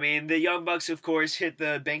 I mean, the Young Bucks, of course, hit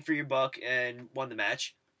the bang for your buck and won the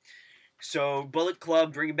match. So Bullet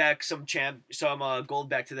Club bringing back some gold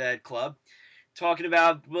back to that club. talking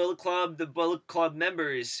about Bullet Club, the Bullet Club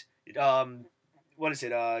members, what is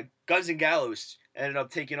it? Guns and Gallows ended up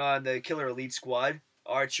taking on the Killer Elite Squad,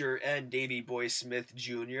 Archer and Davey Boy Smith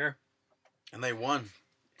Jr. And they won.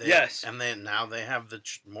 Yes. And now they have the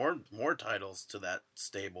more titles to that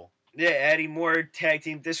stable. Yeah, adding more tag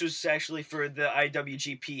team. This was actually for the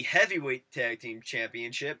IWGP Heavyweight Tag Team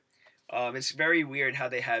Championship. It's very weird how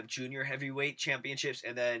they have junior heavyweight championships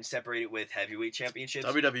and then separate it with heavyweight championships.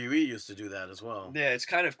 WWE used to do that as well. Yeah, it's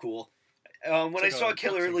kind of cool. When I saw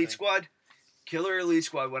Killer Elite Squad,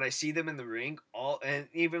 when I see them in the ring, and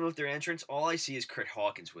even with their entrance, all I see is Kurt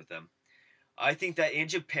Hawkins with them. I think that in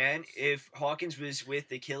Japan, if Hawkins was with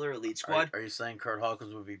the Killer Elite Squad, are you saying Kurt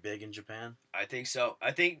Hawkins would be big in Japan? I think so.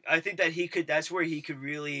 I think that he could. That's where he could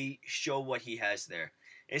really show what he has there.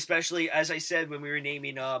 Especially as I said when we were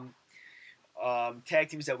naming tag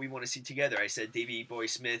teams that we want to see together. I said Davey Boy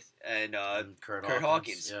Smith and Kurt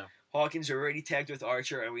Hawkins. Yeah. Hawkins are already tagged with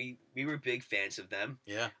Archer, and we were big fans of them.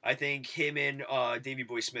 Yeah. I think him and Davey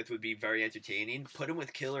Boy Smith would be very entertaining. Put him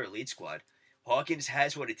with Killer Elite Squad. Hawkins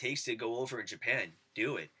has what it takes to go over in Japan.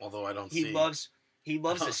 Do it. Although I don't He loves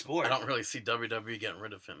the sport. I don't really see WWE getting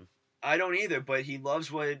rid of him. I don't either, but he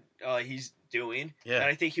loves what he's doing. Yeah. And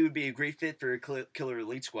I think he would be a great fit for Killer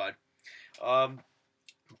Elite Squad.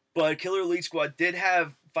 But Killer Elite Squad did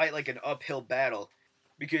fight like an uphill battle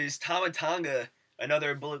because Tama Tonga,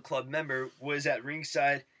 another Bullet Club member, was at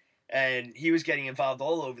ringside and he was getting involved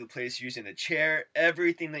all over the place using a chair,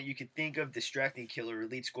 everything that you could think of, distracting Killer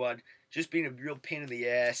Elite Squad, just being a real pain in the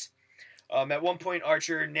ass. At one point,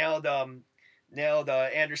 Archer nailed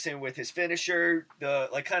Anderson with his finisher,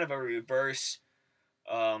 kind of a reverse.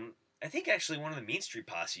 I think actually one of the Mean Street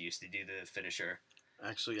Posse used to do the finisher.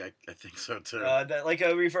 Actually, I think so too. Like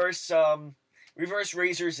a reverse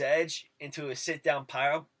Razor's Edge into a sit down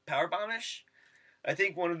power bombish. I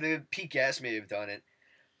think one of the Pete Gas may have done it.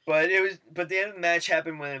 But the end of the match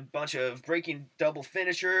happened with a bunch of breaking double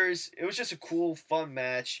finishers. It was just a cool, fun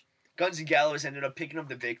match. Guns and Gallows ended up picking up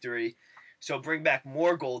the victory. So bring back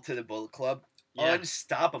more gold to the Bullet Club. Yeah.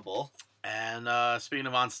 Unstoppable. And speaking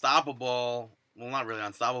of unstoppable, well, not really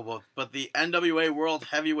unstoppable, but the NWA World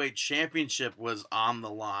Heavyweight Championship was on the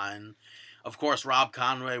line. Of course, Rob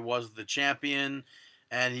Conway was the champion,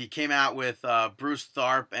 and he came out with Bruce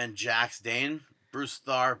Tharpe and Jax Dane. Bruce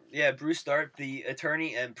Tharpe. Yeah, Bruce Tharpe, the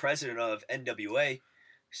attorney and president of NWA.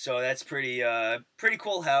 So that's pretty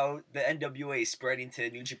cool how the NWA is spreading to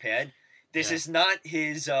New Japan. This is not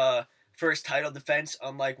his first title defense,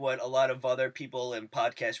 unlike what a lot of other people in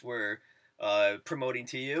podcasts were promoting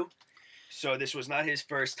to you. So this was not his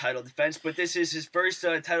first title defense, but this is his first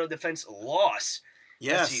title defense loss.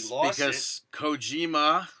 Yes, because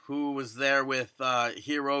Kojima, who was there with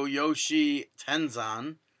Hiroyoshi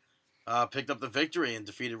Tenzan, picked up the victory and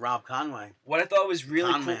defeated Rob Conway. What I thought was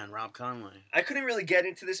really cool... Rob Conway. I couldn't really get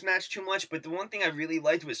into this match too much, but the one thing I really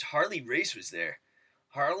liked was Harley Race was there.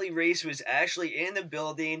 Harley Race was actually in the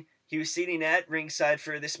building. He was sitting at ringside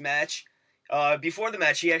for this match. Before the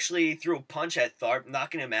match, he actually threw a punch at Tharpe,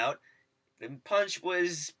 knocking him out. The punch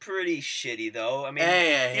was pretty shitty, though. I mean,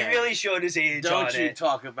 he really showed his age on it. Don't you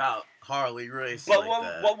talk about Harley Race but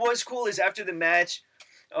what was cool is after the match,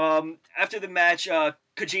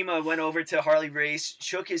 Kojima went over to Harley Race,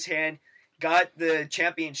 shook his hand, got the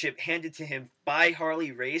championship handed to him by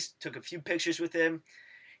Harley Race, took a few pictures with him.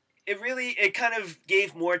 It kind of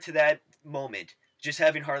gave more to that moment, just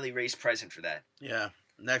having Harley Race present for that. Yeah.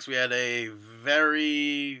 Next, we had a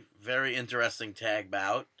very, very interesting tag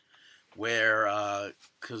bout where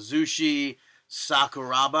Kazushi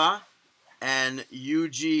Sakuraba and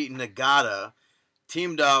Yuji Nagata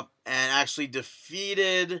teamed up and actually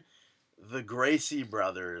defeated the Gracie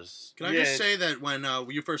brothers. Can I just say that when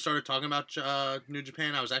you first started talking about New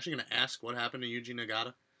Japan, I was actually going to ask what happened to Yuji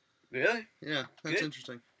Nagata. Really? Yeah, that's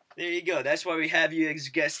interesting. There you go. That's why we have you as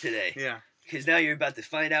a guest today. Yeah. Because now you're about to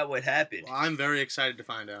find out what happened. Well, I'm very excited to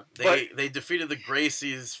find out. They defeated the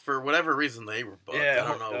Gracies for whatever reason they were booked. Yeah, I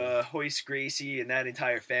don't know. Hoist Gracie and that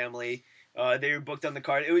entire family. They were booked on the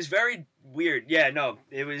card. It was very weird. Yeah, no.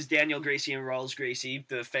 It was Daniel Gracie and Rawls Gracie,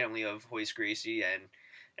 the family of Hoist Gracie, and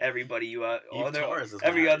everybody.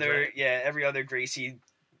 Every other Gracie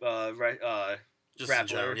just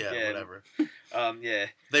grappler. Whatever. Yeah.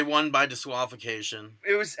 They won by disqualification.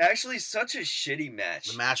 It was actually such a shitty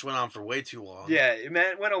match. The match went on for way too long. Yeah, it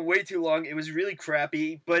went on way too long. It was really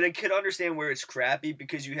crappy, but I could understand where it's crappy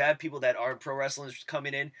because you have people that aren't pro wrestlers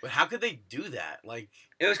coming in. But how could they do that? Like,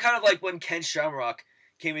 it was kind of like when Ken Shamrock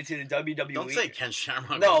came into the WWE. Don't say Ken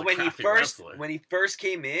Shamrock. No, when he first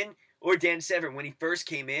came in, or Dan Severn, when he first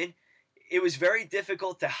came in, it was very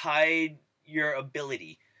difficult to hide your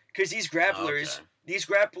ability. because these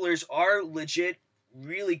grapplers are legit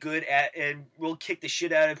really good at and will kick the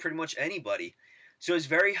shit out of pretty much anybody. So it's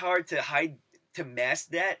very hard to mask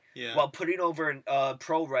that while putting over a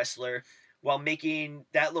pro wrestler while making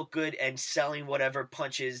that look good and selling whatever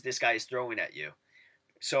punches this guy is throwing at you.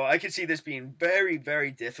 So I could see this being very,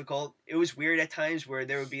 very difficult. It was weird at times where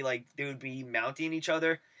they would be mounting each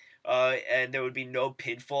other, and there would be no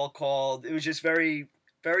pinfall called. It was just very,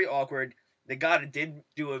 very awkward. Nagata did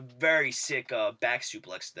do a very sick back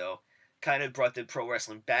suplex though. Kind of brought the pro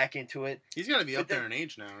wrestling back into it. He's got to be up there in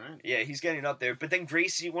age now, right? Yeah, he's getting up there. But then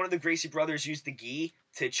one of the Gracie brothers used the gi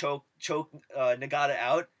to choke Nagata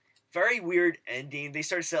out. Very weird ending. They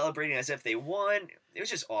started celebrating as if they won. It was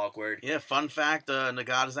just awkward. Yeah, fun fact,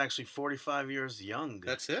 Nagata's actually 45 years young.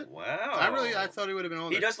 That's it? Wow. I thought he would have been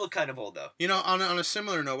older. He does look kind of old, though. You know, on a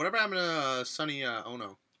similar note, whatever happened to Sonny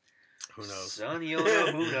Ono? Who knows? Sonny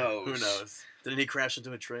Ono, who knows? Who knows? Didn't he crash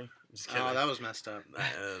into a tree? Just kidding. Oh, that was messed up.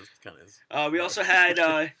 Kind of is. We also had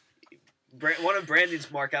one of Brandon's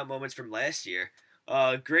mark-out moments from last year.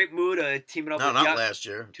 Great Muta teaming up with not last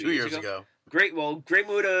year. 2 years ago. Great Muta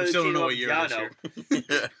teaming up with Yano.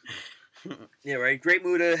 Yeah, right. Great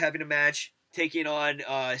Muta having a match, taking on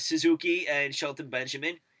Suzuki and Shelton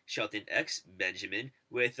X Benjamin,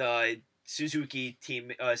 with Suzuki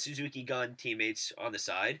Gun teammates on the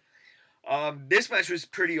side. This match was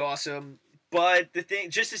pretty awesome, but the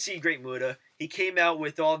thing, just to see Great Muta, he came out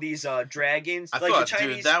with all these dragons. I like thought, the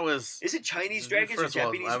Chinese, dude, that was... Is it Chinese dragons or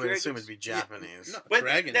Japanese dragons? I would assume it'd be Japanese. Yeah. No, but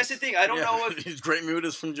dragons. that's the thing. I don't know if... Great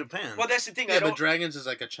Muta's from Japan. Well, that's the thing. Yeah, but dragons is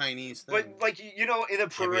like a Chinese thing. But, like, you know, in a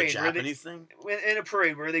parade... Maybe a Japanese thing? In a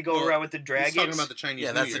parade where they go around with the dragons... He's talking about the Chinese New Year.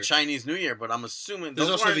 Yeah, that's the Chinese New Year, but I'm assuming...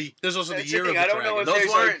 There's also the year of the I don't know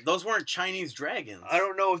dragon. if Those weren't Chinese dragons. I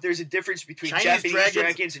don't know if there's a difference between Chinese Japanese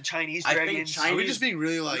dragons and Chinese dragons. Are we just being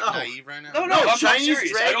really, naive right now? No, I'm Chinese not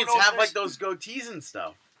serious. dragons have, like, those goatees and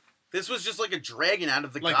stuff. This was just like a dragon out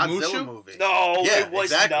of the Godzilla Mushu? movie. No, Yeah, it was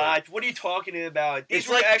exactly. not. What are you talking about? These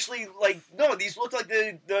were actually these look like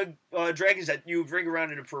the dragons that you bring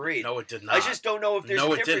around in a parade. No, it did not. I just don't know if there's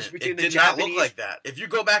a difference between the Japanese. It did Japanese... not look like that. If you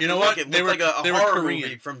go back You and know look, what? it They looked were- like they a were horror Korean.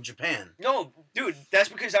 movie from Japan. No, dude, that's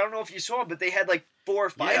because I don't know if you saw it, but they had like 4 or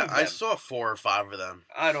 5 of them. I saw 4 or 5 of them.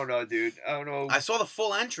 I don't know, dude. I don't know. I saw the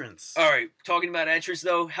full entrance. All right, talking about entrance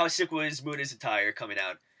though, how sick was Muta's attire coming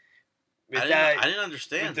out? I didn't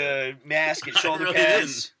understand with the mask and I shoulder really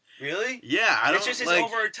pads. Really? Yeah, It's just his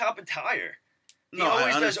over-the-top attire. He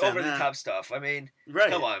always does over-the-top stuff. I mean,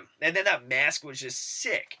 come on. And then that mask was just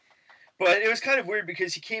sick. But it was kind of weird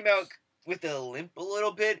because he came out with a limp a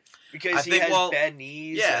little bit because he has bad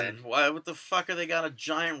knees. Yeah, and what the fuck are they got a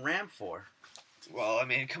giant ramp for? Well, I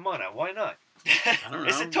mean, come on now. Why not? I don't know.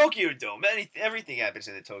 It's the Tokyo Dome. Everything happens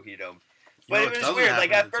in the Tokyo Dome. But it was weird.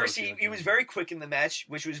 Like, at first, he was very quick in the match,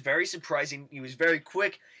 which was very surprising. He was very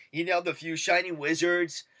quick. He nailed a few Shining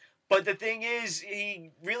Wizards. But the thing is, he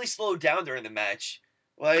really slowed down during the match.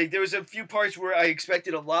 Like, there was a few parts where I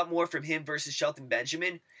expected a lot more from him versus Shelton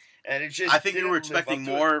Benjamin. And it just I think you were expecting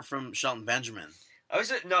more from Shelton Benjamin. I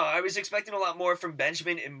was expecting a lot more from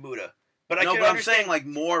Benjamin and Muta. But I'm saying, like,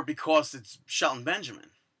 more because it's Shelton Benjamin.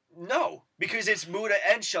 No, because it's Muta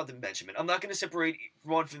and Shelton Benjamin. I'm not going to separate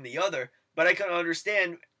one from the other. But I can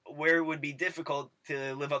understand where it would be difficult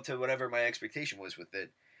to live up to whatever my expectation was with it.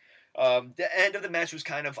 The end of the match was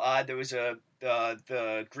kind of odd. There was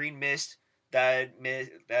the green mist that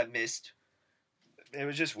missed. It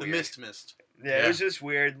was just weird. The mist. Yeah, it was just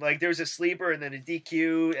weird. Like, there was a sleeper and then a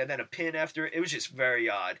DQ and then a pin after. It was just very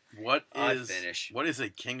odd. What is a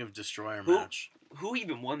King of Destroyer match? Who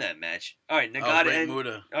even won that match? All right, Nagata Great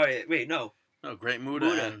Muta. All right, wait, no. No, Great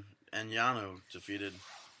Muta and Yano defeated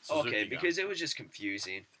Suzuki Okay, because it was just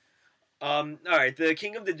confusing. All right, the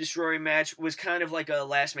King of the Destroyer match was kind of like a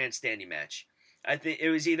last man standing match. I think it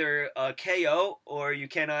was either a KO or you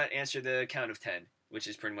cannot answer the count of 10, which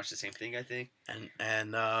is pretty much the same thing, I think.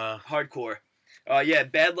 And hardcore.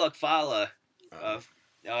 Bad Luck Fala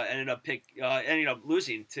ended up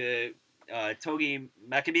losing to Togi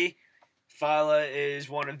Makabe. Fala is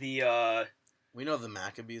one of the we know the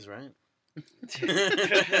Maccabees, right?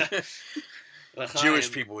 L'chaim.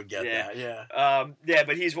 Jewish people would get that, yeah.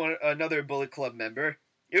 But he's another Bullet Club member.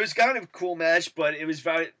 It was kind of a cool match, but it was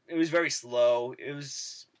very slow. It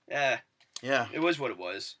was it was what it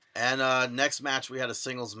was. And next match we had a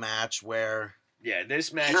singles match where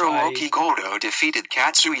this match Hiroaki Goto defeated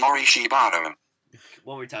Katsuyori Shibata.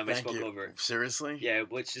 One more time, I spoke over. Seriously? Yeah,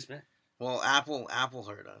 what's this match? Well, Apple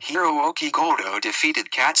heard us. Hiroaki Goto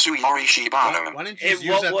defeated Katsuyori Shibata. Why didn't you just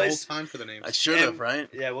use that the whole time for the name? I should have, right?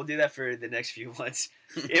 Yeah, we'll do that for the next few months.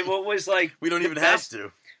 What was like... we don't even have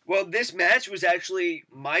to. Well, this match was actually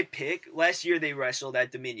my pick. Last year they wrestled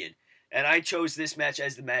at Dominion, and I chose this match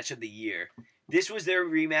as the match of the year. This was their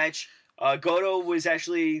rematch. Goto was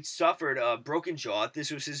actually suffered a broken jaw.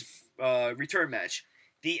 This was his return match.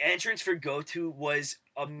 The entrance for Goto was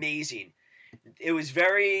amazing. There was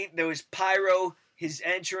pyro, his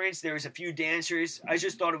entrance, there was a few dancers. I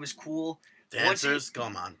just thought it was cool. Dancers?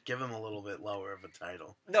 Come on. Give him a little bit lower of a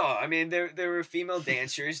title. No, I mean, there were female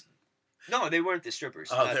dancers. No, they weren't the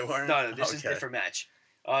strippers. Oh, they weren't? No, this is a different match.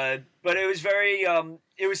 But it was very,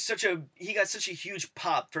 he got such a huge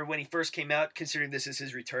pop for when he first came out, considering this is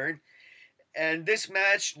his return. And this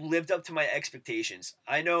match lived up to my expectations.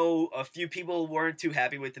 I know a few people weren't too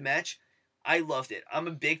happy with the match. I loved it. I'm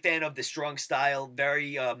a big fan of the strong style,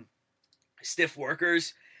 very stiff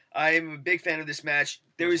workers. I'm a big fan of this match.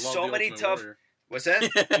 There was so many tough... Warrior. What's that?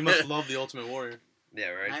 You must love the Ultimate Warrior. Yeah,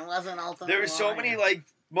 right. I was an Ultimate There were so many like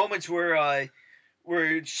moments where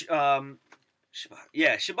Shibata,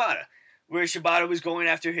 where Shibata was going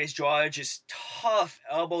after his jaw, just tough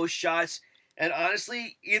elbow shots. And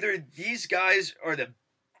honestly, either these guys are the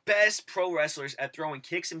best pro wrestlers at throwing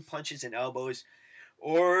kicks and punches and elbows,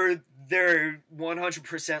 or they're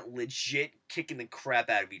 100% legit kicking the crap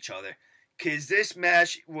out of each other. Because this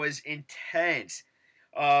match was intense.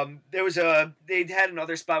 They had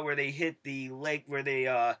another spot where they hit the leg, where they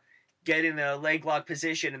get in a leg lock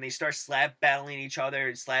position and they start slap battling each other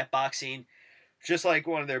and slap boxing. Just like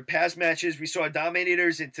one of their past matches, we saw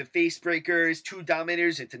Dominators into face breakers, 2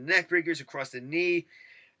 Dominators into neck breakers across the knee,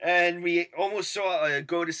 and we almost saw a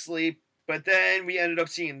go to sleep, but then we ended up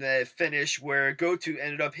seeing the finish where Goto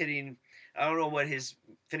ended up hitting, I don't know what his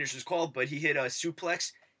finish was called, but he hit a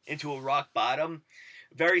suplex into a rock bottom,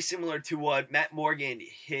 very similar to what Matt Morgan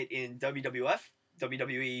hit in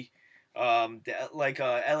WWE, like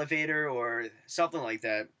a elevator or something like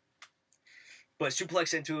that. But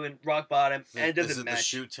suplex into a rock bottom, end of the match. Is it the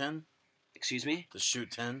shoot 10? Excuse me? The shoot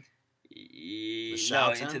 10? The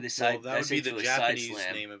shout into 10? the side. Well, that would be the Japanese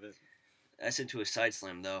name of it. That's into a side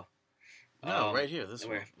slam, though. No, right here. This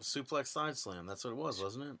where? one. The suplex side slam. That's what it was,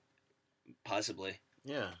 wasn't it? Possibly.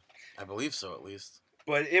 Yeah. I believe so, at least.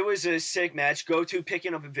 But it was a sick match. Goto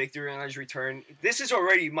picking up a victory on his return. This is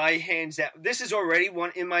already my hands down. This is already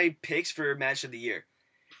one in my picks for match of the year.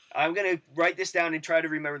 I'm going to write this down and try to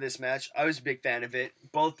remember this match. I was a big fan of it.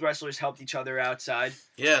 Both wrestlers helped each other outside.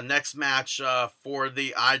 Yeah, next match for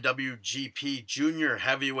the IWGP Junior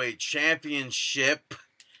Heavyweight Championship.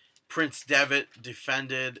 Prince Devitt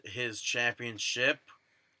defended his championship.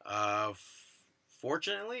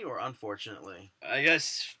 Fortunately or unfortunately? I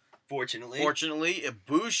guess fortunately. Fortunately,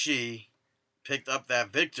 Ibushi picked up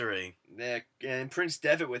that victory. Yeah, and Prince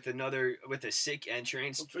Devitt with a sick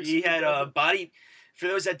entrance. Well, He had a body... For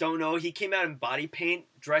those that don't know, he came out in body paint,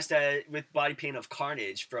 dressed with body paint of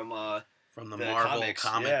Carnage from the Marvel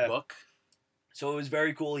comic book. So it was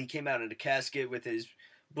very cool. He came out in a casket with his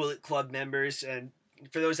Bullet Club members, and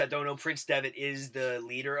for those that don't know, Prince Devitt is the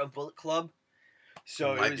leader of Bullet Club.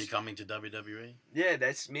 So He might be coming to WWE. Yeah,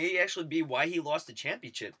 that's may actually be why he lost the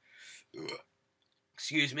championship.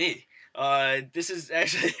 Excuse me.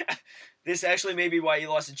 This actually may be why he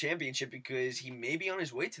lost the championship, because he may be on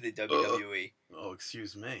his way to the WWE. Oh,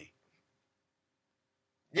 excuse me.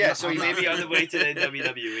 Yeah, so he may be on the way to the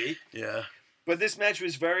WWE. Yeah. But this match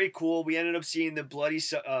was very cool. We ended up seeing the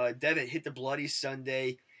Devitt hit the Bloody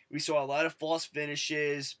Sunday. We saw a lot of false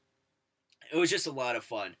finishes. It was just a lot of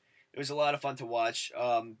fun. It was a lot of fun to watch.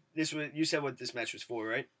 You said what this match was for,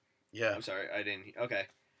 right? Yeah. I'm sorry, I didn't. Okay.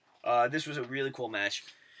 This was a really cool match.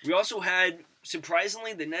 We also had,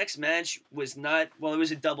 surprisingly, the next match was not, well, it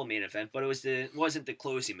was a double main event, but it wasn't the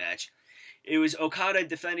closing match. It was Okada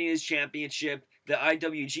defending his championship, the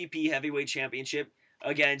IWGP Heavyweight Championship,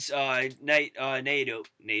 against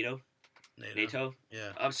Naito.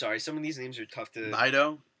 Yeah. I'm sorry, some of these names are tough to...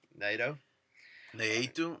 Naito. Naito?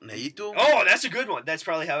 Naito? Oh, that's a good one. That's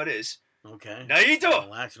probably how it is. Okay. Naito!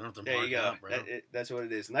 Relax, you don't have to There mark you go. up, bro. That's what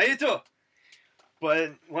it is. Naito!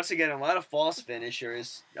 But once again, a lot of false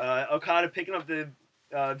finishers. Okada picking up the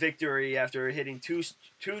victory after hitting two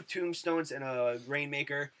tombstones and a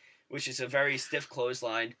Rainmaker, which is a very stiff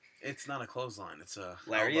clothesline. It's not a clothesline. It's a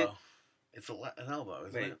Lariat? elbow. It's an elbow,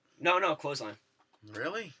 isn't Wait, it? no, clothesline.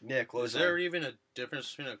 Really? Yeah, Is clothesline. there even a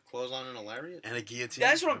difference between a clothesline and a lariat? And a guillotine?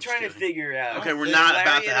 That's what I'm trying to kidding. figure out. Okay, we're The not about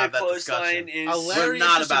lariat to and have a that clothesline discussion. A is lariat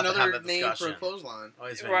not is just about to have another that name for a discussion. clothesline. Oh,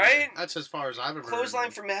 he's been right. here. That's as far as I've ever Clothesline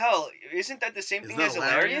heard. from hell. Isn't that the same Isn't thing that as a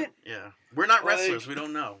lariat? Yeah. We're not Well, wrestlers. We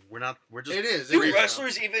don't know. We're just... It is. Do it is,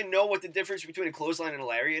 wrestlers even know what the difference between a clothesline and a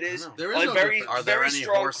lariat is? I don't know. There is A no very, difference. Are there very any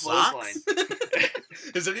strong horse clothesline. socks?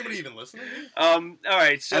 Is anybody even listening? All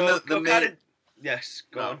right, so And the Okada. Yes,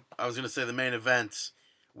 go on. I was going to say the main event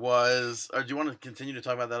was... Or do you want to continue to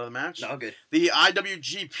talk about that other match? No, good. The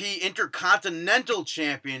IWGP Intercontinental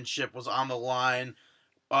Championship was on the line.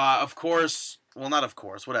 Of course... Well, not of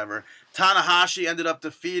course, whatever. Tanahashi ended up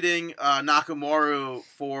defeating Nakamura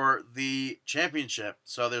for the championship.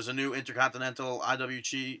 So there's a new Intercontinental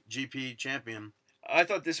IWGP champion. I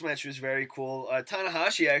thought this match was very cool.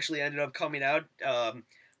 Tanahashi actually ended up coming out.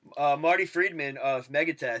 Marty Friedman of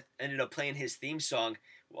Megadeth ended up playing his theme song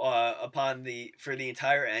for the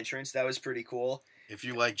entire entrance. That was pretty cool. If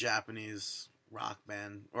you like Japanese rock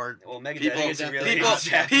band or Megadeth is a really good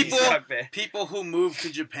Japanese rock band. People who move to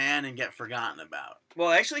Japan and get forgotten about. Well,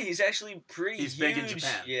 actually, he's actually pretty He's huge. big in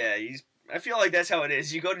Japan. Yeah, I feel like that's how it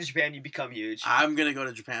is. You go to Japan, you become huge. I'm going to go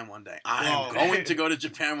to Japan one day. I'm going to go to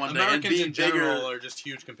Japan one day. Americans and be in general are just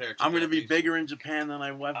huge compared to I'm going to be Japanese. bigger in Japan than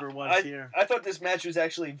I ever was here. I thought this match was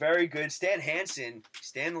actually very good. Stan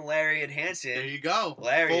the Lariat Hansen. There you go.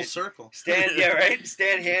 Lariat. Full circle.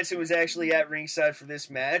 Stan Hansen was actually at ringside for this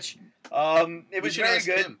match. It was very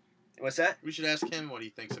good. Him. What's that? We should ask him what he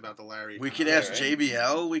thinks about the Larry. We could ask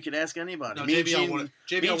JBL. We could ask anybody. No, Me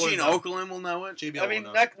JBL and Oakland will know it. JBL I mean,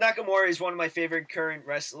 Nakamura is one of my favorite current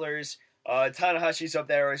wrestlers. Tanahashi's up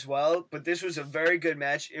there as well. But this was a very good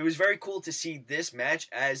match. It was very cool to see this match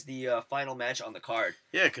as the final match on the card.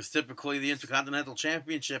 Yeah, because typically the Intercontinental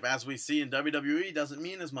Championship, as we see in WWE, doesn't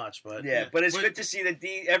mean as much. But But it's good to see that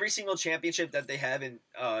every single championship that they have in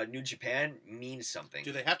New Japan means something.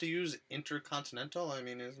 Do they have to use Intercontinental? I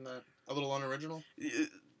mean, isn't that a little unoriginal?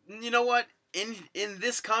 You know what? In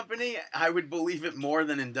this company, I would believe it more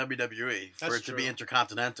than in WWE for it to be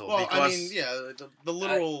Intercontinental. Well, because I mean, yeah, the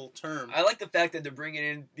literal term. I like the fact that they're bringing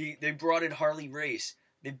in they brought in Harley Race.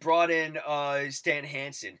 They brought in Stan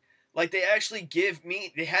Hansen. Like, they actually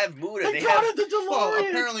they have Muda. They have the DeLorean. Well,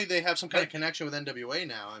 apparently they have some kind of connection with NWA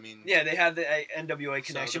now. I mean, yeah, they have the NWA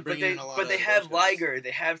connection, but they have Liger.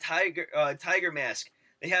 They have Tiger Mask.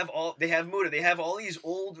 They have Muda. They have all these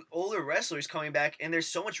older wrestlers coming back, and there's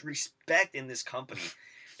so much respect in this company.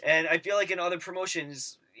 And I feel like in other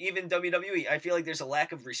promotions, even WWE, I feel like there's a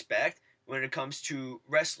lack of respect when it comes to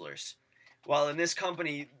wrestlers. While in this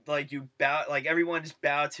company, like everyone's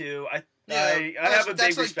bowed to. I have a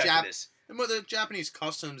big respect for this. Well, the Japanese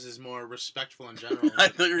customs is more respectful in general. I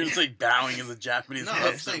thought you were going to say bowing is a Japanese No,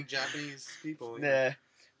 custom. I'm saying Japanese people. Yeah.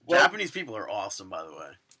 Japanese people are awesome, by the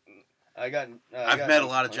way. I've met a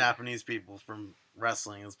lot of Japanese people from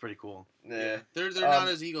wrestling. It's pretty cool. Yeah. They're not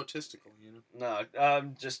as egotistical, you know.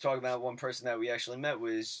 No, just talking about one person that we actually met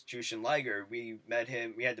was Jushin Liger. We met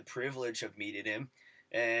him. We had the privilege of meeting him,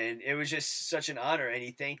 and it was just such an honor. And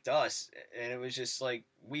he thanked us, and it was just like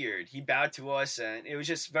weird. He bowed to us, and it was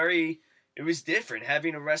just very. It was different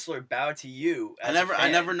having a wrestler bow to you. I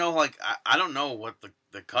never know. Like I don't know what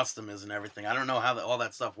the custom is and everything. I don't know how all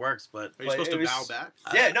that stuff works. But are you supposed to bow back?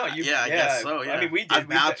 Yeah, no, I guess so. Yeah, I mean, we did. I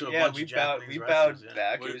bowed to a bunch of Japanese we wrestlers, bowed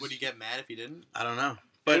back. Would he get mad if he didn't? I don't know.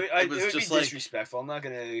 But it was would just be like disrespectful. I'm not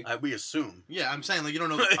gonna. We assume. Yeah, I'm saying like you don't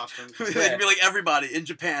know the customs. It'd be like everybody in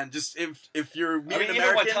Japan. Just if you're meeting an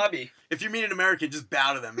American, if you meet an American, just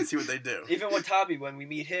bow to them and see what they do. Even Watabe, when we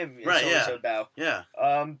meet him, right? Yeah. Bow. Yeah.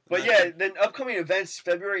 But yeah, then upcoming events,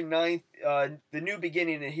 February 9th, the New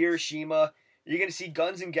Beginning in Hiroshima. You're going to see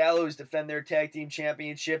Guns and Gallows defend their tag team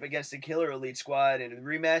championship against the Killer Elite Squad in a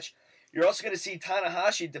rematch. You're also going to see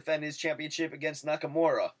Tanahashi defend his championship against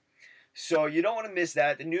Nakamura. So you don't want to miss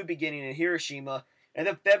that. The New Beginning in Hiroshima. And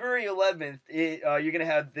then February 11th, you're going to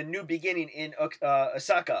have the New Beginning in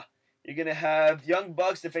Osaka. You're going to have Young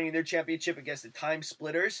Bucks defending their championship against the Time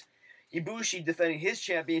Splitters. Ibushi defending his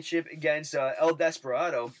championship against El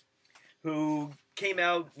Desperado, who came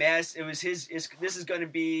out masked. This is going to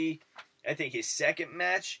be, I think, his second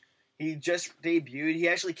match. He just debuted. He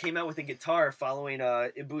actually came out with a guitar following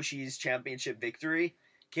Ibushi's championship victory.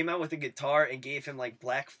 Came out with a guitar and gave him like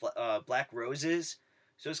black roses.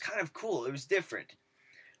 So it's kind of cool. It was different.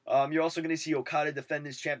 You're also going to see Okada defend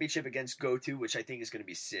his championship against Goto, which I think is going to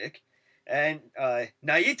be sick. And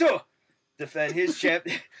Naito defend his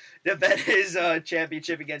championship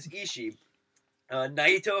against Ishii.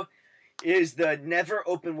 Naito is the never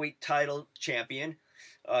openweight title champion.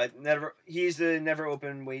 He's the never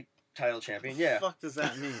openweight title champion. Yeah. What the fuck does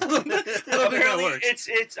that mean? Apparently,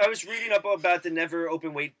 it's. I was reading up about the never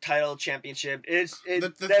openweight title championship.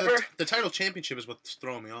 The title championship is what's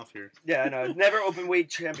throwing me off here. Yeah, I know. Never openweight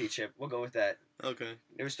championship. We'll go with that. Okay.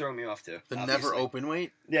 It was throwing me off too. The obviously. never open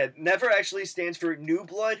weight? Yeah, never actually stands for New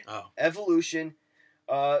Blood, Evolution,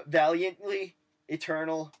 Valiantly,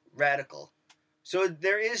 Eternal, Radical. So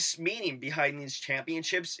there is meaning behind these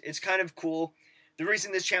championships. It's kind of cool. the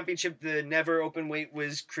reason this championship, the never open weight,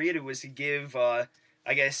 was created was to give, the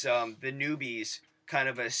newbies kind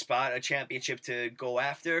of a championship to go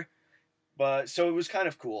after. But so it was kind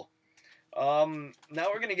of cool. Now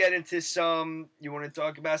we're gonna get into some. You want to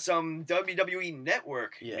talk about some WWE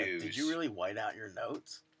Network news? Did you really white out your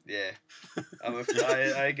notes? Yeah.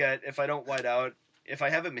 I get if I don't white out, if I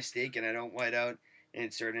have a mistake and I don't white out in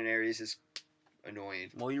certain areas, it's annoying.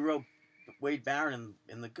 Well, you wrote Wade Barron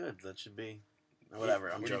in the good. That should be whatever.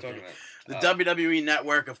 I'm what are you joking. talking about? The WWE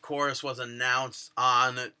Network, of course, was announced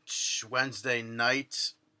on Wednesday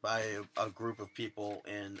night by a group of people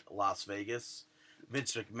in Las Vegas.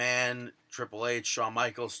 Vince McMahon, Triple H, Shawn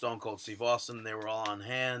Michaels, Stone Cold Steve Austin, they were all on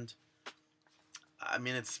hand. I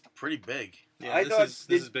mean, it's pretty big. Yeah, this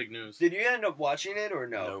is big news. Did you end up watching it or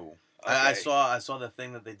no? No. Okay. I saw the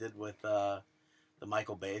thing that they did with the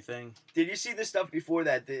Michael Bay thing. Did you see the stuff before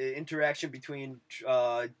that? The interaction between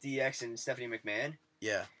DX and Stephanie McMahon?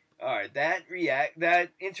 Yeah. All right, that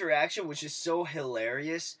interaction was just so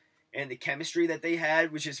hilarious, and the chemistry that they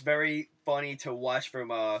had was just very funny to watch from.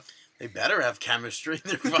 They better have chemistry.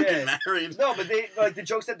 They're fucking married. No, but they the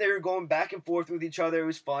jokes that they were going back and forth with each other. It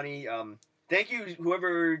was funny. Thank you,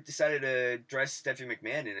 whoever decided to dress Stephanie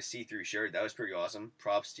McMahon in a see-through shirt. That was pretty awesome.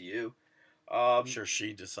 Props to you. I'm sure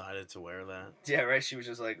she decided to wear that. Yeah, right. She was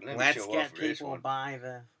just like, "Let's get show off for this people one." by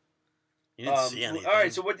the. You didn't see anything. All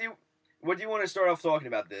right. So what do you want to start off talking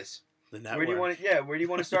about this? The network. Where do you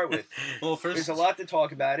want to start with? Well, first, there's a lot to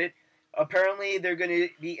talk about it. Apparently, they're going to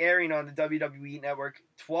be airing on the WWE Network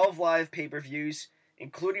 12 live pay-per-views,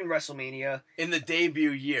 including WrestleMania. In the debut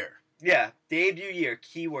year. Yeah, debut year.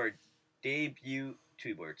 Keyword. Debut.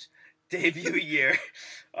 2 words. Debut year.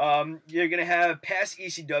 You're going to have past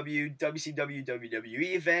ECW, WCW,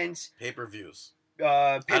 WWE events. Pay-per-views.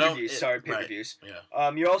 Pay-per-views. Right. Pay-per-views.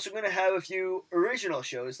 Yeah. You're also going to have a few original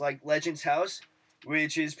shows, like Legends House,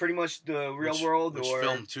 which is pretty much the real world. Which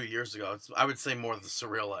filmed 2 years ago. I would say more the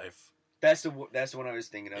Surreal Life. That's the one I was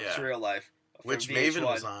thinking of. Yeah. Surreal Life. Which VH1. Maven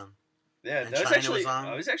was on. Yeah, And that was China actually. was on.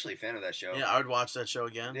 I was actually a fan of that show. Yeah, I would watch that show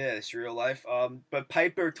again. Yeah, Surreal Life. But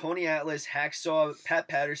Piper, Tony Atlas, Hacksaw, Pat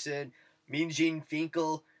Patterson, Mean Gene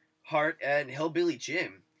Finkel, Hart, and Hillbilly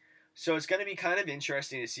Jim. So it's going to be kind of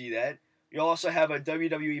interesting to see that. You'll also have a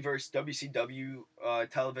WWE versus WCW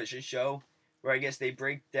television show where I guess they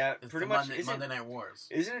break down It's pretty the much. Monday Night Wars.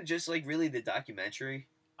 Isn't it just like really the documentary?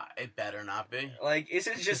 It better not be. Like,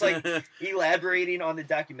 isn't it just like elaborating on the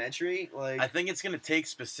documentary? Like, I think it's going to take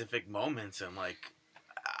specific moments and like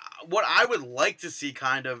what I would like to see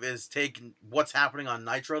kind of is take what's happening on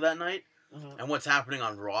Nitro that night and what's happening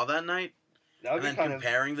on Raw that night that would and be then kind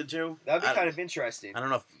comparing the two. That would be kind of interesting. I don't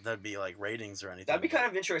know if that'd be like ratings or anything. That'd be kind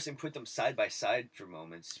of interesting. Put them side by side for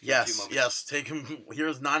moments. For yes, a few moments. yes. Take them.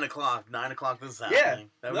 Here's 9 o'clock. 9 o'clock. This is Yeah. happening.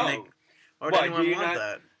 That would No. make. Or What, anyone do you want not-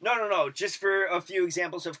 that? No. Just for a few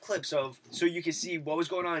examples of clips of so you can see what was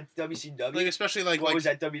going on at WCW. like especially what was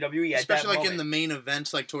at WWE at especially that like in moment. the main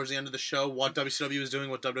events, like towards the end of the show, what WCW was doing,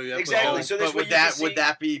 what WWF Exactly, was so doing. this But way would you can that see- would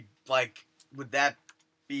that be like would that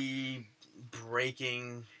be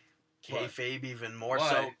breaking kayfabe even more Why?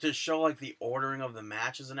 so to show like the ordering of the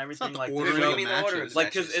matches and everything the like ordering What do of you the mean the order of matches. the like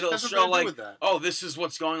because matches? it'll That's what show they do like with that. oh this is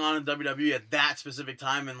what's going on in WWE at that specific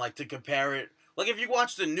time and like to compare it like if you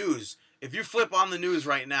watch the news if you flip on the news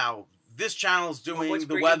right now this channel's doing what's the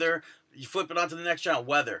breaking- weather you flip it onto the next channel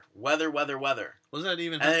weather What does that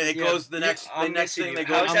even? and then it Yeah, goes the next I'm next missing thing you. they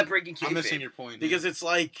go How is that breaking kayfabe? I'm missing your point. because it's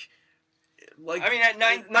like I mean, at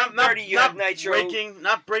 9:30 you have Nitro.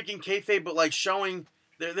 not breaking kayfabe, but like showing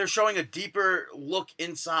they're showing a deeper look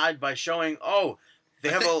inside by showing they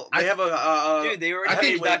have a Dude, they already I have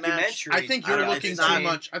think- a documentary. I think I you're don't know, looking it's too not-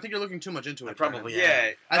 much. I think you're looking too much into it. probably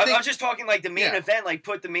Yeah, I think- I'm just talking like the main Yeah. event. Like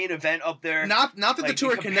put the main event up there. Not that Like, the two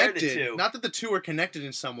you are compare the connected. two. Not that the two are connected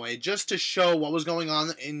in some way. Just to show what was going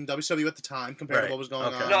on in WCW at the time compared Right. to what was going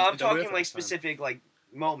Okay. on. No, I'm in WWF talking at like the time. specific like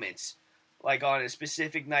moments, like on a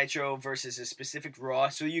specific Nitro versus a specific Raw,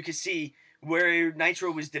 so you can see where Nitro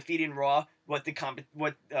was defeating Raw, what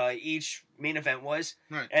each main event was,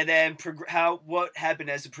 Right. and then what happened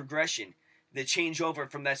as a progression, the changeover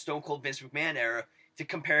from that Stone Cold Vince McMahon era to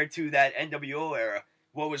compare it to that NWO era.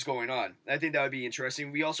 What was going on? I think that would be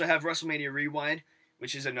interesting. We also have WrestleMania Rewind,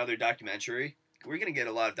 which is another documentary. We're gonna get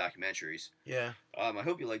a lot of documentaries. yeah I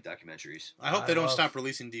hope you like documentaries. I hope they don't love- stop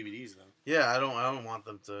releasing DVDs though. yeah I don't want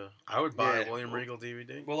them to I would buy Yeah. a William Regal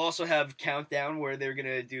DVD We'll also have Countdown, where they're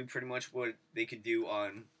gonna do pretty much what they could do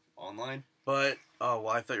online. but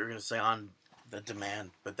I thought you were gonna say on the demand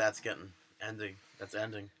but that's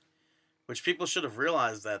ending which people should have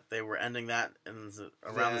realized that they were ending that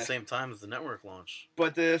around Yeah. the same time as the network launch.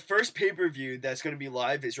 But the first pay-per-view that's gonna be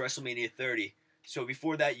live is WrestleMania 30. So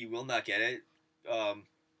before that, you will not get it.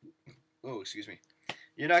 Excuse me.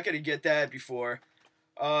 You're not going to get that before.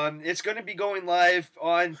 It's going to be going live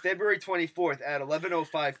on February 24th at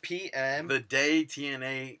 11:05 p.m. The day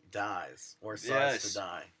TNA dies or decides to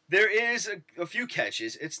die. There is a few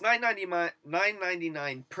catches. It's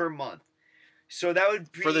 $9.99 per month. So that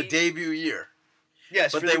would be for the debut year.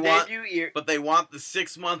 Yes, but for they the want, debut year. But they want the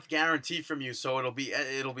 6-month guarantee from you, so it'll be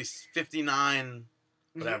 59.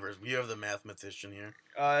 Whatever. You have the mathematician here.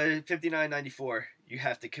 $59.94. You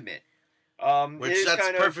have to commit. Which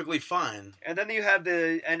that's perfectly fine. And then you have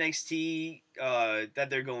the NXT that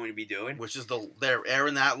they're going to be doing, which is they're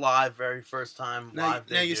airing that live very first time live.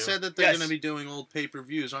 Now you said that they're going to be doing old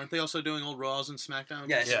pay-per-views. Aren't they also doing old Raws and SmackDowns?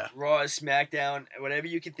 Yes, yeah. Raw, SmackDown, whatever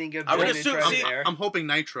you can think of. I would assume. I'm hoping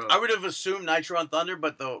Nitro. I would have assumed Nitro on Thunder,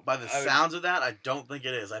 but by the sounds of that, I don't think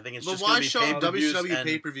it is. I think it's just going to be pay-per-views. Why show WWE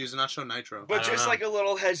pay-per-views and not show Nitro? But just like a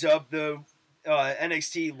little heads up, the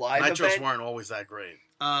NXT live Nitros event weren't always that great.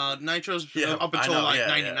 Nitro's up until 99.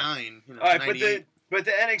 Yeah. You know, all right, but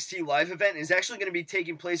the NXT live event is actually going to be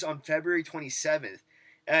taking place on February 27th,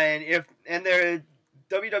 and their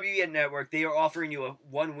WWE Network, they are offering you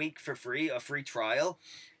 1 week for free, a free trial,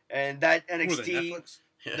 and that NXT.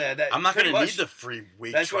 Yeah. I'm not going to need the free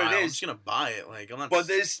week that's trial. What it is. I'm just going to buy it. Like, I'm not. But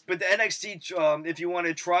the NXT, if you want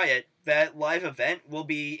to try it, that live event will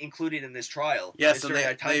be included in this trial. Yes, and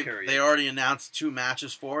they already announced 2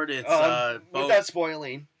 matches for it. It's without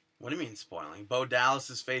spoiling. What do you mean spoiling? Bo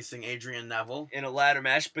Dallas is facing Adrian Neville in a ladder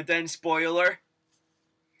match, but then spoiler.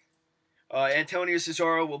 Antonio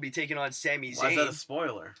Cesaro will be taking on Sami Zayn. Why is that a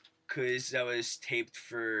spoiler? Because that was taped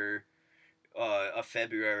for a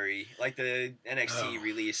February, like the NXT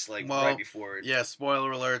release, right before it. Yeah,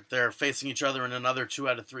 spoiler alert, they're facing each other in another 2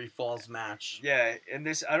 out of 3 falls match. Yeah, and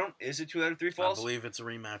this, is it 2 out of 3 falls? I believe it's a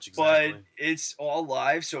rematch, exactly. But it's all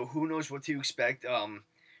live, so who knows what to expect.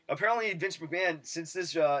 Apparently Vince McMahon, since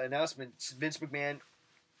this announcement, Vince McMahon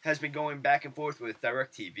has been going back and forth with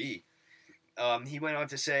DirecTV. He went on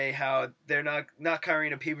to say how they're not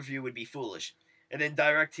carrying a pay-per-view would be foolish. And then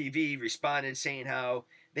DirecTV responded saying how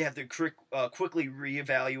they have to quickly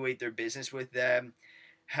reevaluate their business with them,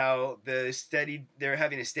 how they're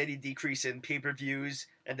having a steady decrease in pay-per-views,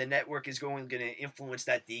 and the network is going to influence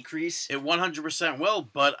that decrease. It 100% will,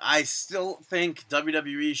 but I still think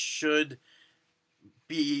WWE should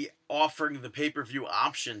be offering the pay-per-view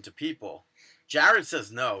option to people. Jared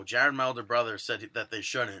says no. Jared, my older brother, said that they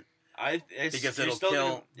shouldn't. Because it'll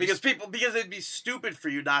kill. Because it'd be stupid for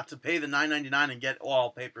you not to pay the $9.99 and get all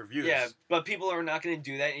pay-per-views. Yeah, but people are not going to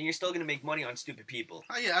do that, and you're still going to make money on stupid people.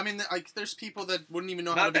 Oh yeah, I mean, there's people that wouldn't even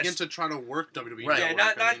know how to begin to try to work WWE. Right.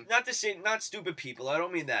 Yeah, not to say not stupid people. I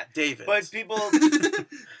don't mean that. David. But people.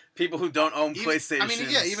 People who don't own PlayStation. I mean,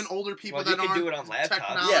 yeah, even older people that aren't do it on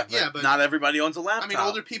laptops. But not everybody owns a laptop. I mean,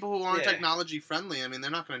 older people who aren't technology friendly. I mean,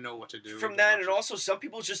 they're not going to know what to do. From that, and also some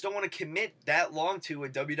people just don't want to commit that long to a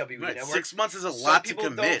WWE network. 6 months is a lot to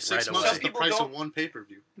commit. 6 months is the price of one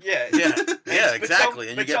pay-per-view. Yeah,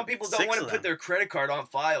 exactly. But some people don't want to put their credit card on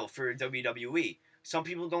file for WWE. Some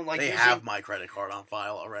people don't like. They have my credit card on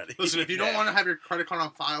file already. Listen, if you don't want to have your credit card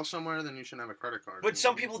on file somewhere, then you shouldn't have a credit card. But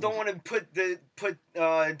some people don't want to put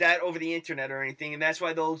that over the internet or anything, and that's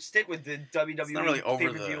why they'll stick with the WWE really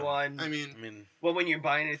pay-per-view on. I mean, well, when you're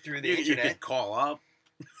buying it through the internet, you could call up.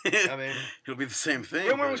 I mean, it'll be the same thing.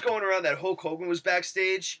 Rumor was going around that Hulk Hogan was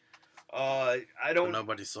backstage. But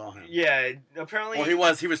nobody saw him. Yeah, apparently.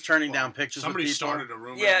 Well, he was turning down pictures. Somebody with people. started a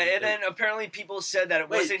rumor. Yeah, and then apparently people said that it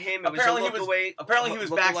wasn't him. It was a look-away. Apparently he was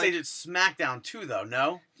backstage at SmackDown too, though.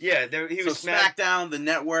 No. Yeah, he was. SmackDown, the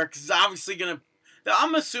network is obviously gonna.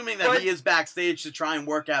 I'm assuming that he is backstage to try and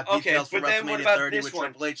work out details for WrestleMania 30 with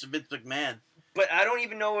Triple H and Vince McMahon. But I don't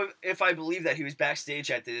even know if I believe that he was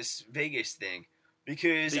backstage at this Vegas thing.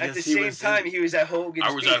 Because at the same time, he was at Hogan's Beach.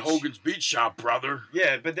 I was at Hogan's Beach Shop, brother.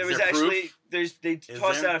 Yeah, but there was actually... They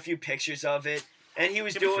tossed out a few pictures of it. And he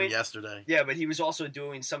was doing... From yesterday. Yeah, but he was also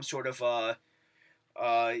doing some sort of...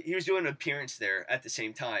 he was doing an appearance there at the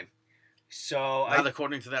same time. So... Not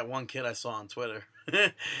according to that one kid I saw on Twitter.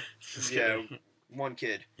 Yeah, one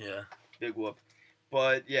kid. Yeah. Big whoop.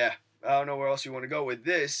 But, yeah. I don't know where else you want to go with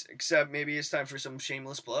this, except maybe it's time for some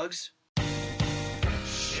shameless plugs.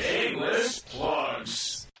 Shameless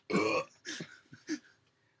plugs.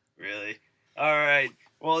 Really? All right.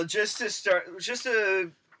 Well, even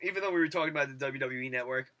though we were talking about the WWE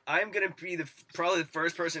Network, I'm gonna be probably the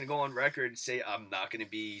first person to go on record and say I'm not gonna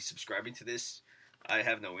be subscribing to this. I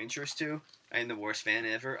have no interest to. I am the worst fan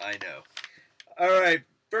ever. I know. All right.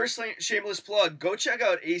 First shameless plug. Go check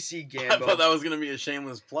out AC Gamble. I thought that was gonna be a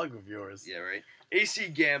shameless plug of yours. Yeah, right. AC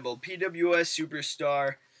Gamble, PWS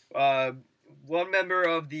superstar. one member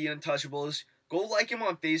of the Untouchables. Go like him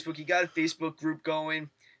on Facebook. He got a Facebook group going.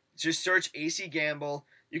 Just search AC Gamble.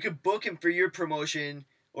 You could book him for your promotion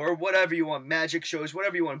or whatever you want, magic shows,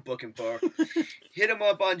 whatever you want to book him for. Hit him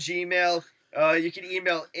up on Gmail. You can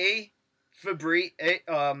email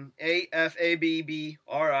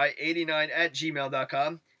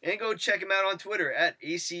AFABBRI89 and go check him out on Twitter at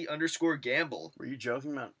AC_Gamble. Were you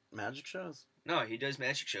joking about magic shows? No, he does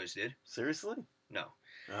magic shows, dude. Seriously? No.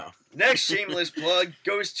 Oh. Next shameless plug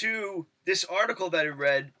goes to this article that I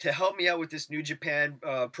read to help me out with this New Japan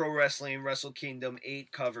Pro Wrestling Wrestle Kingdom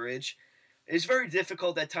 8 coverage. It's very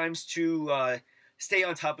difficult at times to stay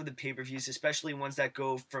on top of the pay-per-views, especially ones that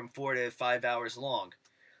go from 4 to 5 hours long.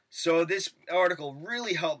 So this article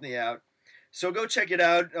really helped me out. So go check it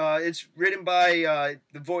out. It's written by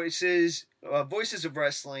the Voices of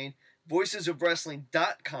Wrestling,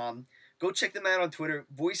 voicesofwrestling.com. Go check them out on Twitter,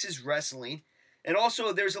 Voices Wrestling. And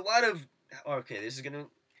also, there's a lot of... Okay, this is gonna...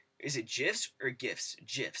 Is it GIFs or GIFs?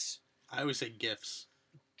 GIFs. I always say GIFs.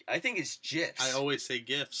 I think it's GIFs. I always say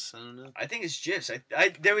GIFs. I don't know. I think it's GIFs.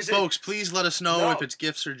 There was Folks, please let us know No. if it's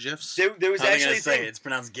GIFs or GIFs. There was How are they actually gonna a say thing. it? It's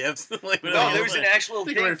pronounced GIFs? Like, No, there was an actual I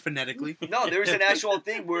think I thing. read phonetically. No, there was an actual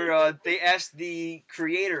thing where they asked the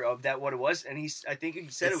creator of that what it was, and I think he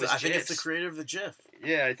said it was I GIFs. think it's the creator of the GIF.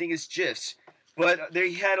 Yeah, I think it's GIFs. But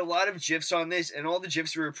they had a lot of GIFs on this, and all the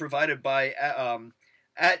GIFs were provided by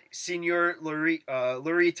at Senor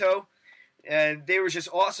Lorito, and they were just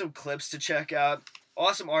awesome clips to check out.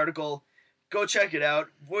 Awesome article. Go check it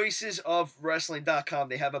out. Voicesofwrestling.com.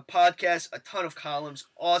 They have a podcast, a ton of columns,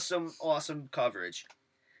 awesome coverage.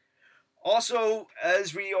 Also,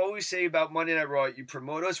 as we always say about Monday Night Raw, you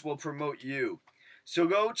promote us, we'll promote you. So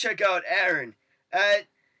go check out Aaron at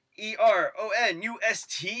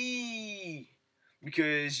ERONUST,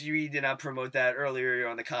 because you did not promote that earlier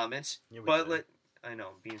on the comments. Yeah, we but did. I know,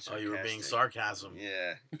 I'm being Oh, sarcastic. you were being sarcasm.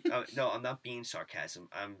 Yeah. No, I'm not being sarcasm.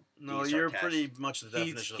 I'm No, being you're sarcastic. pretty much the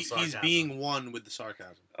definition of sarcasm. He's being one with the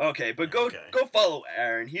sarcasm. Okay, but go follow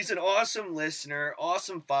Aaron. He's an awesome listener,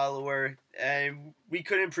 awesome follower, and we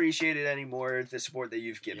couldn't appreciate it anymore, the support that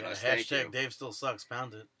you've given us. Thank you. Hashtag Dave still sucks.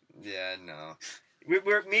 Pound it. Yeah, no. Me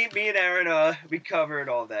and Aaron, we covered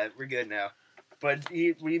all that. We're good now. But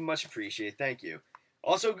we much appreciate it. Thank you.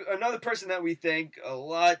 Also, another person that we thank a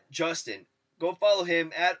lot, Justin. Go follow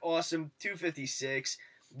him at Awesome256.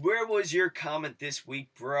 Where was your comment this week,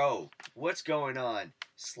 bro? What's going on?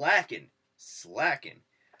 Slacking.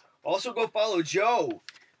 Also, go follow Joe.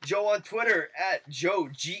 Joe on Twitter at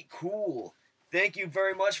JoeGCool. Thank you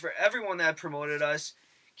very much for everyone that promoted us.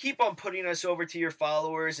 Keep on putting us over to your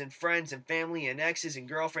followers and friends and family and exes and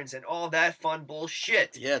girlfriends and all that fun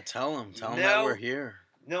bullshit. Yeah, tell them. Tell them that Now- we're here.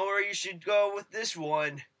 Know where you should go with this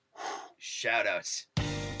one. Shoutouts.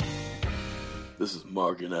 This is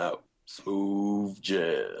Markin Out. Smooth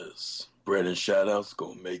jazz. Brandon shoutouts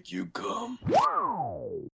gonna make you come.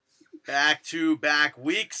 Back-to-back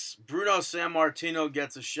weeks. Bruno Sammartino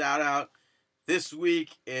gets a shout-out. This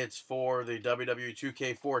week, it's for the WWE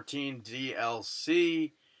 2K14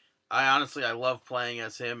 DLC. I love playing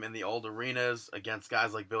as him in the old arenas against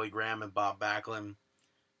guys like Billy Graham and Bob Backlund.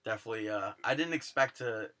 Definitely, I didn't expect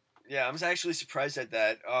to... Yeah, I was actually surprised at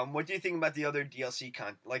that. What do you think about the other DLC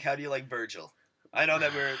Like, how do you like Virgil? I know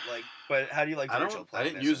that we're like, but how do you like Virgil? I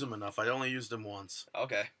didn't use him enough. I only used him once.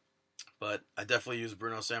 Okay. But I definitely used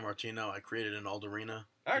Bruno Sammartino. I created an old arena.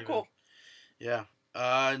 All right, cool. Yeah.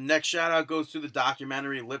 Next shout out goes to the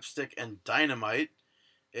documentary Lipstick and Dynamite.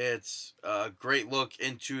 It's a great look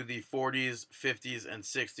into the 40s, 50s, and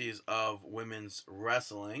 60s of women's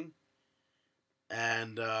wrestling.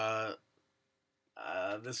 And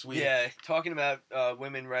this week... Yeah, talking about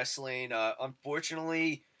women wrestling,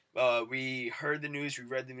 unfortunately, we heard the news, we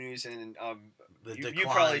read the news, and you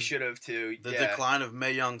probably should have too. The decline of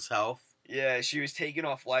Mae Young's health. Yeah, she was taken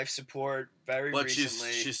off life support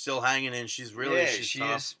recently. She's still hanging in. She's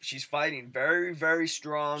tough. She's fighting very, very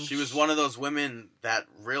strong. She was one of those women that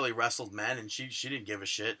really wrestled men, and she didn't give a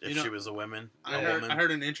shit if she was a woman. I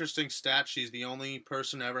heard an interesting stat. She's the only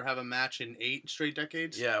person to ever have a match in 8 straight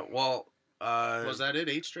decades. Yeah, well... was that it?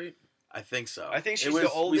 8 straight? I think so. I think she's the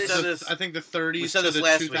oldest. I think the 30s. We said to this the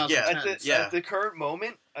last week. 2010s. At the current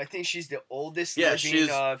moment, I think she's the oldest living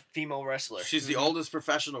female wrestler. She's the oldest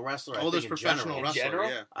professional wrestler. Oldest I think, professional wrestler. In general?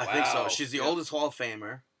 Yeah. I think so. She's the oldest Hall of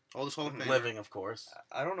Famer. Oldest Hall of Famer. Living, of course.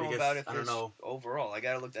 I don't know about if there's overall. I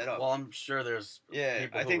gotta look that up. Well, I'm sure there's. I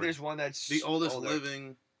think there's one that's the oldest older.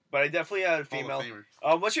 living. But I definitely had a female. Hall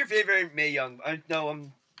of Famer. What's your favorite Mae Young? I know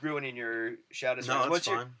I'm ruining your shout-outs. No, what's it's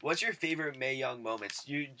fine. What's your favorite Mae Young moments?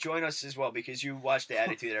 You join us as well because you watched the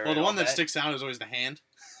Attitude Era. Well, the and one all that sticks out is always the hand.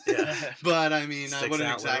 Yeah. But I mean, I Sticks wouldn't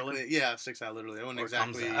out exactly. literally? Yeah, sticks out literally. I wouldn't Or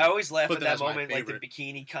comes exactly. out. I always laugh Put at that that as my moment, like the favorite.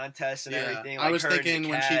 bikini contest and Yeah. everything. I Like was her and the thinking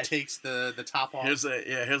when she cat. takes the top off. Here's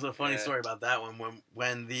a funny Yeah. story about that one.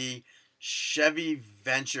 When the Chevy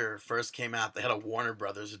Venture first came out, they had a Warner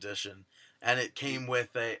Brothers edition, and it came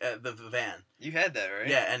with the van. You had that, right?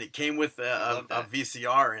 Yeah, and it came with I a love that.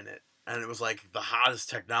 VCR in it, and it was like the hottest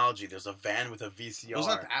technology. There's a van with a VCR.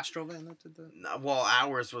 Wasn't that the Astro van that did that? No, well,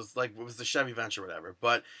 ours was like it was the Chevy Venture, or whatever.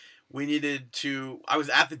 But we needed to. I was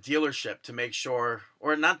at the dealership to make sure,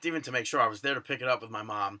 or not even to make sure. I was there to pick it up with my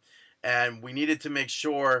mom, and we needed to make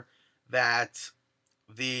sure that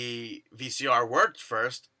the VCR worked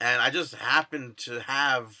first. And I just happened to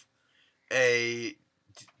have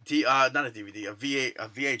not a DVD, a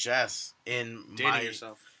VHS in Dating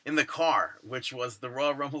yourself. in the car, which was the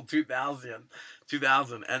Royal Rumble 2000,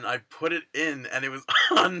 and I put it in, and it was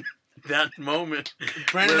on that moment.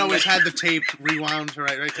 Brandon where always Ma- had the tape rewound to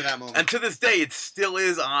right to that moment. and to this day, it still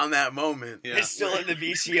is on that moment. Yeah. It's still in the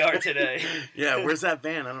VCR today. Yeah, where's that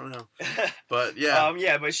van? I don't know, but yeah.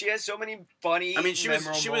 Yeah, but she has so many funny, I mean, she was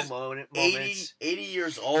moments. 80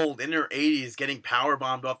 years old, in her 80s, getting power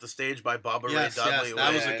bombed off the stage by Bubba Yes, Ray Dudley. yes,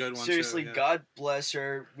 that was Yeah, a good one, Seriously, too, yeah. God bless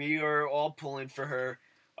her. We are all pulling for her.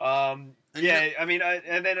 And Yeah, I mean,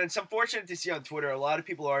 and then it's unfortunate to see on Twitter Yeah.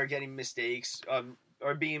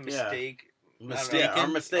 are being mistaken.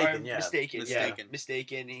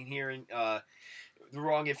 Mistaken and hearing the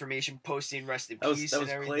wrong information, posting rest in That was peace and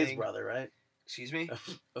Clay's everything. brother, right? Excuse me? That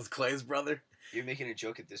was Clay's brother. You're making a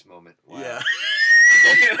joke at this moment. Wow. Yeah.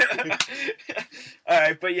 All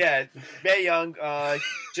right, but yeah, Mae Young,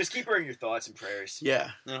 just keep her in your thoughts and prayers. Yeah.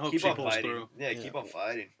 And I hope Keep she on pulls fighting. through. Yeah, Yeah. keep on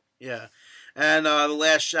fighting. Yeah. And the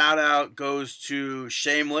last shout out goes to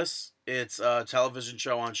Shameless. It's a television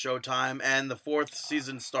show on Showtime, and the 4th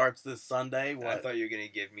season starts this Sunday. I thought you were going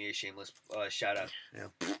to give me a shameless shout out. Yeah.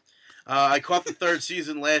 I caught the 3rd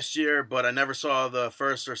season last year, but I never saw the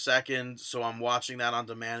 1st or 2nd, so I'm watching that on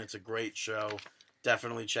demand. It's a great show.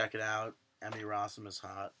 Definitely check it out. Emmy Rossum is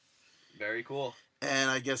hot. Very cool. And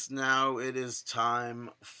I guess now it is time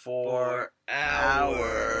for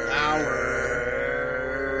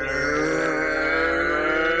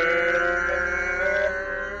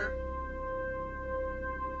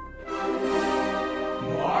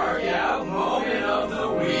Mark Out Moment of the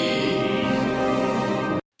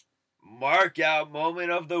Week. Mark Out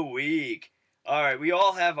Moment of the Week. All right, we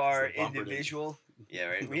all have our It's a bumper individual. Yeah,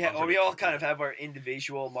 right. The bumper We to- all kind of have our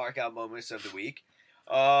individual mark out moments of the week.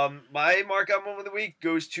 My mark out moment of the week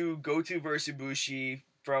goes to Goto vs Ibushi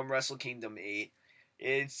from Wrestle Kingdom 8.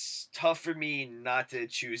 It's tough for me not to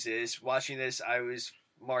choose this. Watching this, I was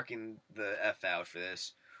marking the F out for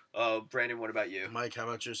this. Brandon, what about you? Mike, how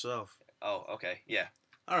about yourself? Oh, okay, yeah.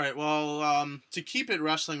 All right. Well, to keep it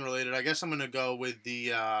wrestling related, I guess I'm gonna go with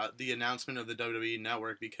the announcement of the WWE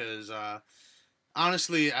Network because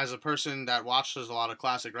honestly, as a person that watches a lot of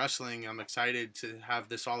classic wrestling, I'm excited to have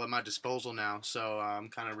this all at my disposal now. So I'm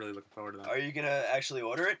kind of really looking forward to that. Are you gonna actually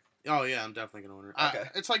order it? Oh yeah, I'm definitely gonna order it. Okay.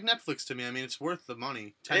 It's like Netflix to me. I mean, it's worth the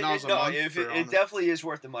money. $10 It a month. it definitely is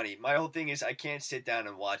worth the money. My whole thing is I can't sit down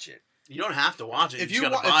and watch it. You don't have to watch it. If you you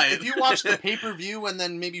just gotta buy it. if you watch the pay per view and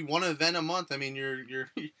then maybe one event a month, I mean, you're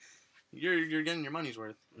getting your money's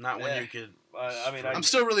worth. Not when Yeah. you could. I mean, I'm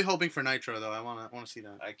still really hoping for Nitro though. I want to see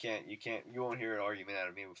that. I can't. You won't hear an argument out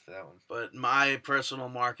of me for that one. But my personal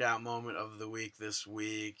mark out moment of the week this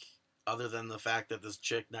week, other than the fact that this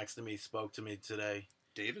chick next to me spoke to me today.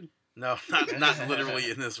 David. No, not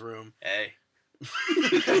literally in this room. Hey.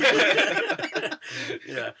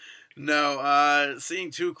 Yeah. No,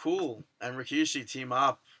 seeing Too Cool and Rikishi team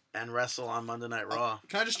up and wrestle on Monday Night Raw.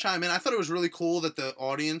 Can I just chime in? I thought it was really cool that the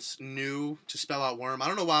audience knew to spell out worm. I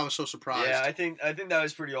don't know why I was so surprised. Yeah, I think that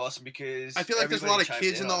was pretty awesome because I feel like there's a lot of everybody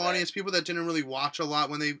kids chimed in the on that. audience, people that didn't really watch a lot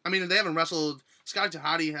when they. I mean, they haven't wrestled. Sky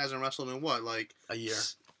Tahati hasn't wrestled in what, like A year.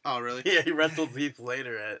 Oh, really? Yeah, he wrestled Heath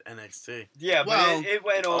later at NXT. Yeah, Well, but it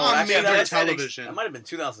went over. on Actually, major that's television. That might have been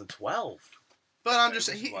 2012. But I'm just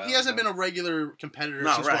It was saying, a while he hasn't ago. been a regular competitor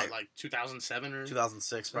No, since right. what, like 2007 or.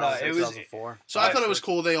 2006, No, probably. it was- 2004. So I thought it was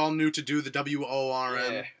cool. They all knew to do the WORM. Yeah,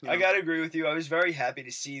 you know. I gotta agree with you. I was very happy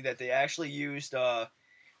to see that they actually used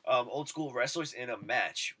old school wrestlers in a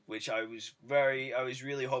match, which I was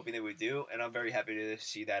really hoping they would do, and I'm very happy to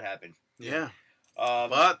see that happen. Yeah.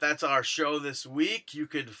 But that's our show this week. You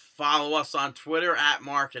could follow us on Twitter at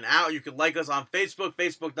Markin Out. You could like us on Facebook,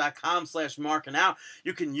 facebook.com/Markin Out.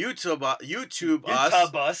 You can YouTube us.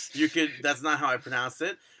 You could. That's not how I pronounce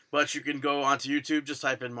it. But you can go onto YouTube, just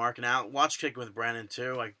type in Markin Out. Watch Kick with Brandon,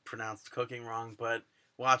 too. I pronounced cooking wrong, but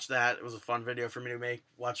watch that. It was a fun video for me to make.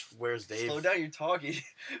 Watch Where's Dave. Slow down, you're talking.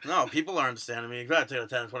 No, people are understanding me. You got to take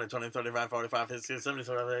 10, 20, 20, 35, 45, 50, 70,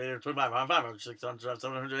 75, 25, 600,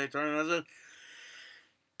 700, 800.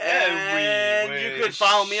 And you could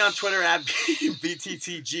follow me on Twitter at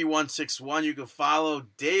BTTG161. You can follow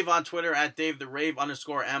Dave on Twitter at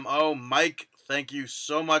DaveTheRave_MO. Mike, thank you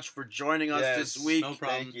so much for joining us this week. No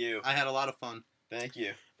problem. Thank you. I had a lot of fun. Thank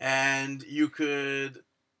you. And you could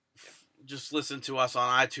just listen to us on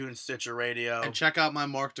iTunes, Stitcher Radio. And check out my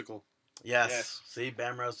Markticle. Yes. See,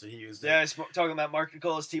 Bam roasted. He used it. Yes, talking about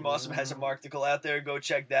Markticles, Team Awesome has a Markticle out there. Go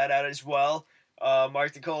check that out as well.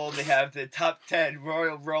 Markticle, they have the top 10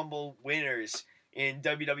 Royal Rumble winners in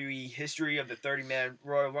WWE history of the 30-man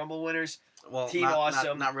Royal Rumble winners. Well, Team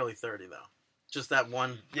Awesome. Not really 30, though. Just that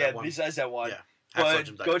one. Yeah, besides that one. Yeah.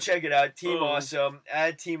 But go check it out. Team Awesome.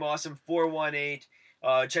 At Team Awesome 418.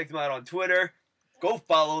 Check them out on Twitter. Go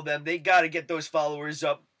follow them. They got to get those followers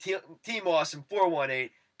up. Team Awesome 418.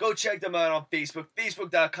 Go check them out on Facebook.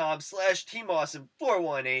 Facebook.com/Team Awesome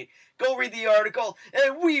 418. Go read the article.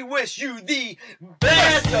 And we wish you the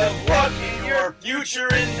best of luck in your future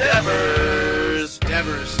endeavors.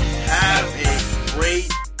 Have a great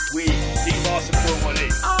week. Team Awesome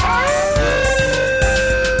 418.